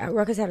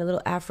Ruckus had a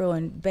little afro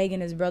and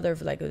begging his brother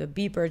for like with a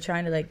beeper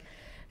trying to like.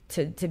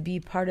 To be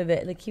part of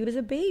it, like he was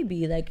a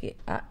baby. Like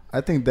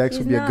I think Dex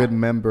would be a good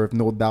member if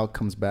No Doubt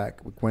comes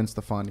back with Gwen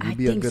Stefani. He'd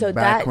be a good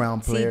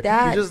background player.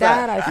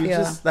 I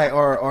feel.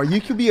 Or you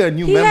could be a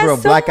new member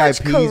of Black Eyed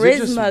Peas.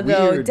 Charisma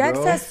though. Weird, Dex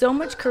bro. has so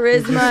much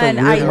charisma and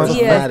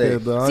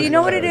ideas. So you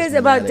know what it is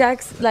about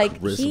Dex? Like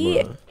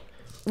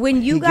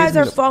when you guys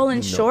are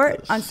falling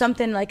short on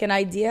something like an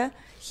idea.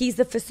 He's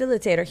the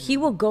facilitator. He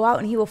will go out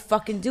and he will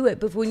fucking do it.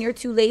 But when you're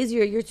too lazy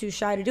or you're too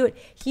shy to do it,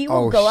 he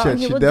will go out and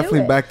he will do it. She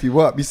definitely backed you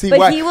up. You see but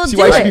why? He will see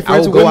do why it. she be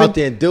friends with women? Out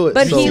there and do it.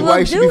 But he will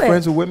why she do be it.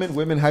 friends with women?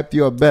 Women hyped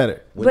you up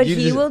better. But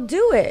he will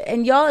do it.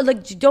 And y'all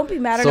like don't be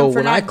mad at him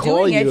for not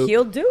doing it.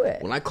 He'll do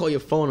it. When I call your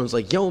phone, I was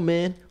like, "Yo,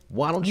 man,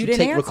 why don't you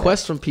take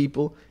requests from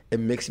people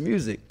and mix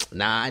music?"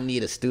 Nah, I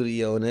need a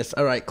studio and this.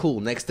 All right, cool.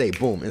 Next day,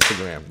 boom,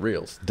 Instagram,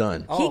 Reels,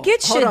 done. He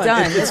gets shit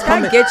done. This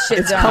guy gets shit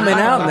done. It's coming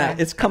out now.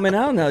 It's coming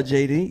out now,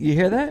 JD. You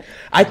hear that?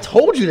 I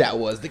told you that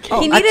was the case.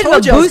 He needed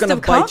a boost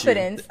of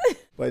confidence.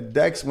 But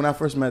Dex, when I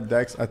first met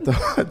Dex, I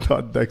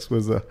thought Dex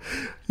was a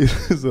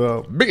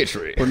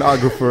bigotry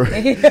pornographer.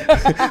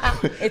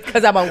 It's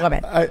because I'm a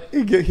woman.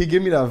 He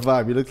gave me that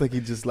vibe. He looks like he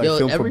just like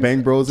filmed for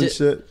Bang Bros and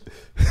shit.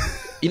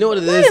 You know what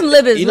it is? Let him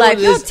live his life.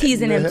 You're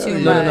teasing him too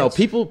much. No.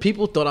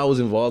 People thought I was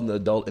involved in the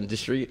adult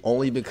industry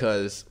only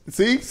because.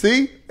 See.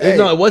 Hey,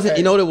 no, it wasn't. Hey.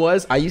 You know what it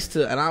was? I used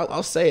to, and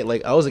I'll say it.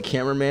 Like I was a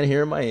cameraman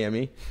here in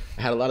Miami.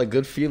 I had a lot of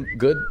good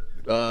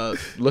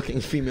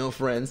looking female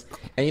friends,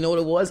 and you know what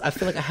it was? I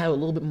feel like I have a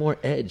little bit more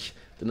edge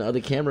than the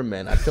other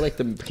cameramen. I feel like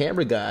the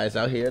camera guys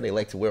out here, they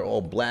like to wear all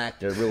black.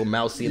 They're real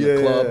mousy in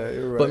the club.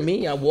 Right. But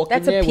me, I walk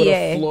in there with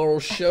a floral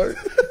shirt,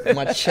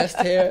 my chest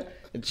hair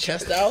and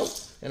chest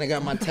out. And I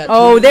got my tattoo.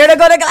 Oh, there to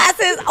go the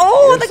glasses.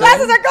 Oh, the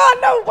glasses are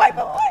gone. No, wipe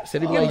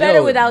it. You're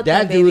better without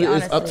that them, baby, dude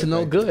honestly. Is up to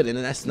no good, and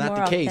that's not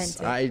the case.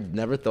 I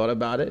never thought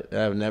about it.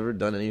 I've never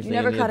done anything. You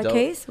never caught a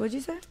case? What'd you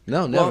say?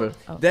 No, never.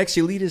 Dex,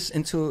 you lead us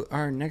into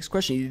our next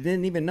question. You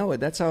didn't even know it.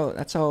 That's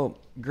how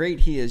great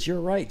he is. You're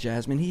right,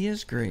 Jasmine. He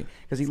is great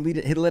because he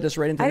led us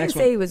right into the I next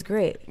didn't say one. he was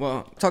great.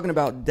 Well, talking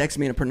about Dex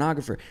being a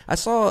pornographer, I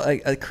saw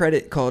a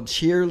credit called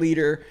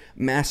Cheerleader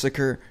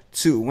Massacre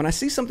 2. When I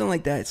see something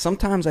like that,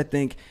 sometimes I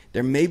think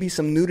there may be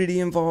some nudity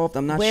involved.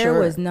 I'm not sure.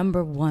 Where was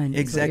number one?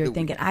 Exactly. What you're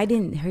thinking. I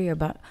didn't hear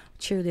about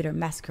Cheerleader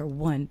Massacre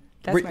 1.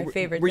 That's my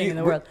favorite thing in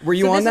the world. Were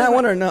you on that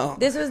one or no?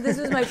 This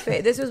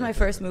was my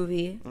first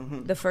movie,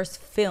 the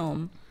first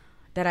film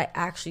that I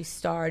actually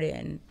starred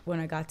in when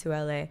I got to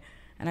LA,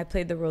 and I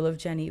played the role of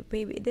Jenny.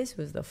 Baby, this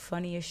was the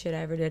funniest shit I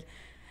ever did.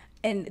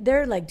 And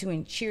they're like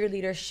doing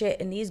cheerleader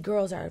shit, and these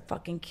girls are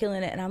fucking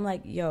killing it, and I'm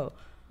like, yo,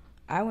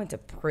 I went to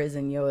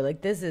prison, yo.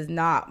 Like, this is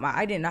not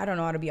I don't know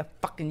how to be a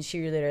fucking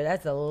cheerleader.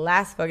 That's the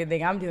last fucking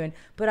thing I'm doing.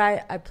 But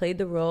I played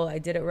the role. I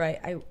did it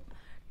right.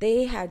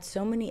 They had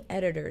so many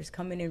editors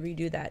come in and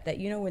redo that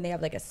you know when they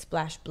have like a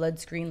splash blood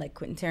screen like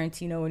Quentin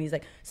Tarantino when he's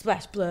like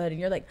splash blood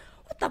and you're like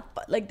what the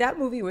fuck? Like that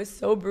movie was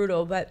so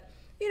brutal, but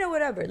you know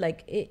whatever,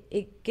 like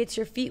it gets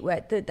your feet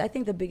wet. I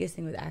think the biggest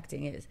thing with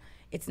acting is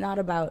it's not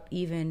about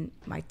even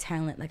my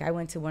talent. Like I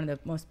went to one of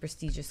the most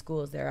prestigious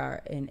schools there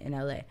are in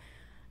LA,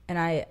 and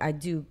I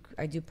do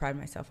pride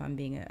myself on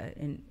being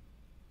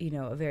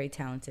a very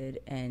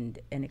talented and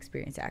an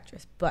experienced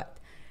actress, but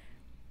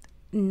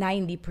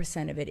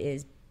 90% of it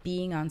is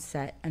being on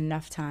set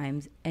enough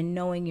times and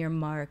knowing your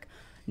mark,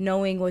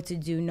 knowing what to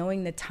do,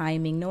 knowing the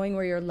timing, knowing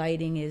where your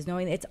lighting is,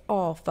 knowing it's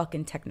all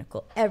fucking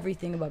technical.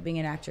 Everything about being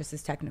an actress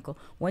is technical.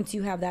 Once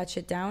you have that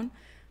shit down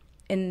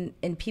and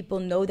people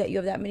know that you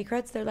have that many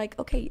credits, they're like,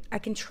 okay, I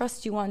can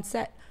trust you on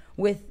set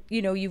with,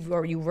 you've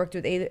worked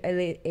with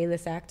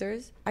A-list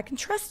actors. I can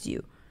trust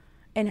you.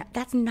 And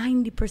that's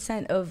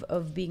 90%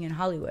 of being in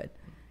Hollywood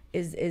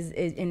is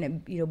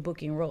in,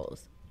 booking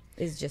roles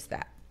is just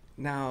that.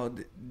 Now,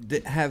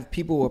 have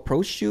people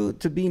approached you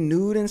to be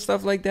nude and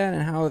stuff like that?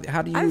 And how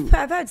do you? I've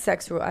had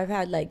I've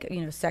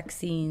had sex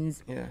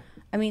scenes. Yeah.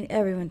 I mean,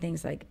 everyone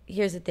thinks like,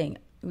 here's the thing.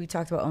 We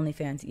talked about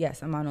OnlyFans.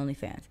 Yes, I'm on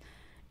OnlyFans,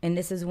 and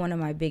this is one of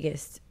my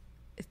biggest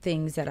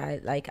things that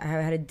I like. I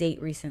had a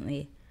date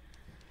recently,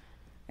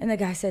 and the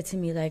guy said to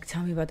me like,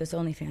 "Tell me about this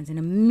OnlyFans," and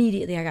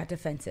immediately I got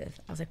defensive.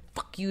 I was like,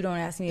 "Fuck you! Don't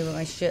ask me about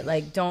my shit.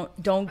 Like,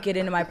 don't get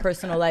into my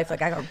personal life."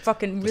 Like, I got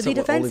fucking really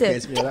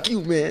defensive. Fuck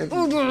you, man.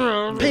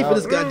 Pay for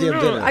this goddamn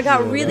dinner. I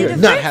got really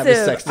defensive. Not having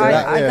sex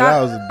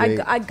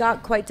today. I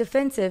got quite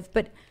defensive.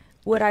 But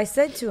what I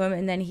said to him,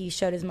 and then he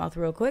shut his mouth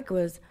real quick,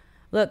 was,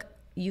 "Look,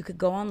 you could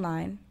go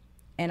online,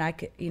 and I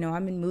could,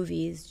 I'm in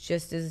movies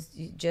just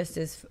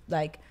as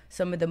like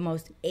some of the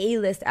most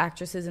A-list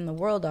actresses in the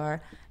world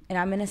are, and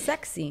I'm in a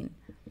sex scene.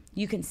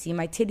 You can see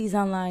my titties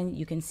online.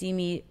 You can see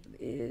me,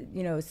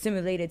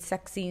 simulated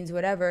sex scenes,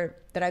 whatever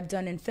that I've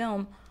done in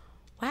film.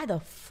 Why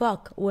the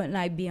fuck wouldn't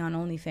I be on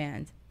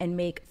OnlyFans and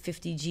make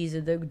 50 G's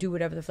or do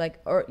whatever the fuck,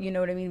 or you know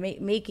what I mean,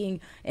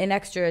 making an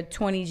extra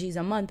 20 G's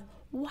a month?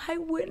 Why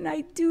wouldn't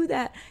I do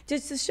that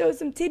just to show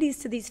some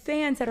titties to these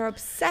fans that are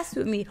obsessed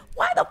with me?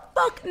 Why the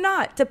fuck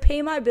not? To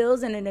pay my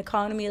bills in an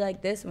economy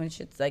like this when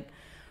shit's like,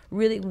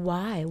 really,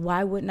 why?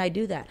 Why wouldn't I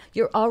do that?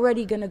 You're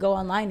already gonna go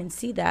online and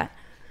see that."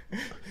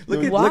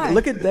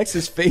 Look at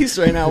Dex's face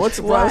right now. What's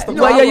the problem?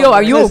 Yo,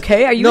 are you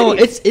okay? Are you? No,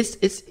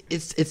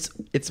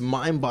 it's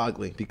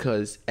mind-boggling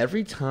because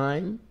every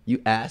time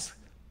you ask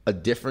a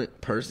different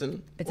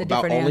person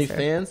about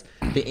OnlyFans,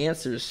 the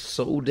answer is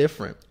so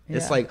different. Yeah.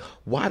 It's like,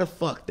 why the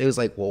fuck? They was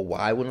like, well,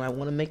 why wouldn't I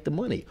want to make the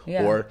money?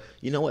 Yeah. Or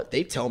you know what?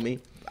 They tell me.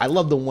 I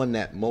love the one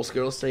that most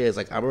girls say is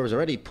like, I was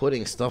already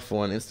putting stuff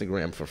on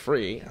Instagram for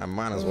free. I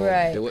might as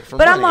well do it for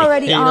money. I'm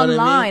already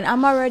online.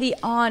 I'm already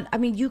on. I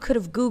mean, you could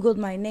have Googled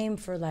my name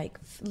for like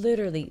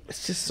literally.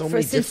 It's just so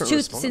many different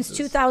responses. Since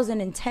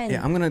 2010.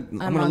 Yeah, I'm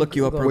gonna look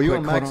you up real quick. Were you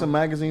on Maxim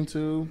magazine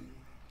too?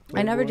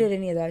 I never did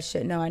any of that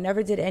shit. No, I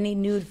never did any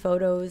nude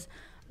photos.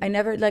 I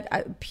never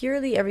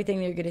purely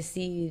everything you're gonna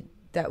see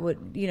that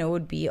would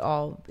be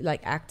all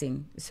like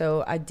acting.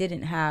 So I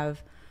didn't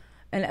have.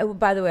 And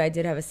by the way, I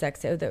did have a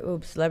sex tape.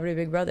 Celebrity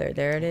Big Brother.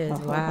 There it is.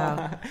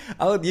 Wow.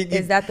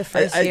 Is that the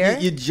first year?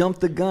 You jumped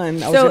the gun.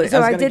 So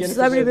I did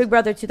Celebrity Big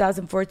Brother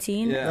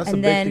 2014. Yeah. That's a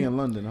big thing in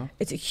London, huh?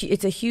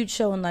 It's a huge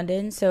show in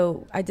London.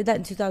 So I did that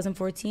in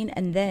 2014.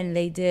 And then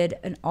they did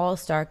an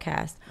all-star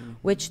cast,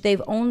 which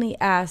they've only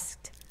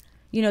asked,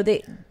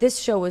 this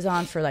show was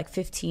on for like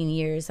 15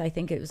 years. I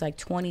think it was like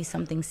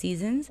 20-something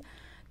seasons.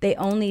 They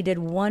only did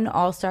one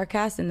all-star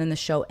cast, and then the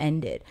show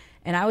ended.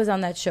 And I was on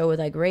that show with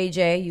like Ray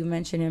J. You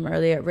mentioned him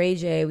earlier. Ray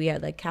J. We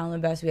had like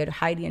Callan Best. We had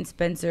Heidi and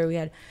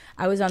Spencer.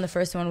 I was on the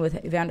first one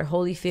with Evander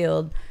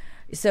Holyfield.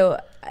 So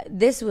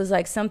this was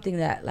like something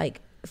that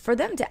like for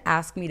them to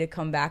ask me to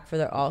come back for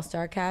their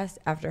all-star cast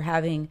after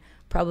having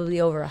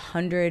probably over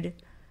 100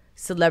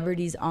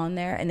 celebrities on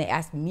there, and they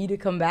asked me to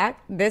come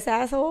back. This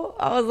asshole.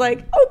 I was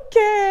like,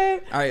 okay.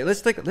 All right,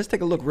 let's take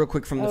a look real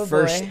quick from the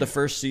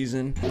first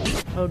season.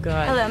 Oh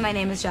God. Hello, my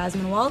name is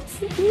Jasmine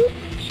Waltz.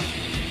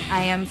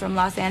 I am from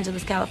Los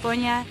Angeles,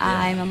 California.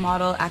 I'm a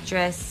model,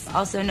 actress,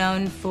 also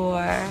known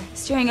for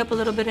stirring up a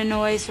little bit of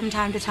noise from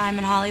time to time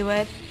in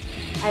Hollywood.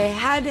 I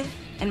had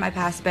in my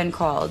past been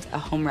called a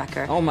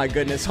homewrecker. Oh my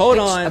goodness! Hold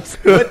on.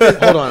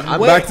 Hold on.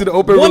 I'm Back to the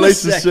open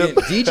relationship.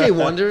 DJ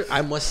Wonder,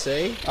 I must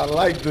say, I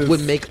like this.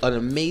 would make an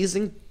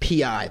amazing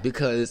PI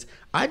because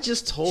I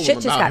just told Shit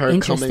him just about got her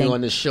interesting. coming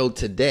on the show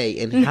today.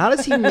 And how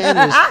does he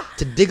manage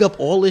to dig up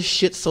all this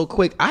shit so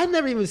quick? I've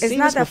never even seen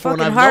not this that before.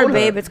 And fucking I've hard, known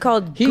her. babe. It's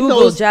called He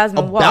Google knows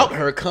Jasmine about Waltz.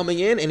 her coming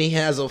in, and he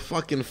has a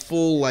fucking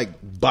full like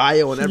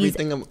bio and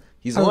everything.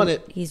 He's on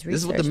it. He's This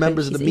is what the researched,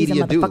 members of but the he's a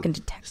media do. motherfucking This is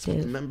what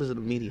detective. the members of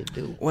the media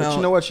do. But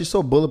you know what? She's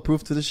so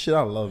bulletproof to this shit.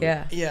 I love it.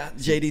 Yeah. Yeah,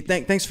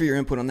 JD, thanks for your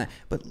input on that.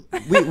 But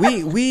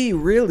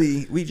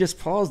we just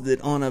paused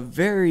it on a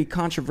very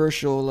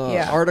controversial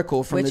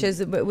article from which is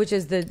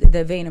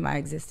the vein of my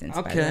existence.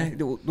 by the Okay.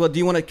 way. Well, do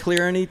you want to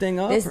clear anything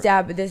up?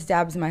 This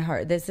dabs my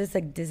heart. This is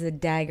a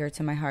dagger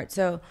to my heart.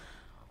 So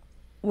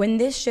when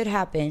this shit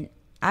happened,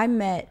 I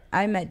met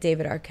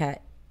David Arquette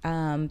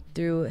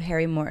through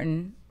Harry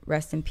Morton,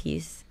 rest in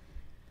peace.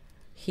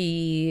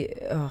 He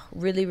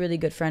really, really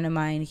good friend of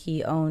mine.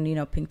 He owned,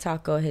 Pink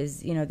Taco.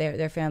 His,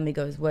 their family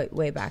goes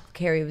way back.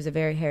 Harry was a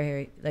very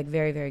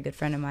very, very good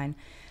friend of mine.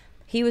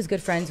 He was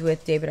good friends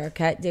with David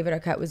Arquette. David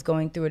Arquette was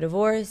going through a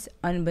divorce,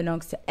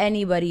 unbeknownst to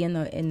anybody in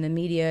the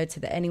media,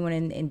 to anyone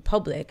in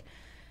public.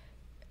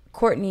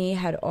 Courtney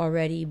had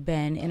already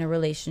been in a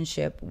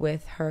relationship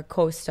with her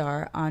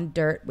co-star on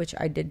Dirt, which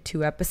I did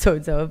 2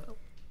 episodes of,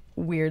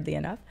 weirdly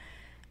enough.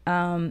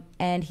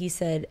 And he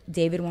said,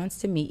 David wants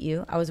to meet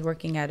you. I was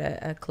working at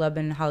a club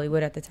in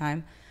Hollywood at the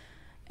time.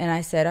 And I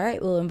said, all right,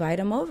 we'll invite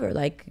him over.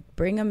 Like,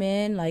 bring him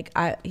in.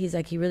 He's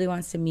like, he really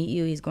wants to meet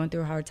you. He's going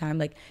through a hard time.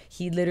 Like,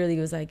 he literally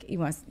was like, he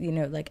wants,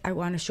 I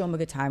want to show him a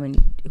good time.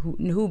 And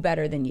who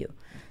better than you?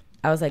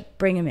 I was like,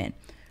 bring him in.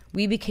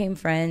 We became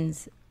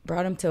friends,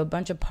 brought him to a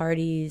bunch of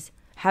parties,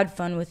 had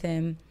fun with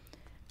him.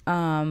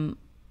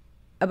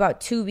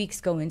 About 2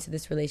 weeks go into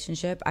this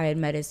relationship, I had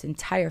met his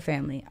entire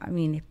family. I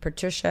mean,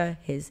 Patricia,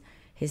 his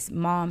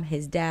mom,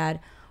 his dad.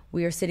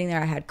 We were sitting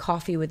there. I had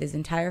coffee with his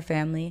entire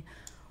family.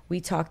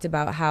 We talked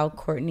about how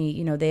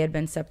Courtney, they had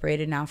been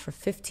separated now for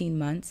 15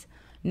 months.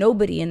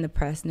 Nobody in the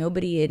press,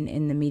 nobody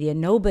in the media,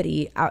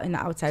 nobody out in the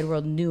outside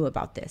world knew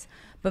about this.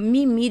 But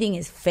me meeting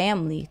his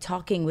family,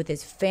 talking with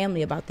his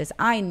family about this,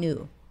 I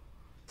knew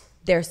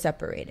they're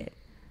separated.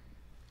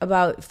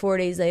 About 4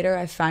 days later,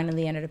 I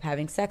finally ended up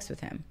having sex with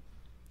him.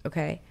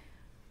 Okay.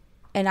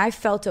 And I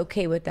felt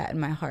okay with that in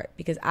my heart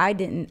because I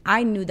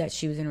knew that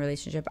she was in a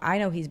relationship. I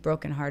know he's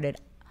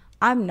brokenhearted.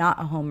 I'm not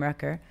a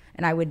homewrecker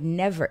and I would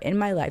never in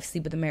my life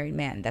sleep with a married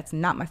man. That's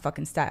not my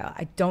fucking style.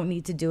 I don't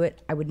need to do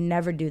it. I would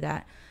never do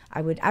that.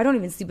 I don't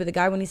even sleep with a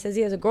guy when he says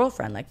he has a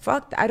girlfriend. Like,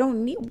 fuck, I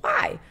don't need,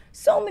 why?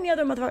 So many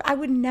other motherfuckers. I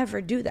would never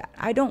do that.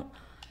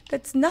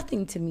 That's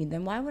nothing to me.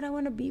 Then why would I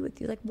want to be with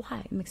you? Like,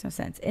 why? It makes no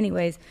sense.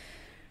 Anyways,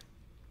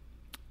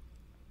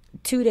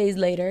 2 days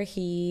later,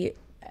 he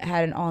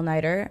had an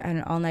all-nighter,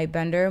 an all-night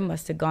bender,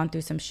 must have gone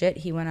through some shit.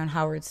 He went on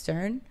Howard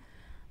Stern,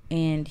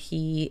 and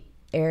he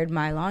aired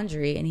my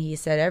laundry, and he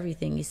said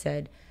everything. He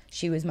said,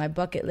 she was my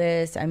bucket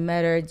list. I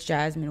met her,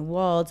 Jasmine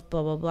Waltz,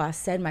 blah, blah, blah.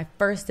 Said my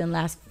first and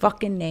last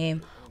fucking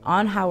name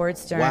on Howard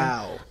Stern.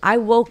 Wow. I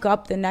woke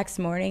up the next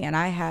morning, and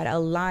I had a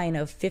line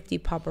of 50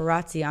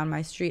 paparazzi on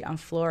my street on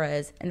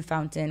Flores and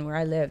Fountain where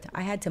I lived.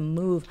 I had to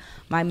move.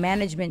 My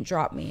management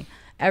dropped me.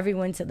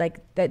 Everyone said,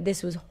 that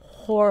this was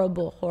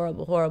horrible,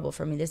 horrible, horrible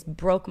for me. This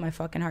broke my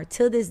fucking heart.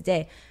 Till this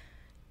day,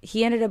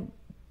 he ended up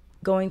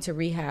going to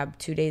rehab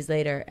 2 days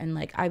later, and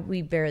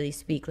we barely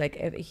speak. Like,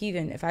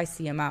 if I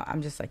see him out,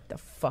 I'm just like, the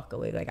fuck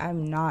away. Like,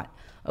 I'm not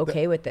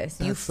okay with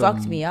this. You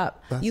fucked me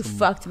up. You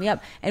fucked me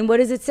up. And what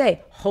does it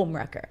say?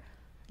 Homewrecker.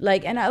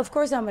 Like, and of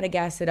course I'm gonna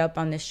gas it up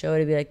on this show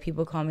to be like,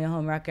 people call me a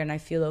homewrecker, and I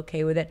feel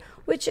okay with it,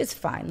 which is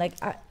fine. Like,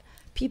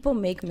 people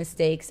make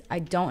mistakes. I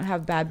don't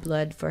have bad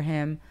blood for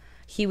him.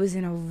 He was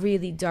in a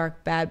really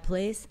dark, bad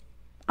place.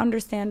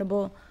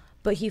 Understandable,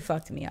 but he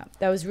fucked me up.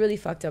 That was really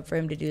fucked up for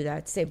him to do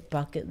that. To say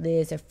bucket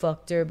list, I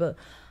fucked her, but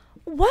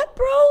what,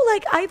 bro?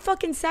 Like, I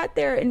fucking sat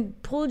there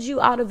and pulled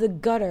you out of the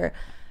gutter,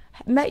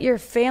 met your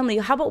family.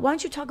 How about, why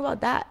don't you talk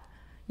about that?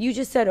 You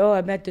just said, oh,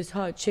 I met this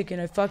hot chick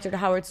and I fucked her to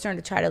Howard Stern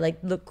to try to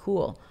look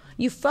cool.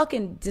 You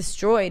fucking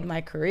destroyed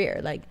my career.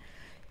 Like,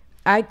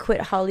 I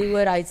quit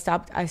Hollywood. I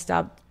stopped. I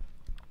got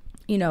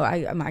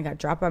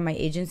dropped by my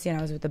agency, and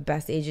I was with the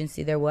best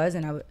agency there was,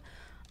 and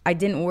I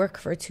didn't work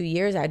for 2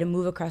 years. I had to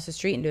move across the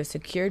street into a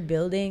secured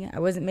building. I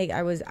was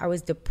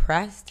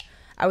depressed.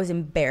 I was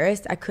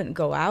embarrassed. I couldn't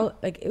go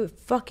out. Like, it was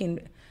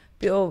fucking,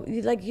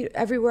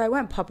 everywhere I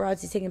went,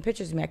 paparazzi taking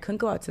pictures of me. I couldn't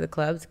go out to the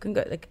clubs. Couldn't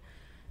go,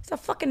 it's a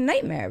fucking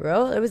nightmare,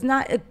 bro. It was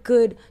not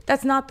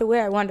that's not the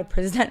way I wanted to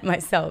present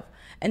myself.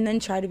 And then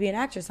try to be an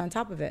actress on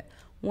top of it.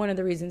 One of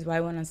the reasons why I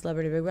went on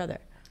Celebrity Big Brother.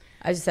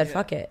 I just said,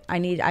 fuck it. I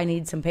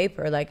need some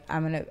paper. Like,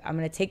 I'm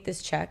gonna take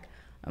this check.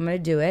 I'm going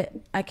to do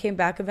it. I came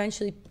back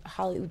eventually.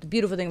 The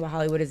beautiful thing about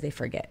Hollywood is they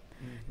forget.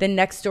 Mm-hmm. The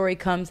next story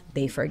comes,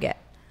 they forget.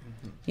 Mm-hmm.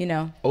 you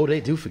know. Oh,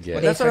 they do forget.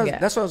 Well, that's what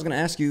I was going to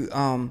ask you.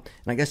 And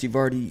I guess you've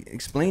already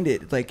explained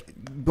it. Like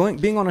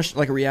being on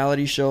a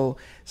reality show,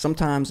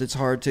 sometimes it's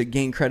hard to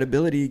gain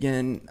credibility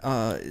again,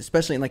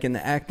 especially in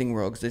the acting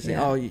world. Because they say,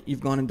 oh,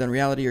 you've gone and done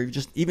reality, or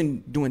just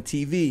even doing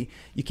TV,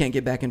 you can't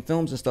get back in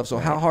films and stuff. So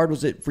how hard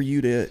was it for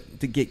you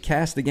to get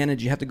cast again? And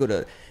did you have to go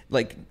to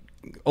like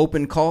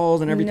open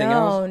calls and everything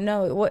else?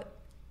 No.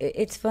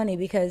 It's funny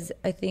because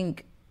I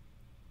think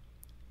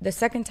the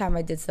second time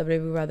I did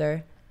Celebrity Big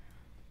Brother,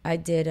 I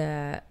did.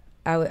 I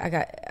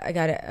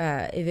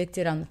got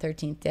evicted on the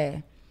 13th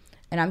day,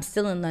 and I'm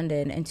still in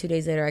London. And 2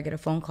 days later, I get a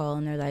phone call,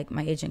 and they're like,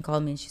 my agent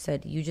called me, and she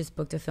said, "You just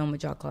booked a film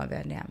with Jean-Claude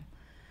Van Damme,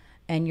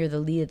 and you're the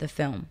lead of the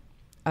film.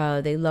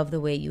 They love the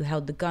way you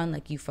held the gun,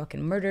 like you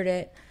fucking murdered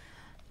it."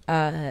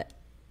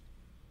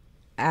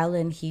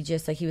 Alan, he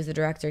was the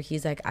director.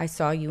 He's like, "I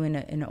saw you in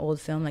an old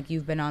film. Like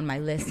you've been on my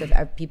list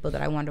of people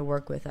that I want to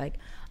work with. Like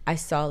I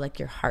saw like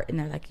your heart, and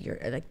they're like, you're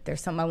like,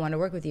 there's something I want to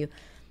work with you."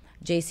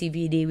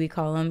 JCVD, we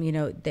call him,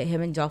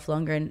 him and Dolph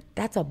Lundgren.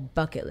 That's a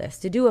bucket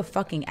list to do a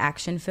fucking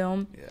action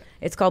film. Yeah.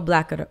 It's called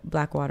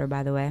Blackwater,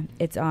 by the way.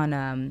 It's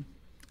on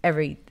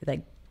every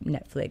like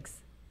Netflix,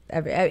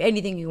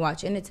 anything you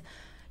watch, and it's,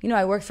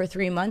 I worked for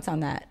 3 months on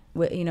that,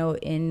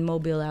 in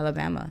Mobile,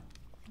 Alabama.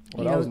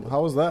 Well,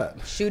 how was that?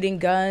 Shooting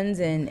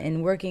guns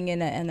and working in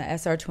the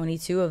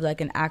SR-22 of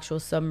like an actual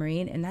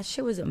submarine, and that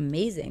shit was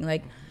amazing.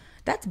 Like,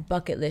 that's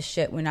bucket list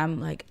shit. When I'm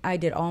like, I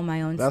did all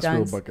my own stunts.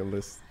 That's real bucket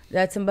list.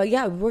 That's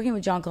working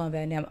with Jean-Claude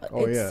Van Damme.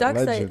 Sucks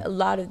legend. like a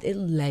lot of it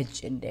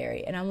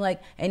legendary. And I'm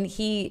like, and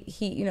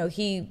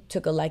he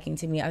took a liking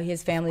to me.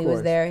 His family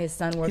was there. His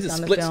son worked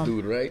on the film. He's a splits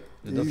dude, right?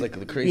 That's like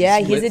the crazy.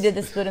 Yeah, splits. he did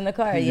the split in the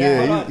car.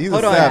 Yeah, he's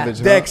a savage.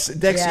 Huh?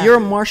 Dex, you're a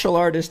martial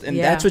artist, and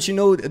that's what you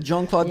know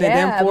Jean-Claude Van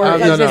Damme for.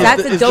 No.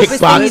 That's the dopest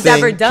thing he's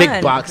ever done.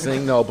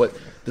 Kickboxing, no, but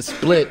the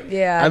split.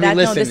 Yeah,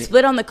 the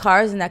split on the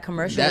cars in that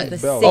commercial was the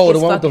sickest. Oh, the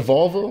one with the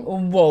Volvo?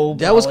 Whoa,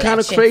 that was kind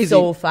of crazy.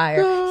 So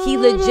fire. He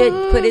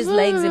legit put his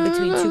legs in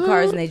between two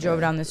cars and they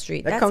drove down the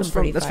street. That's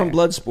from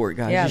Bloodsport,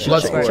 guys. Yeah,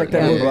 check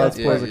that movie.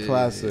 Bloodsport is a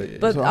classic.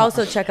 But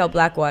also check out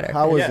Blackwater.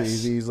 How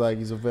is he? He's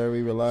a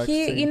very relaxed.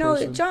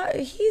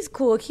 He's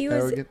cool. He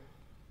was arrogant?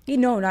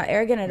 Not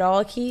arrogant at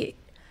all.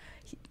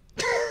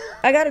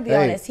 I gotta be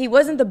honest, he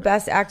wasn't the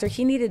best actor.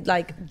 He needed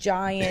like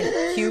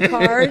giant cue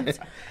cards,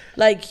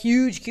 like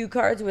huge cue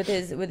cards with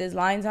his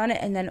lines on it.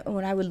 And then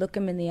when I would look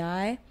him in the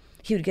eye,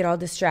 he would get all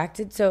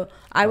distracted. So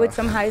I would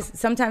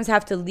sometimes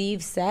have to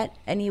leave set,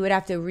 and he would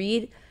have to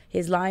read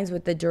his lines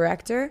with the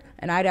director,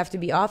 and I'd have to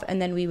be off,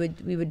 and then we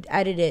would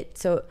edit it.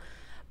 So,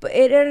 but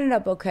it ended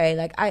up okay.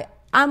 Like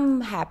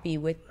I'm happy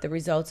with the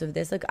results of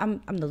this. Like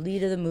I'm the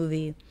lead of the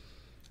movie.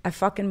 I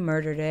fucking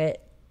murdered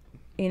it.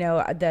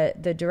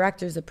 The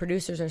directors, the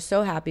producers are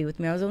so happy with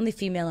me. I was the only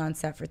female on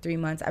set for 3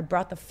 months. I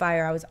brought the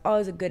fire. I was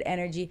always a good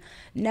energy,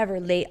 never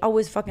late,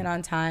 always fucking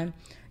on time,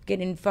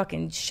 getting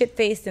fucking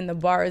shit-faced in the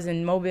bars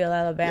in Mobile,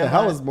 Alabama. Yeah,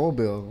 how was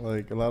Mobile?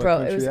 Like a lot of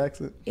country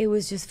accent? It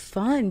was just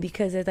fun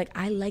because it's like,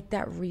 I like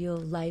that real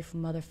life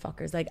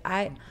motherfuckers. Like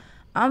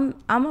I'm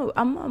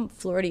a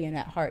Floridian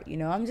at heart,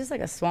 I'm just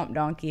like a swamp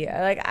donkey.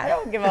 I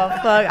don't give a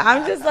fuck.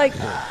 I'm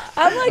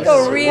like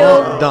a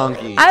real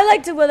donkey. I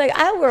like to wear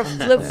I wear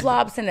flip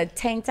flops and a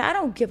tank top. I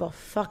don't give a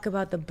fuck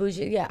about the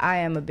bougie. Yeah, I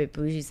am a bit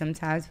bougie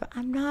sometimes, but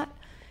I'm not.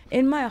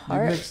 In my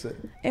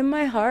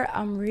heart,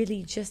 I'm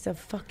really just a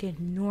fucking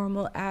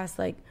normal ass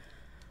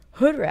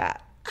hood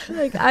rat.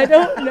 I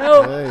don't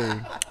know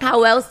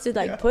how else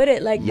to put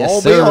it.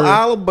 Mobile,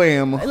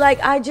 Alabama.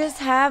 I just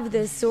have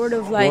this sort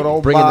of bringing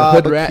the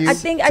hood rat. I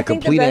think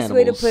the best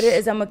way to put it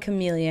is I'm a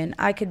chameleon.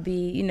 I could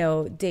be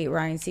date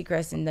Ryan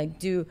Seacrest and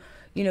do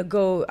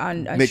go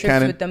on trips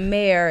with the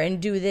mayor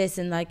and do this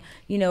and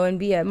and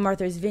be at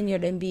Martha's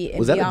Vineyard and be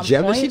was that a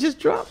gem that she just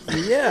dropped?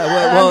 Yeah,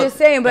 well, I'm just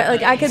saying,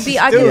 but I could be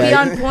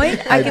on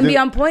point. I can be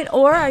on point,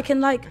 or I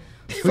can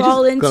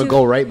fall into. Gonna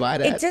go right by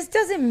that. It just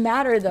doesn't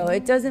matter though.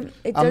 It doesn't.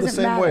 I'm the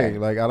same matter.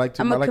 way. I like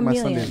my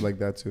Sundays like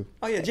that too.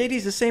 Oh yeah,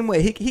 JD's the same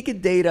way. He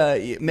could date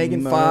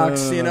Megan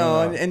Fox,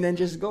 and then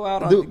just go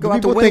out to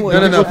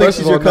Wynwood. No. Think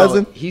she's your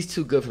cousin? He's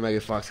too good for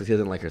Megan Fox because he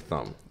doesn't like her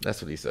thumb. That's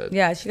what he said.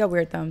 Yeah, she got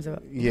weird thumbs.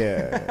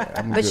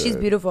 Yeah, but she's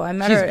beautiful. I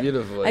met her. She's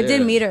beautiful. I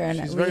did meet her,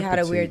 and we had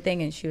a weird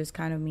thing, and she was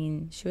kind of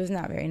mean. She was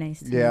not very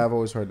nice to me. Yeah, I've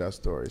always heard that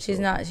story. She's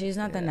not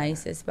the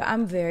nicest, but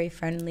I'm very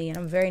friendly and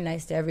I'm very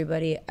nice to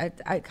everybody.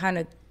 I kind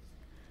of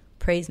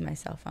praise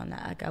myself on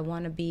that. I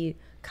want to be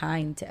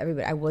kind to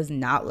everybody. I was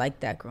not like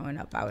that growing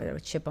up. I was a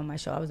chip on my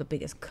shoulder. I was the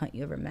biggest cunt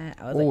you ever met.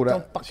 I was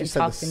don't fucking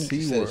talk to me.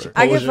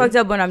 I get fucked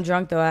up when I'm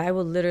drunk though. I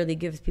will literally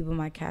give people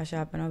my Cash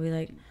App and I'll be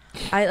like,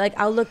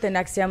 I'll look the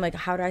next day. I'm like,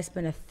 how did I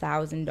spend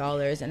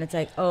 $1,000? And it's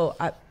like,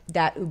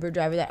 that Uber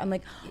driver. That I'm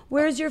like,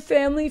 where's your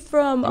family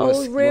from?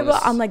 Reba.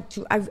 I'm like,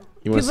 people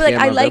are like,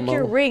 I like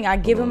your ring. I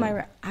give them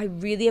my. I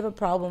really have a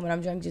problem when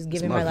I'm drunk, just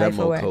giving my life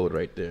away. Code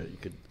right there. You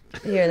could.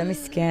 Here, let me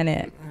scan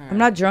it. I'm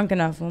not drunk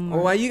enough. One more.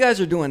 Well, while you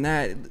guys are doing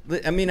that,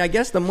 I mean, I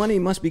guess the money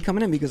must be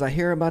coming in because I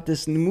hear about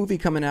this new movie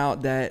coming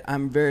out that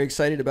I'm very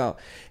excited about.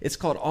 It's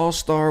called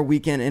All-Star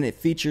Weekend, and it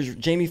features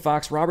Jamie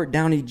Foxx, Robert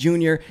Downey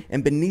Jr.,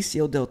 and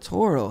Benicio del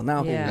Toro.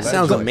 Now, Yeah. That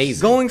sounds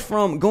amazing.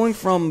 Going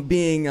from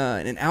being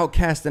an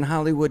outcast in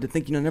Hollywood to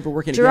thinking you'll never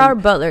work in Gerard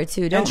again. Butler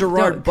too. Don't, And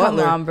Gerard don't,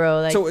 Butler. Come on,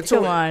 bro. Like,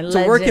 come on.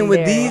 So working with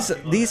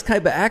legendary. these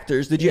type of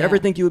actors, did you Yeah. ever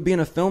think you would be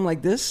in a film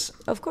like this?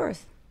 Of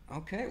course.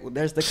 Okay, well,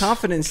 there's the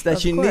confidence that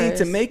Of you need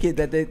to course. make it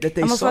that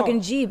they I'm saw. a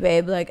fucking G,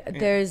 babe. Like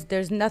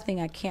there's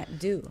nothing I can't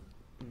do.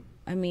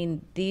 I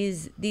mean,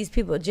 these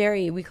people,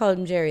 Jerry, we call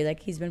him Jerry. Like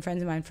he's been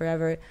friends of mine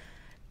forever.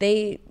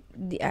 I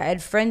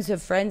had friends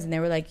of friends, and they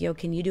were like, "Yo,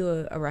 can you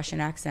do a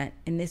Russian accent?"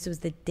 And this was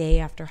the day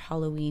after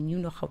Halloween. You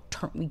know how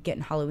turnt we get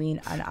in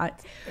Halloween, and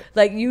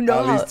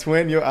Ali's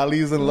twin. Yo,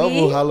 Ali's in love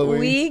with Halloween.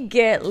 We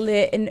get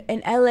lit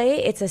in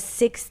LA. It's a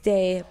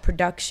 6-day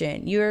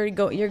production. You're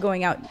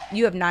going out.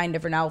 You have 9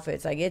 different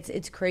outfits. Like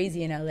it's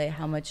crazy in LA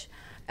how much.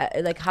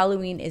 Like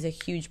Halloween is a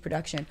huge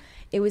production.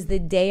 It was the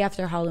day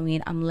after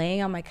Halloween. I'm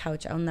laying on my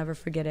couch. I'll never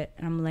forget it.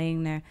 And I'm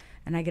laying there,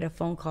 and I get a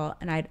phone call,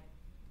 and I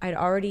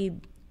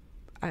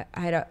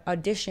had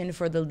auditioned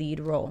for the lead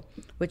role,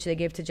 which they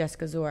gave to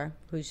Jessica Zor,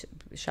 who's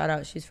shout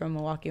out. She's from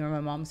Milwaukee, where my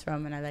mom's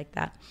from, and I like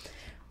that.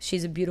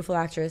 She's a beautiful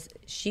actress.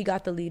 She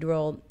got the lead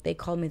role. They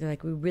called me. They're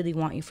like, "We really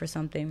want you for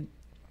something.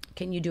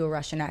 Can you do a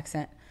Russian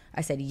accent?"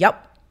 I said,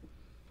 "Yep."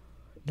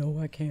 No,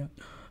 I can't.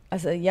 I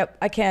said, "Yep,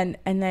 I can."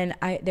 And then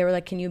they were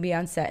like, "Can you be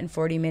on set in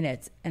 40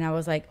 minutes?" And I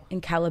was like, in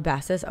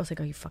Calabasas. I was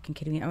like, "Are you fucking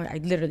kidding me?" I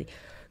literally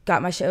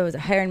got my it was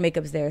hair and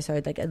makeup's there, so I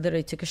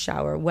literally took a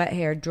shower, wet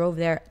hair, drove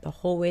there. The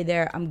whole way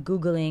there, I'm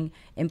Googling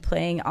and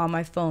playing on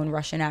my phone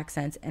Russian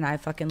accents, and I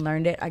fucking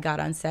learned it. I got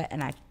on set,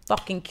 and I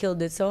fucking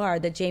killed it so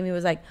hard that Jamie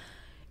was like,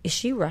 "Is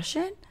she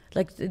Russian?"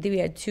 Like we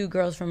had 2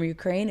 girls from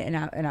Ukraine, and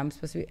I'm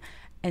supposed to be,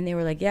 and they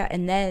were like, "Yeah."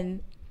 And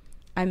then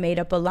I made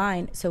up a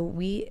line. So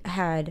we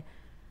had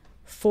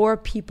 4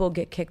 people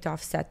get kicked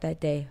off set that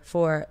day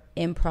for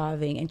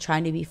improvising and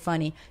trying to be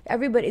funny.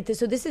 Everybody.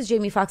 So this is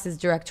Jamie Foxx's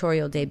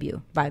directorial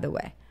debut, by the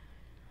way.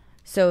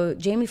 So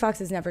Jamie Foxx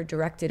has never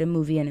directed a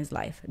movie in his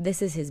life.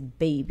 This is his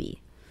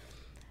baby.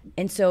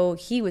 And so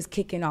he was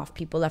kicking off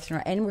people left and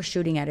right, and we're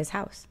shooting at his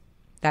house,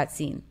 that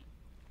scene.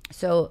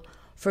 So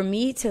for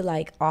me to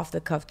like off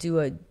the cuff do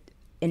an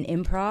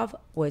improv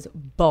was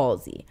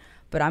ballsy.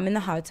 But I'm in the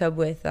hot tub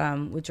with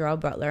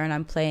Gerald Butler, and I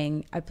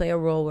play a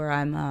role where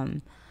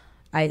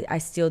I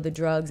steal the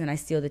drugs and I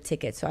steal the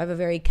tickets. So I have a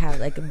very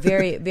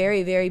very,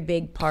 very, very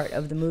big part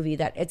of the movie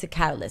that it's a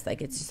catalyst.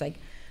 Like it's just like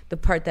the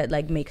part that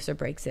like makes or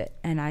breaks it.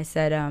 And I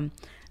said,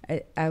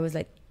 I was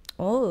like,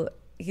 "Oh,"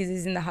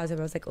 he's in the house. I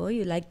was like, "Oh,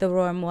 you like the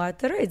warm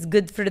water? It's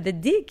good for the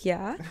dick,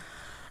 yeah."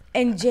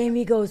 And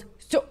Jamie goes,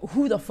 "So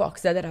who the fuck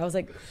said that?" I was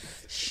like,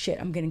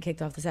 "Shit, I'm getting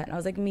kicked off the set." And I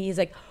was like, "Me." He's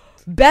like,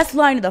 "Best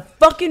line of the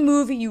fucking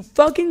movie, you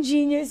fucking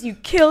genius, you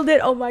killed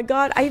it, oh my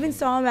God." I even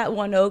saw him at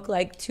One Oak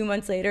like 2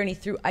 months later, and he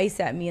threw ice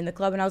at me in the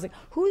club, and I was like,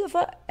 "Who the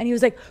fuck?" And he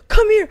was like,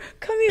 "Come here."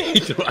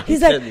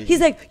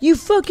 He's like, "You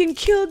fucking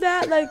killed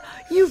that, like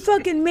you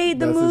fucking made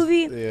the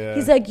movie."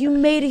 He's like, "You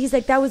made it." He's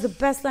like, "That was the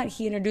best line."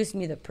 He introduced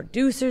me to the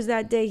producers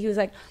that day. He was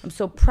like, "I'm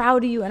so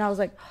proud of you." And I was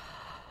like,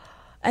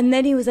 and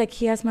then he was like,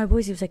 he asked my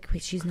voice, he was like,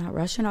 "Wait, she's not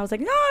Russian?" I was like,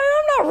 "No,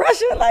 I'm not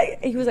Russision."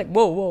 Like, he was like,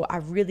 whoa, I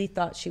really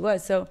thought she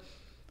was. So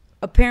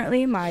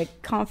apparently my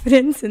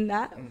confidence in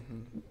that,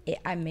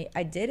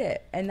 I did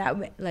it. And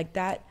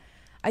that,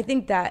 I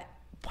think that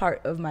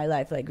part of my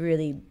life, like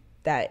really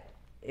that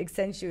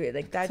accentuated,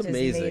 like that That's just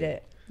amazing. made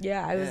it.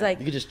 Yeah, I was like,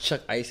 You could just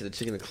chuck ice at the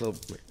chick in the club.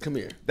 Come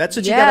here. That's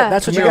what you Yeah. got.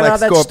 That's what Come you here, got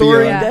out like of that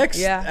story, Scorpio. Dex.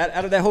 Yeah.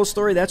 Out of that whole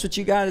story, that's what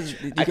you got.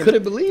 I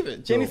couldn't believe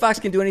it. Jamie Foxx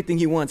can do anything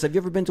he wants. Have you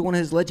ever been to one of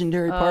his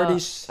legendary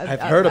parties? I've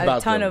heard about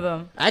a ton them. of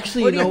them.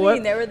 Actually, What you do know you what?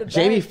 mean? They were the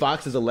Jamie best.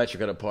 Foxx is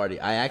electric at a party.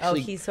 I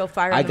actually. He's so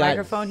fired on the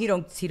microphone. He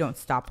don't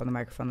stop on the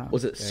microphone though.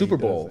 Was it Super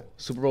Bowl?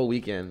 Super Bowl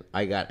weekend.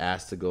 I got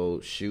asked to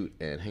go shoot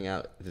and hang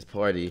out at this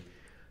party,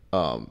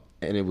 and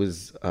it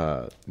was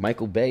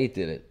Michael Bay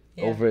did it.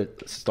 Yeah. Over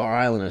at Star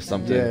Island or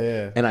something.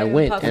 Yeah. And I They were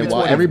went, puffing and it.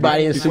 while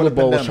everybody in Before Super the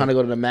Bowl was pandemic. trying to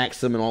go to the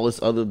Maxim and all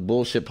this other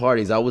bullshit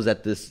parties, I was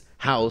at this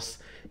house,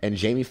 and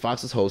Jamie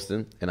Foxx was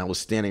hosting, and I was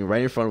standing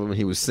right in front of him, and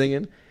he was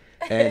singing,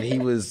 and he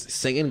was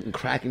singing and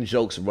cracking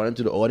jokes, running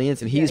through the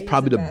audience, and he's he's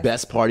probably the the best.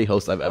 best party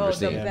host I've ever the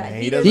seen. best.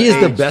 He He doesn't He is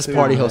the age best too,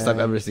 party host man.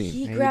 I've ever seen.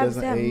 He He grabs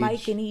doesn't that age.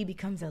 mic and he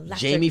becomes electric.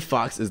 Jamie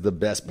Foxx is the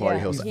best party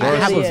Yeah, host. he I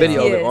have really a video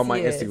is. of He it on is. my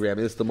He is. Instagram.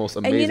 It's the most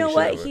amazing And you know shit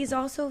what? ever. He's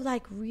also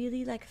like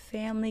really like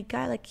family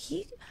guy. Like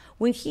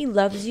when he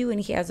loves you and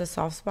he has a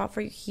soft spot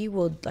for you, he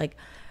will like.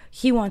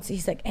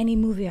 He's like, any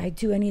movie I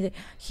do, anything.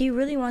 He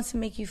really wants to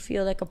make you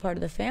feel like a part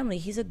of the family.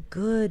 He's a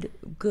good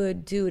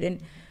dude.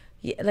 And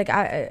like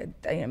I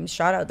am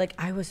shout out. Like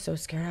I was so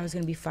scared I was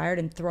gonna be fired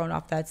and thrown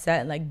off that set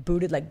and like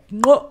booted like,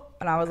 "Mwah!"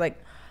 And I was like,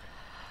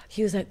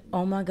 he was like,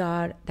 "Oh my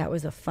God, that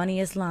was the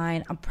funniest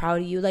line. I'm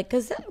proud of you." Like,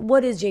 cause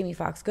what is Jamie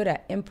Foxx good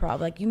at? Improv.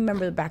 Like you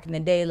remember back in the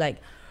day, like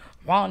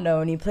Rondo,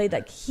 and he played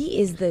like he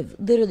is the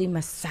literally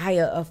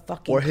messiah of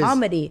fucking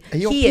comedy. Hey,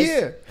 yo, He is.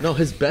 Pierre. No,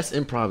 his best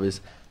improv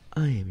is,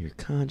 I am your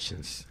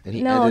conscience. And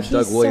he No, ended he's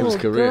Doug Williams' so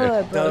career.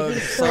 good, bro.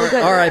 He's so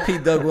good. R.I.P.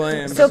 Doug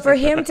Williams. So for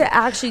him to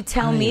actually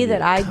tell me am that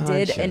your I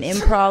did an conscience.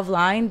 improv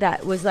line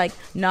that was like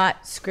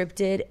not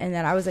scripted, and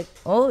that I was like,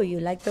 "Oh, you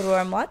like the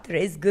raw mater?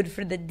 It's good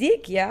for the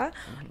dick, yeah."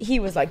 He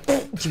was like,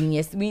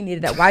 "Genius, we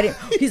needed that."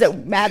 He's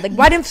like mad, like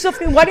why didn't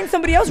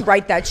somebody else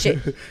write that shit?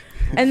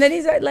 And then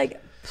he's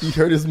like, You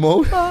heard his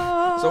mode?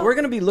 So we're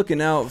gonna be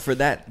looking out for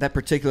that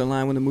particular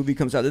line when the movie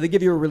comes out. Did they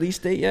give you a release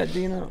date yet?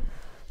 Do you know?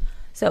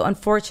 so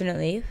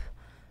unfortunately,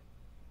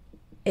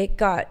 it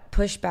got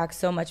pushed back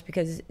so much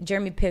because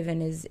Jeremy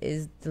Piven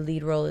is the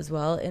lead role as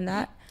well in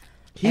that.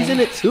 He's in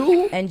it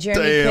too. And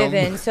Jeremy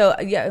Piven. So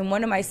yeah, and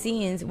one of my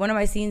scenes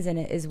in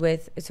it is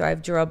with. So I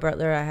have Gerald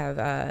Butler, I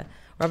have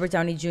Robert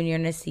Downey Jr.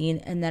 in a scene,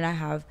 and then I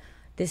have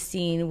this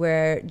scene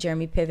where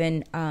Jeremy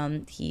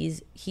Piven,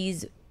 he's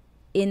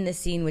in the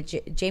scene with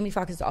Jamie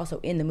Foxx is also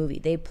in the movie.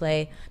 They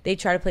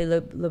try to play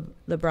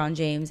LeBron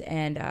James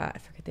and I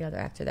forget the other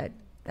actor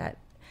that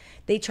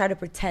they try to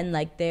pretend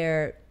like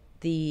they're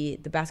the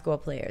basketball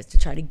players to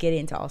try to get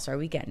into All-Star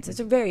Weekend. So it's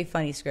a very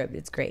funny script.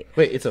 It's great.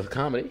 Wait, it's a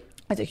comedy?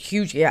 It's a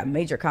huge,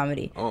 major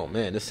comedy. Oh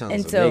man, this sounds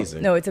And so,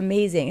 amazing. no, it's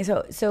amazing.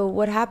 So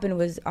what happened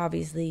was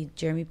obviously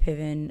Jeremy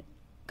Piven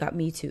got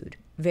Me Too'd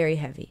very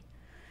heavy.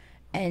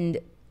 And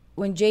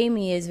when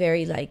Jamie is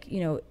very like,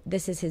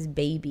 this is his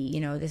baby,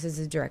 this is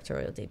his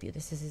directorial debut.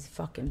 This is his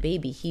fucking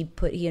baby. He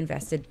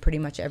invested pretty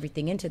much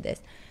everything into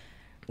this.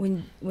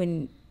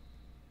 When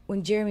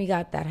Jeremy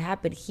got that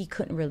happen, he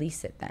couldn't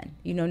release it then.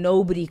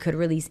 Nobody could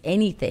release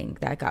anything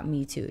that got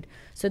Me Too'd.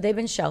 So they've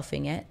been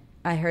shelving it.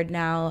 I heard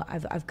now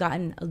I've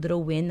gotten a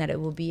little win that it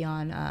will be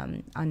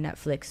on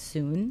Netflix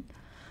soon,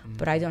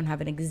 but I don't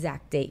have an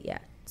exact date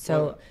yet.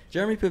 So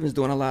Jeremy Piven's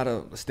doing a lot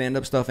of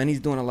stand-up stuff, and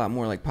he's doing a lot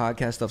more like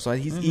podcast stuff. So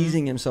he's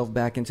easing himself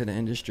back into the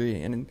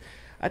industry, and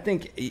I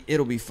think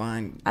it'll be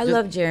fine. I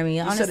love Jeremy.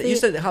 Honestly, you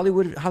said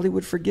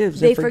Hollywood forgives.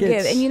 They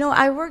forgets. forgive, and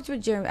I worked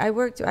with Jeremy. I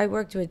worked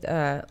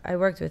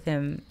with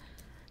him,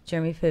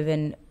 Jeremy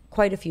Piven,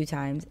 quite a few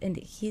times, and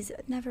he's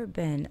never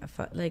been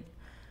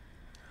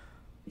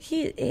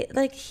he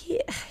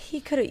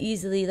could have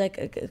easily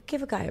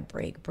give a guy a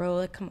break, bro.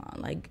 Like, come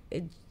on,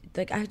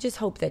 I just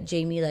hope that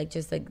Jamie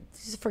just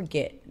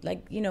forget,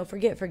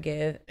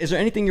 forgive. Is there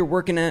anything you're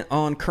working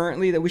on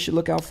currently that we should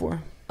look out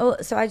for? Oh,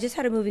 so I just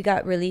had a movie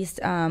got released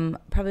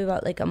probably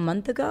about a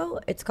month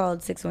ago. It's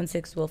called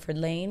 616 Wilford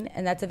Lane,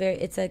 and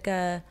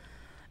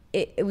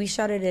we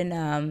shot it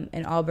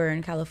in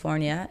Auburn,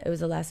 California. It was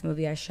the last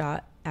movie I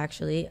shot,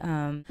 actually.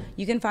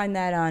 You can find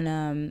that on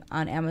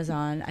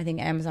Amazon. I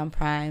think Amazon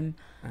Prime.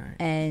 Right.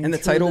 And the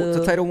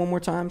title one more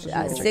time.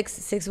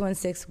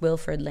 616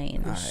 Wilford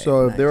Lane. Right,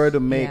 so if they were to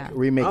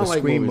remake a like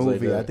Scream movies like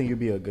movie, that. I think you'd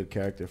be a good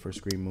character for a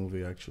Scream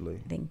movie. Actually,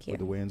 Thank you.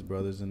 With the Wayans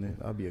brothers in it,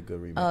 that'd be a good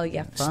remake. Oh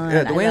yeah, fun.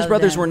 Yeah, the I Wayans love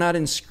brothers them. were not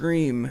in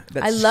Scream.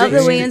 I love the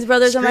Wayans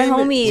brothers are my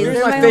homies. Scream is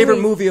They're my my favorite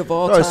homies. movie of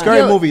all Oh, time. a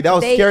scary movie. That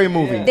was a scary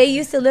movie. They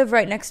used to live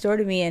right next door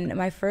to me, and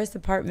my first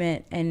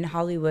apartment in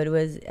Hollywood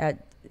was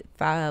at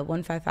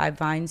 155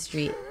 Vine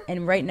Street,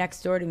 and right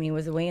next door to me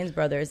was the Wayans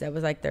brothers. That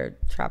was their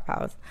trap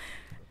house.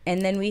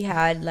 And then we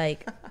had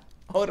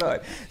Hold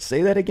on.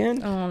 Say that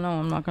again. oh no,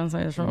 I'm not gonna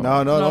say this wrong.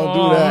 No, don't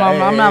do that.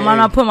 I'm Hey,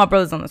 not putting my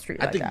brothers on the street.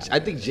 I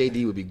think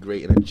JD would be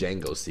great in a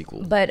Django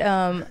sequel. But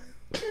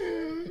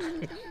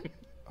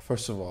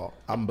First of all,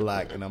 I'm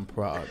black and I'm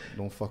proud.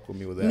 Don't fuck with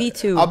me with that. Me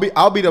too.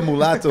 I'll be the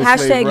mulatto Hashtag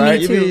slave, me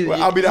right? too.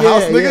 Well, I'll be the Yeah,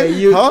 house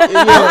nigga.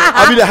 Huh?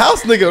 I'll be the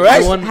house nigga,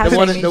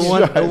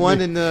 right? The one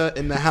in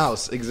the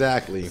house,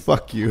 exactly.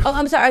 Fuck you. oh,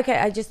 I'm sorry. Okay,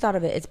 I just thought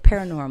of it. It's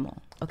paranormal.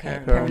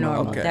 Okay,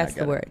 paranormal. Okay, That's I the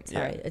got word. it.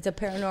 Sorry, Yeah. it's a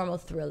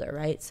paranormal thriller,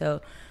 right?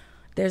 So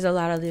there's a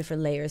lot of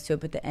different layers to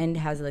it, but the end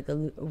has a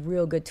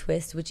real good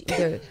twist, which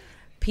either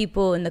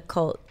people in the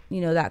cult,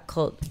 that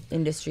cult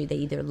industry, they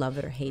either love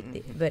it or hate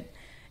it. But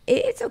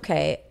it's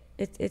okay.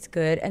 It's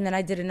good. And then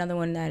I did another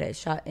one that I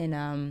shot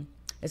in.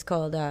 It's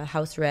called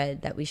House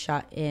Red that we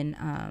shot in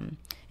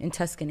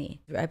Tuscany.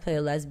 I play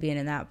a lesbian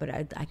in that, but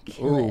I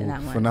kill it in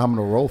that one.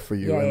 Phenomenal role for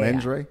you. Yeah, and yeah,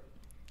 Andre?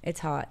 It's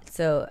hot.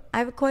 So I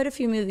have quite a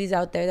few movies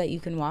out there that you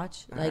can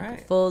watch,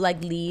 right. full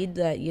lead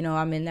that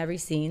I'm in every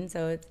scene.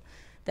 So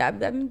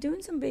I'm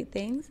doing some big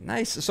things.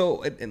 Nice.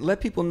 So let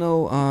people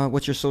know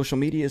what your social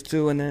media is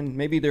too, and then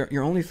maybe your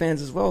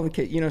OnlyFans as well. So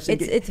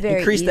It's very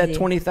increase that easy.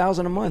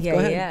 20,000 a month. Yeah, Go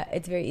ahead. yeah.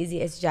 It's very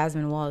easy. It's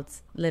Jasmine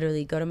Waltz.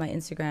 Literally, go to my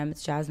Instagram.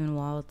 It's Jasmine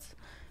Waltz.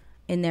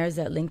 And there's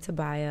that link to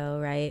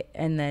bio, right?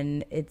 And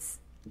then it's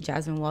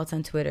Jasmine Waltz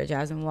on Twitter,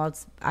 Jasmine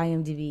Waltz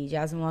IMDb,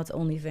 Jasmine Waltz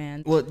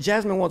OnlyFans. Well,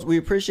 Jasmine Waltz, we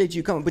appreciate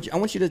you coming, but I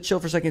want you to chill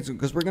for a second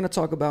because we're going to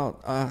talk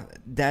about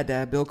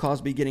Dad, Bill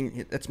Cosby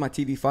that's my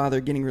TV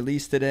father, getting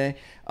released today.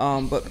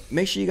 But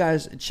make sure you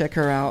guys check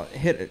her out,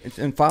 hit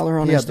and follow her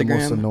on He Instagram. had the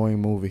most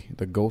annoying movie,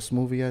 the Ghost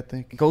movie, I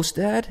think. Ghost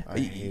Dad? I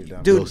hate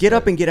that. Dude, Ghost get Dad.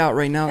 up and get out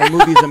right now. The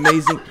movie is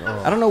amazing.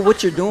 I don't know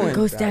what you're doing.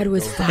 Ghost Dad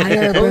was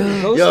fire, bro.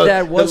 Ghost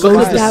Dad was the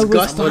Ghost Dad was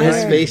disgust on his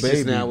fire. face Baby,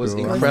 just now was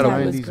bro. Ghost incredible.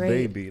 Dad was 90s great.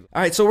 baby.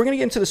 All right, so we're going to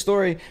get into the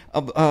story.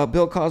 story of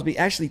Bill Cosby.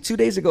 Actually, 2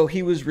 days ago,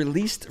 he was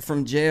released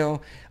from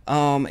jail.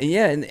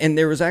 And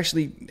there was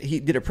actually, he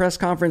did a press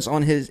conference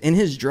in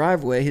his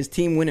driveway. His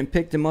team went and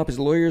picked him up. His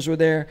lawyers were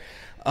there.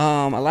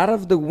 A lot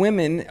of the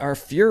women are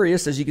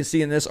furious, as you can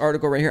see in this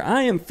article right here.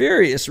 I am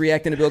furious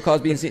reacting to Bill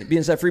Cosby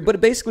being set free.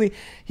 But basically,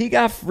 he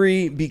got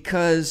free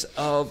because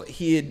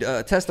he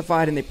had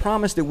testified, and they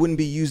promised it wouldn't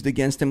be used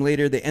against him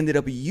later. They ended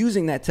up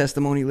using that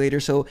testimony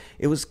later, so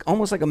it was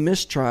almost like a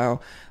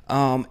mistrial,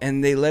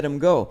 and they let him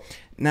go.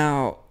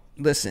 Now,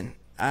 listen,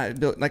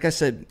 like I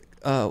said,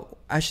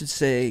 I should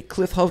say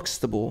Cliff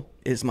Huxtable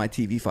is my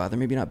TV father.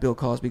 Maybe not Bill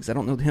Cosby, because I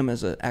don't know him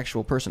as an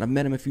actual person. I've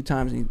met him a few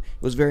times, and he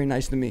was very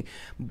nice to me.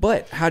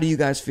 But how do you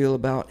guys feel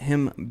about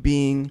him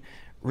being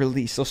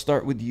released? So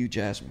start with you,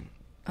 Jasmine.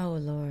 Oh,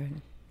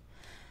 Lord.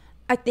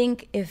 I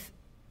think if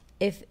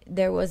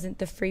there wasn't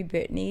the Free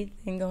Britney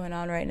thing going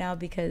on right now,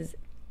 because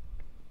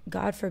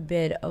God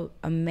forbid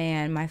a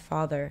man, my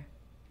father,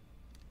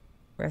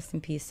 rest in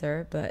peace,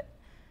 sir, but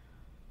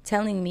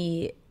telling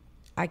me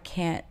I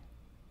can't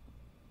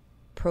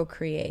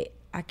procreate,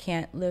 I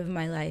can't live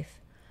my life.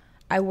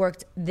 I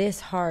worked this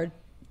hard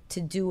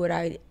to do what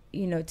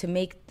to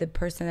make the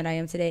person that I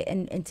am today,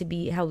 and to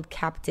be held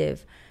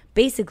captive,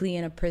 basically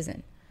in a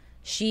prison.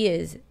 She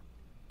is,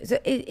 so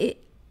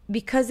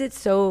because it's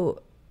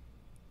so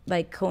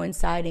like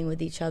coinciding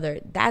with each other.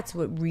 That's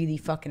what really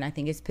fucking, I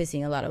think, is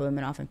pissing a lot of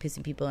women off and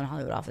pissing people in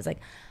Hollywood off. It's like,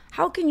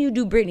 how can you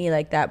do Britney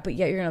like that, but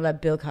yet you're gonna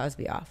let Bill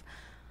Cosby off?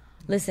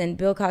 Listen,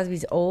 Bill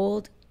Cosby's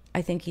old.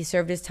 I think he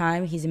served his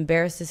time. He's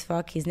embarrassed as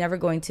fuck. He's never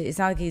going to, it's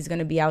not like he's going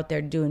to be out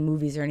there doing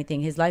movies or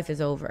anything. His life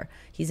is over.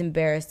 He's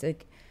embarrassed.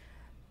 Like,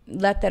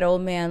 let that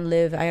old man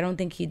live. I don't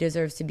think he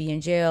deserves to be in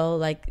jail.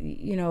 Like,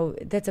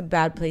 that's a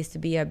bad place to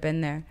be. I've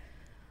been there.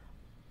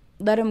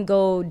 Let him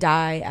go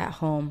die at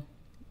home.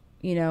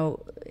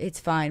 It's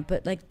fine.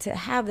 But like, to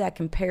have that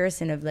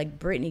comparison of like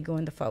Britney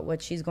going the fuck,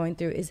 what she's going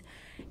through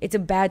it's a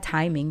bad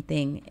timing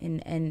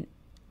thing. And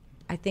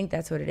I think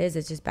that's what it is.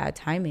 It's just bad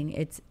timing.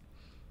 It's,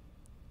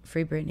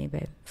 Free Britney,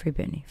 babe. Free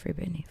Britney. Free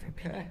Britney. Free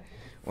Britney. Okay.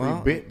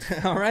 Well,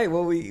 all right.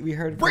 Well, we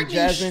heard from Britney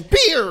Jasmine.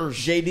 Spears.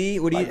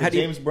 JD,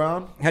 James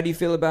Brown. How do you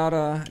feel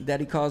about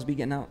Daddy Cosby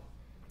getting out?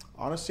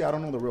 Honestly, I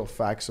don't know the real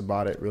facts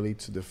about it, really,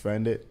 to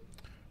defend it.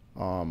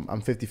 I'm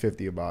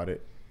 50-50 about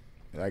it.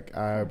 Like,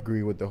 I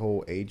agree with the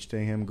whole age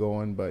thing, him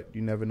going, but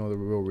you never know the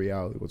real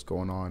reality, what's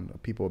going on.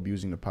 People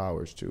abusing the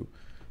powers, too.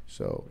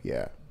 So,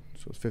 yeah.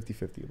 So it's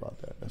 50-50 about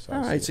that. That's how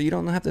all right, so you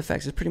don't have the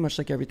facts. It's pretty much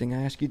like everything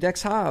I ask you.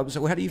 Dex Hobbs,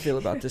 how do you feel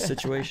about this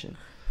situation?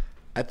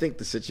 I think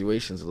the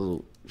situation's a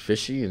little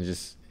fishy, and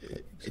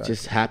it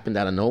just happened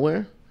out of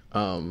nowhere.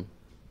 I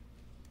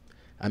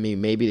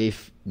mean, maybe they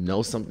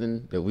know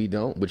something that we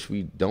don't, which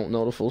we don't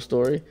know the full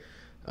story.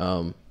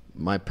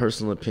 My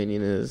personal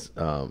opinion is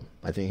I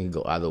think it can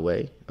go either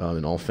way,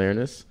 in all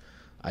fairness.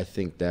 I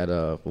think that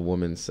if a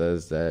woman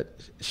says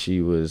that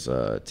she was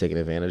taken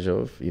advantage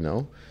of,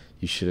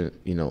 you shouldn't,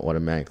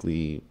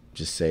 automatically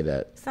just say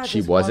that it's not she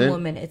just wasn't. One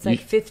woman. It's like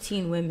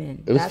 15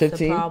 women. It was That's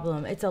 15? the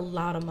problem. It's a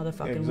lot of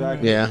motherfucking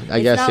women. Yeah, I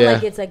it's guess, not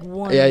like it's like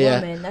one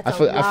woman. That's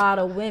a lot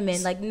of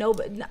women. Like, no,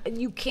 but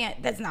you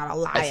can't. That's not a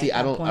lie.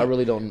 I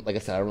really don't. Like I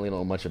said, I really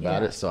don't know much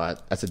about it. So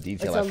that's a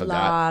detail I forgot. It's a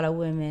lot of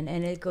women,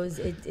 and it goes.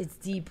 It's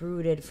deep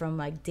rooted from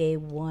like day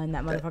one.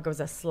 That motherfucker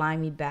was a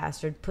slimy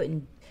bastard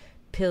putting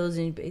pills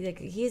in. Like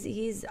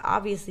he's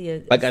obviously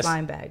a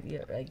slime bag.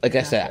 Yeah, like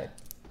I said,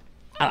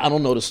 I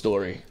don't know the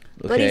story.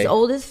 Okay. But he's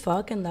old as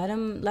fuck, and let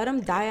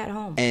him die at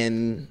home.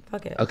 And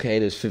fuck it. Okay,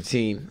 there's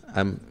 15.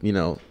 A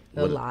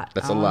lot.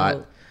 That's a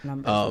lot.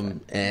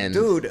 And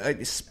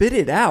dude, spit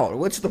it out.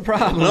 What's the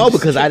problem? No,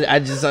 because I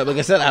just like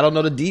I said, I don't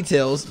know the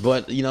details,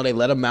 but they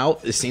let him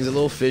out. It seems a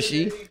little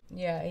fishy.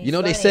 Yeah,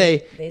 they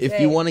say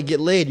if you want to get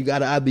laid, you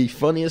gotta be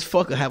funny as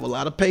fuck or have a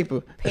lot of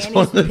paper.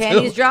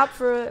 Panties drop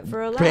for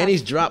a laugh.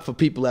 Panties drop for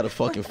people that are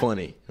fucking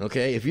funny.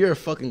 Okay, if you're a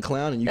fucking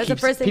clown and you that's keep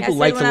the first thing people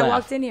I said like when to I laugh.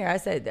 walked in here. I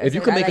said if you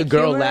can make a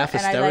girl laugh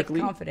hysterically,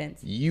 I like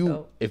confidence.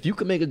 If you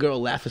can make a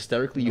girl laugh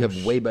hysterically, you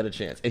have way better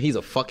chance. And he's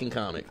a fucking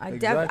comic. I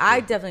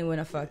definitely wouldn't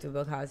have fucked with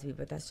Bill Cosby,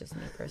 but that's just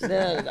me personally.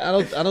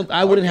 Yeah,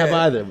 I wouldn't have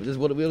either. Just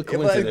what a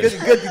coincidence.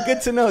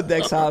 Good to know,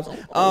 Dex Hobbs.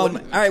 All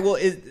right. Well,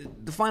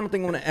 the final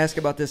thing I want to ask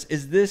about this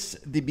is this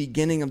the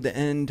beginning of the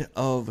end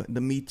of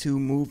the Me Too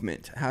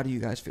movement? How do you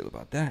guys feel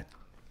about that?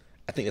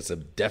 I think it's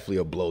definitely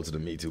a blow to the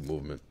Me Too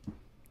movement.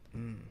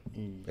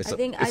 It's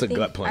a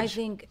gut punch.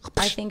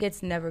 I think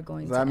it's never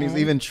going to that means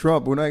end. Even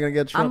Trump, we're not going to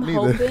get Trump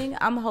either.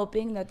 I'm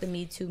hoping that the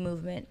Me Too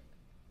movement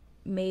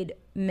made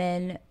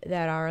men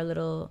that are a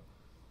little,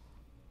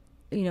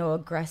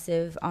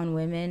 aggressive on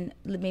women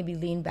maybe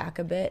lean back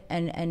a bit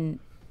and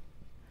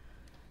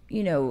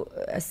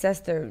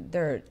assess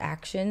their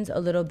actions a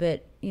little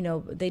bit.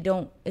 They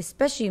don't,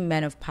 especially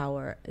men of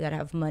power that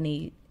have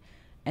money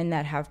and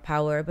that have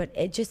power, but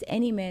just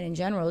any man in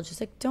general, just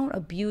like, don't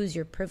abuse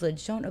your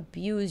privilege, don't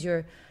abuse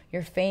your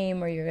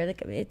fame or your,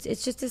 like,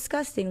 it's just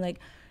disgusting. Like,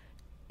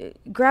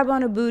 grab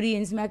on a booty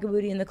and smack a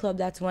booty in the club,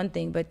 that's one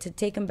thing, but to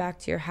take them back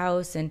to your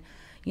house and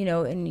you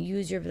know, and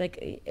use your like.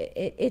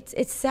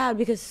 It's sad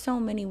because so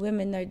many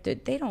women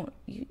they don't.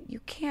 You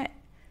can't.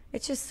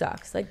 It just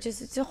sucks. Like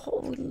just it's a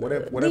whole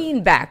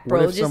lean back, bro.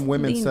 What if just some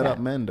women set back. up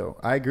men though?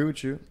 I agree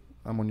with you.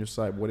 I'm on your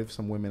side. What if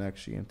some women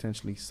actually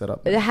intentionally set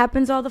up men? It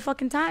happens all the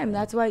fucking time.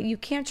 That's why you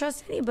can't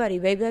trust anybody,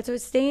 baby. That's why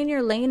stay in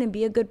your lane and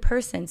be a good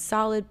person.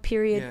 Solid,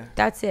 period. Yeah.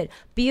 That's it.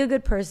 Be a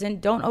good person.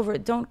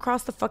 Don't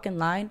cross the fucking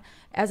line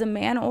as a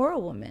man or a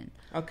woman.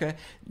 Okay,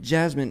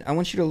 Jasmine, I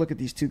want you to look at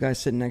these two guys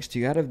sitting next to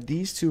you. Out of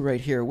these two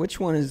right here, which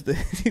one is do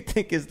you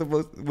think is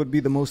would be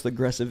the most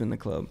aggressive in the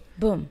club?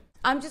 Boom.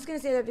 I'm just gonna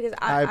say that because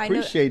I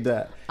appreciate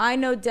that. I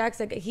know Dex,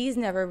 like he's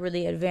never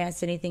really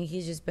advanced anything.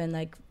 He's just been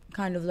like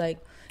kind of like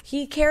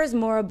he cares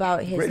more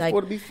about his Grateful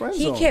like to be friends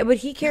but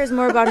he cares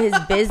more about his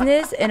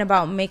business and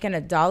about making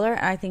 $1. And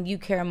I think you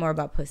care more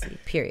about pussy.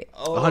 Period.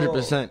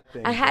 100%.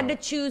 I had to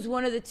choose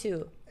one of the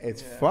two.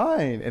 It's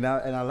fine, and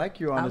I like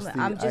your honesty.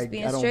 I'm just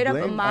being straight up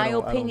in my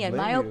opinion.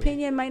 My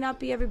opinion might not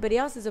be everybody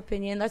else's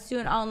opinion. Let's do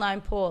an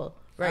online poll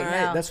right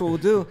now. That's what we'll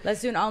do.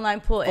 Let's do an online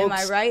poll. Am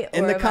I right or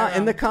in the am I wrong?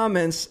 in the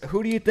comments,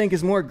 who do you think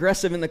is more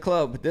aggressive in the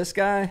club? This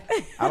guy?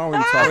 I don't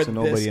really talk Or to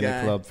nobody this in the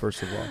guy? club.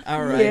 First of all,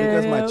 All right. Yeah.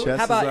 because my chest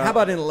How about is out. how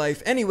about in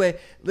life? Anyway,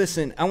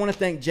 listen, I want to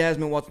thank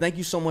Jasmine Waltz. Thank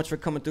you so much for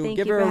coming through. Thank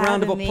Give you her a for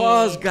round of having me.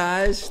 applause,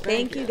 guys.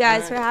 Thank you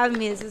guys for having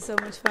me. This is so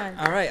much fun.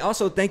 All right.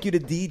 Also, thank you to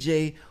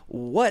DJ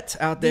What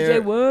out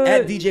there DJ What.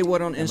 at DJ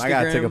What on Instagram. I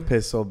gotta take a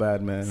piss so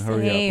bad, man.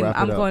 Hurry Same. up,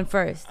 wrap I'm it up. going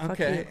first. Fuck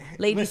Okay. you.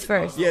 Ladies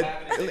first. Yeah.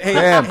 Hey,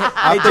 Damn, hey,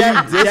 after you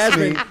dissed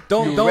Jasmine, me,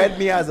 don't you read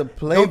me as a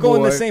playboy. Don't go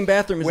in the same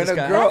bathroom as when this a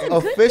guy. girl That's a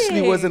good officially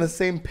thing. was in the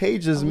same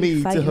page as We me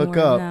to fighting hook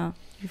right up. now.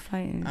 You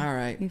fighting. All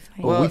right. You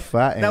fighting. Well, we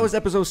fighting. That was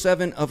episode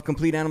 7 of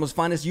Complete Animals.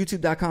 Find us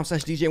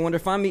youtube.com/DJ Wonder.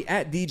 Find me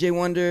at DJ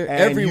Wonder And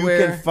everywhere.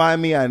 you can find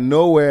me at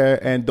nowhere.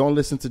 And don't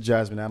listen to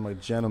Jasmine. I'm a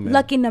gentleman.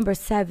 Lucky number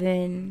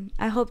 7.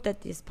 I hope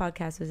that this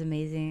podcast was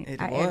amazing.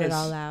 It I aired it was.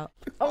 all out.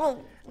 Oh,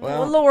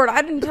 Well- oh Lord,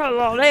 I didn't tell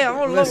all that.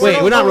 Oh, Lord, Wait,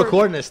 oh, we're not Lord.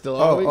 recording this still,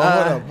 are we? hold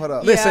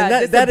up. Listen, Yeah, that,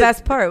 this is that the is-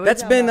 best part. What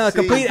That's you been talking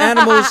about? Complete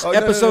Animals Oh, no,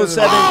 episode no,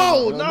 7.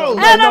 Oh, no.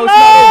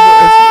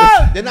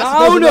 It's They're not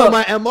supposed to know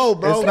my MO,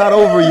 bro. It's not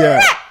over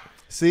yet.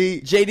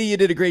 See, JD, you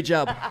did a great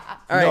job.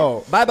 All right.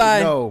 No.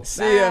 Bye-bye. No.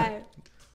 See ya. Bye.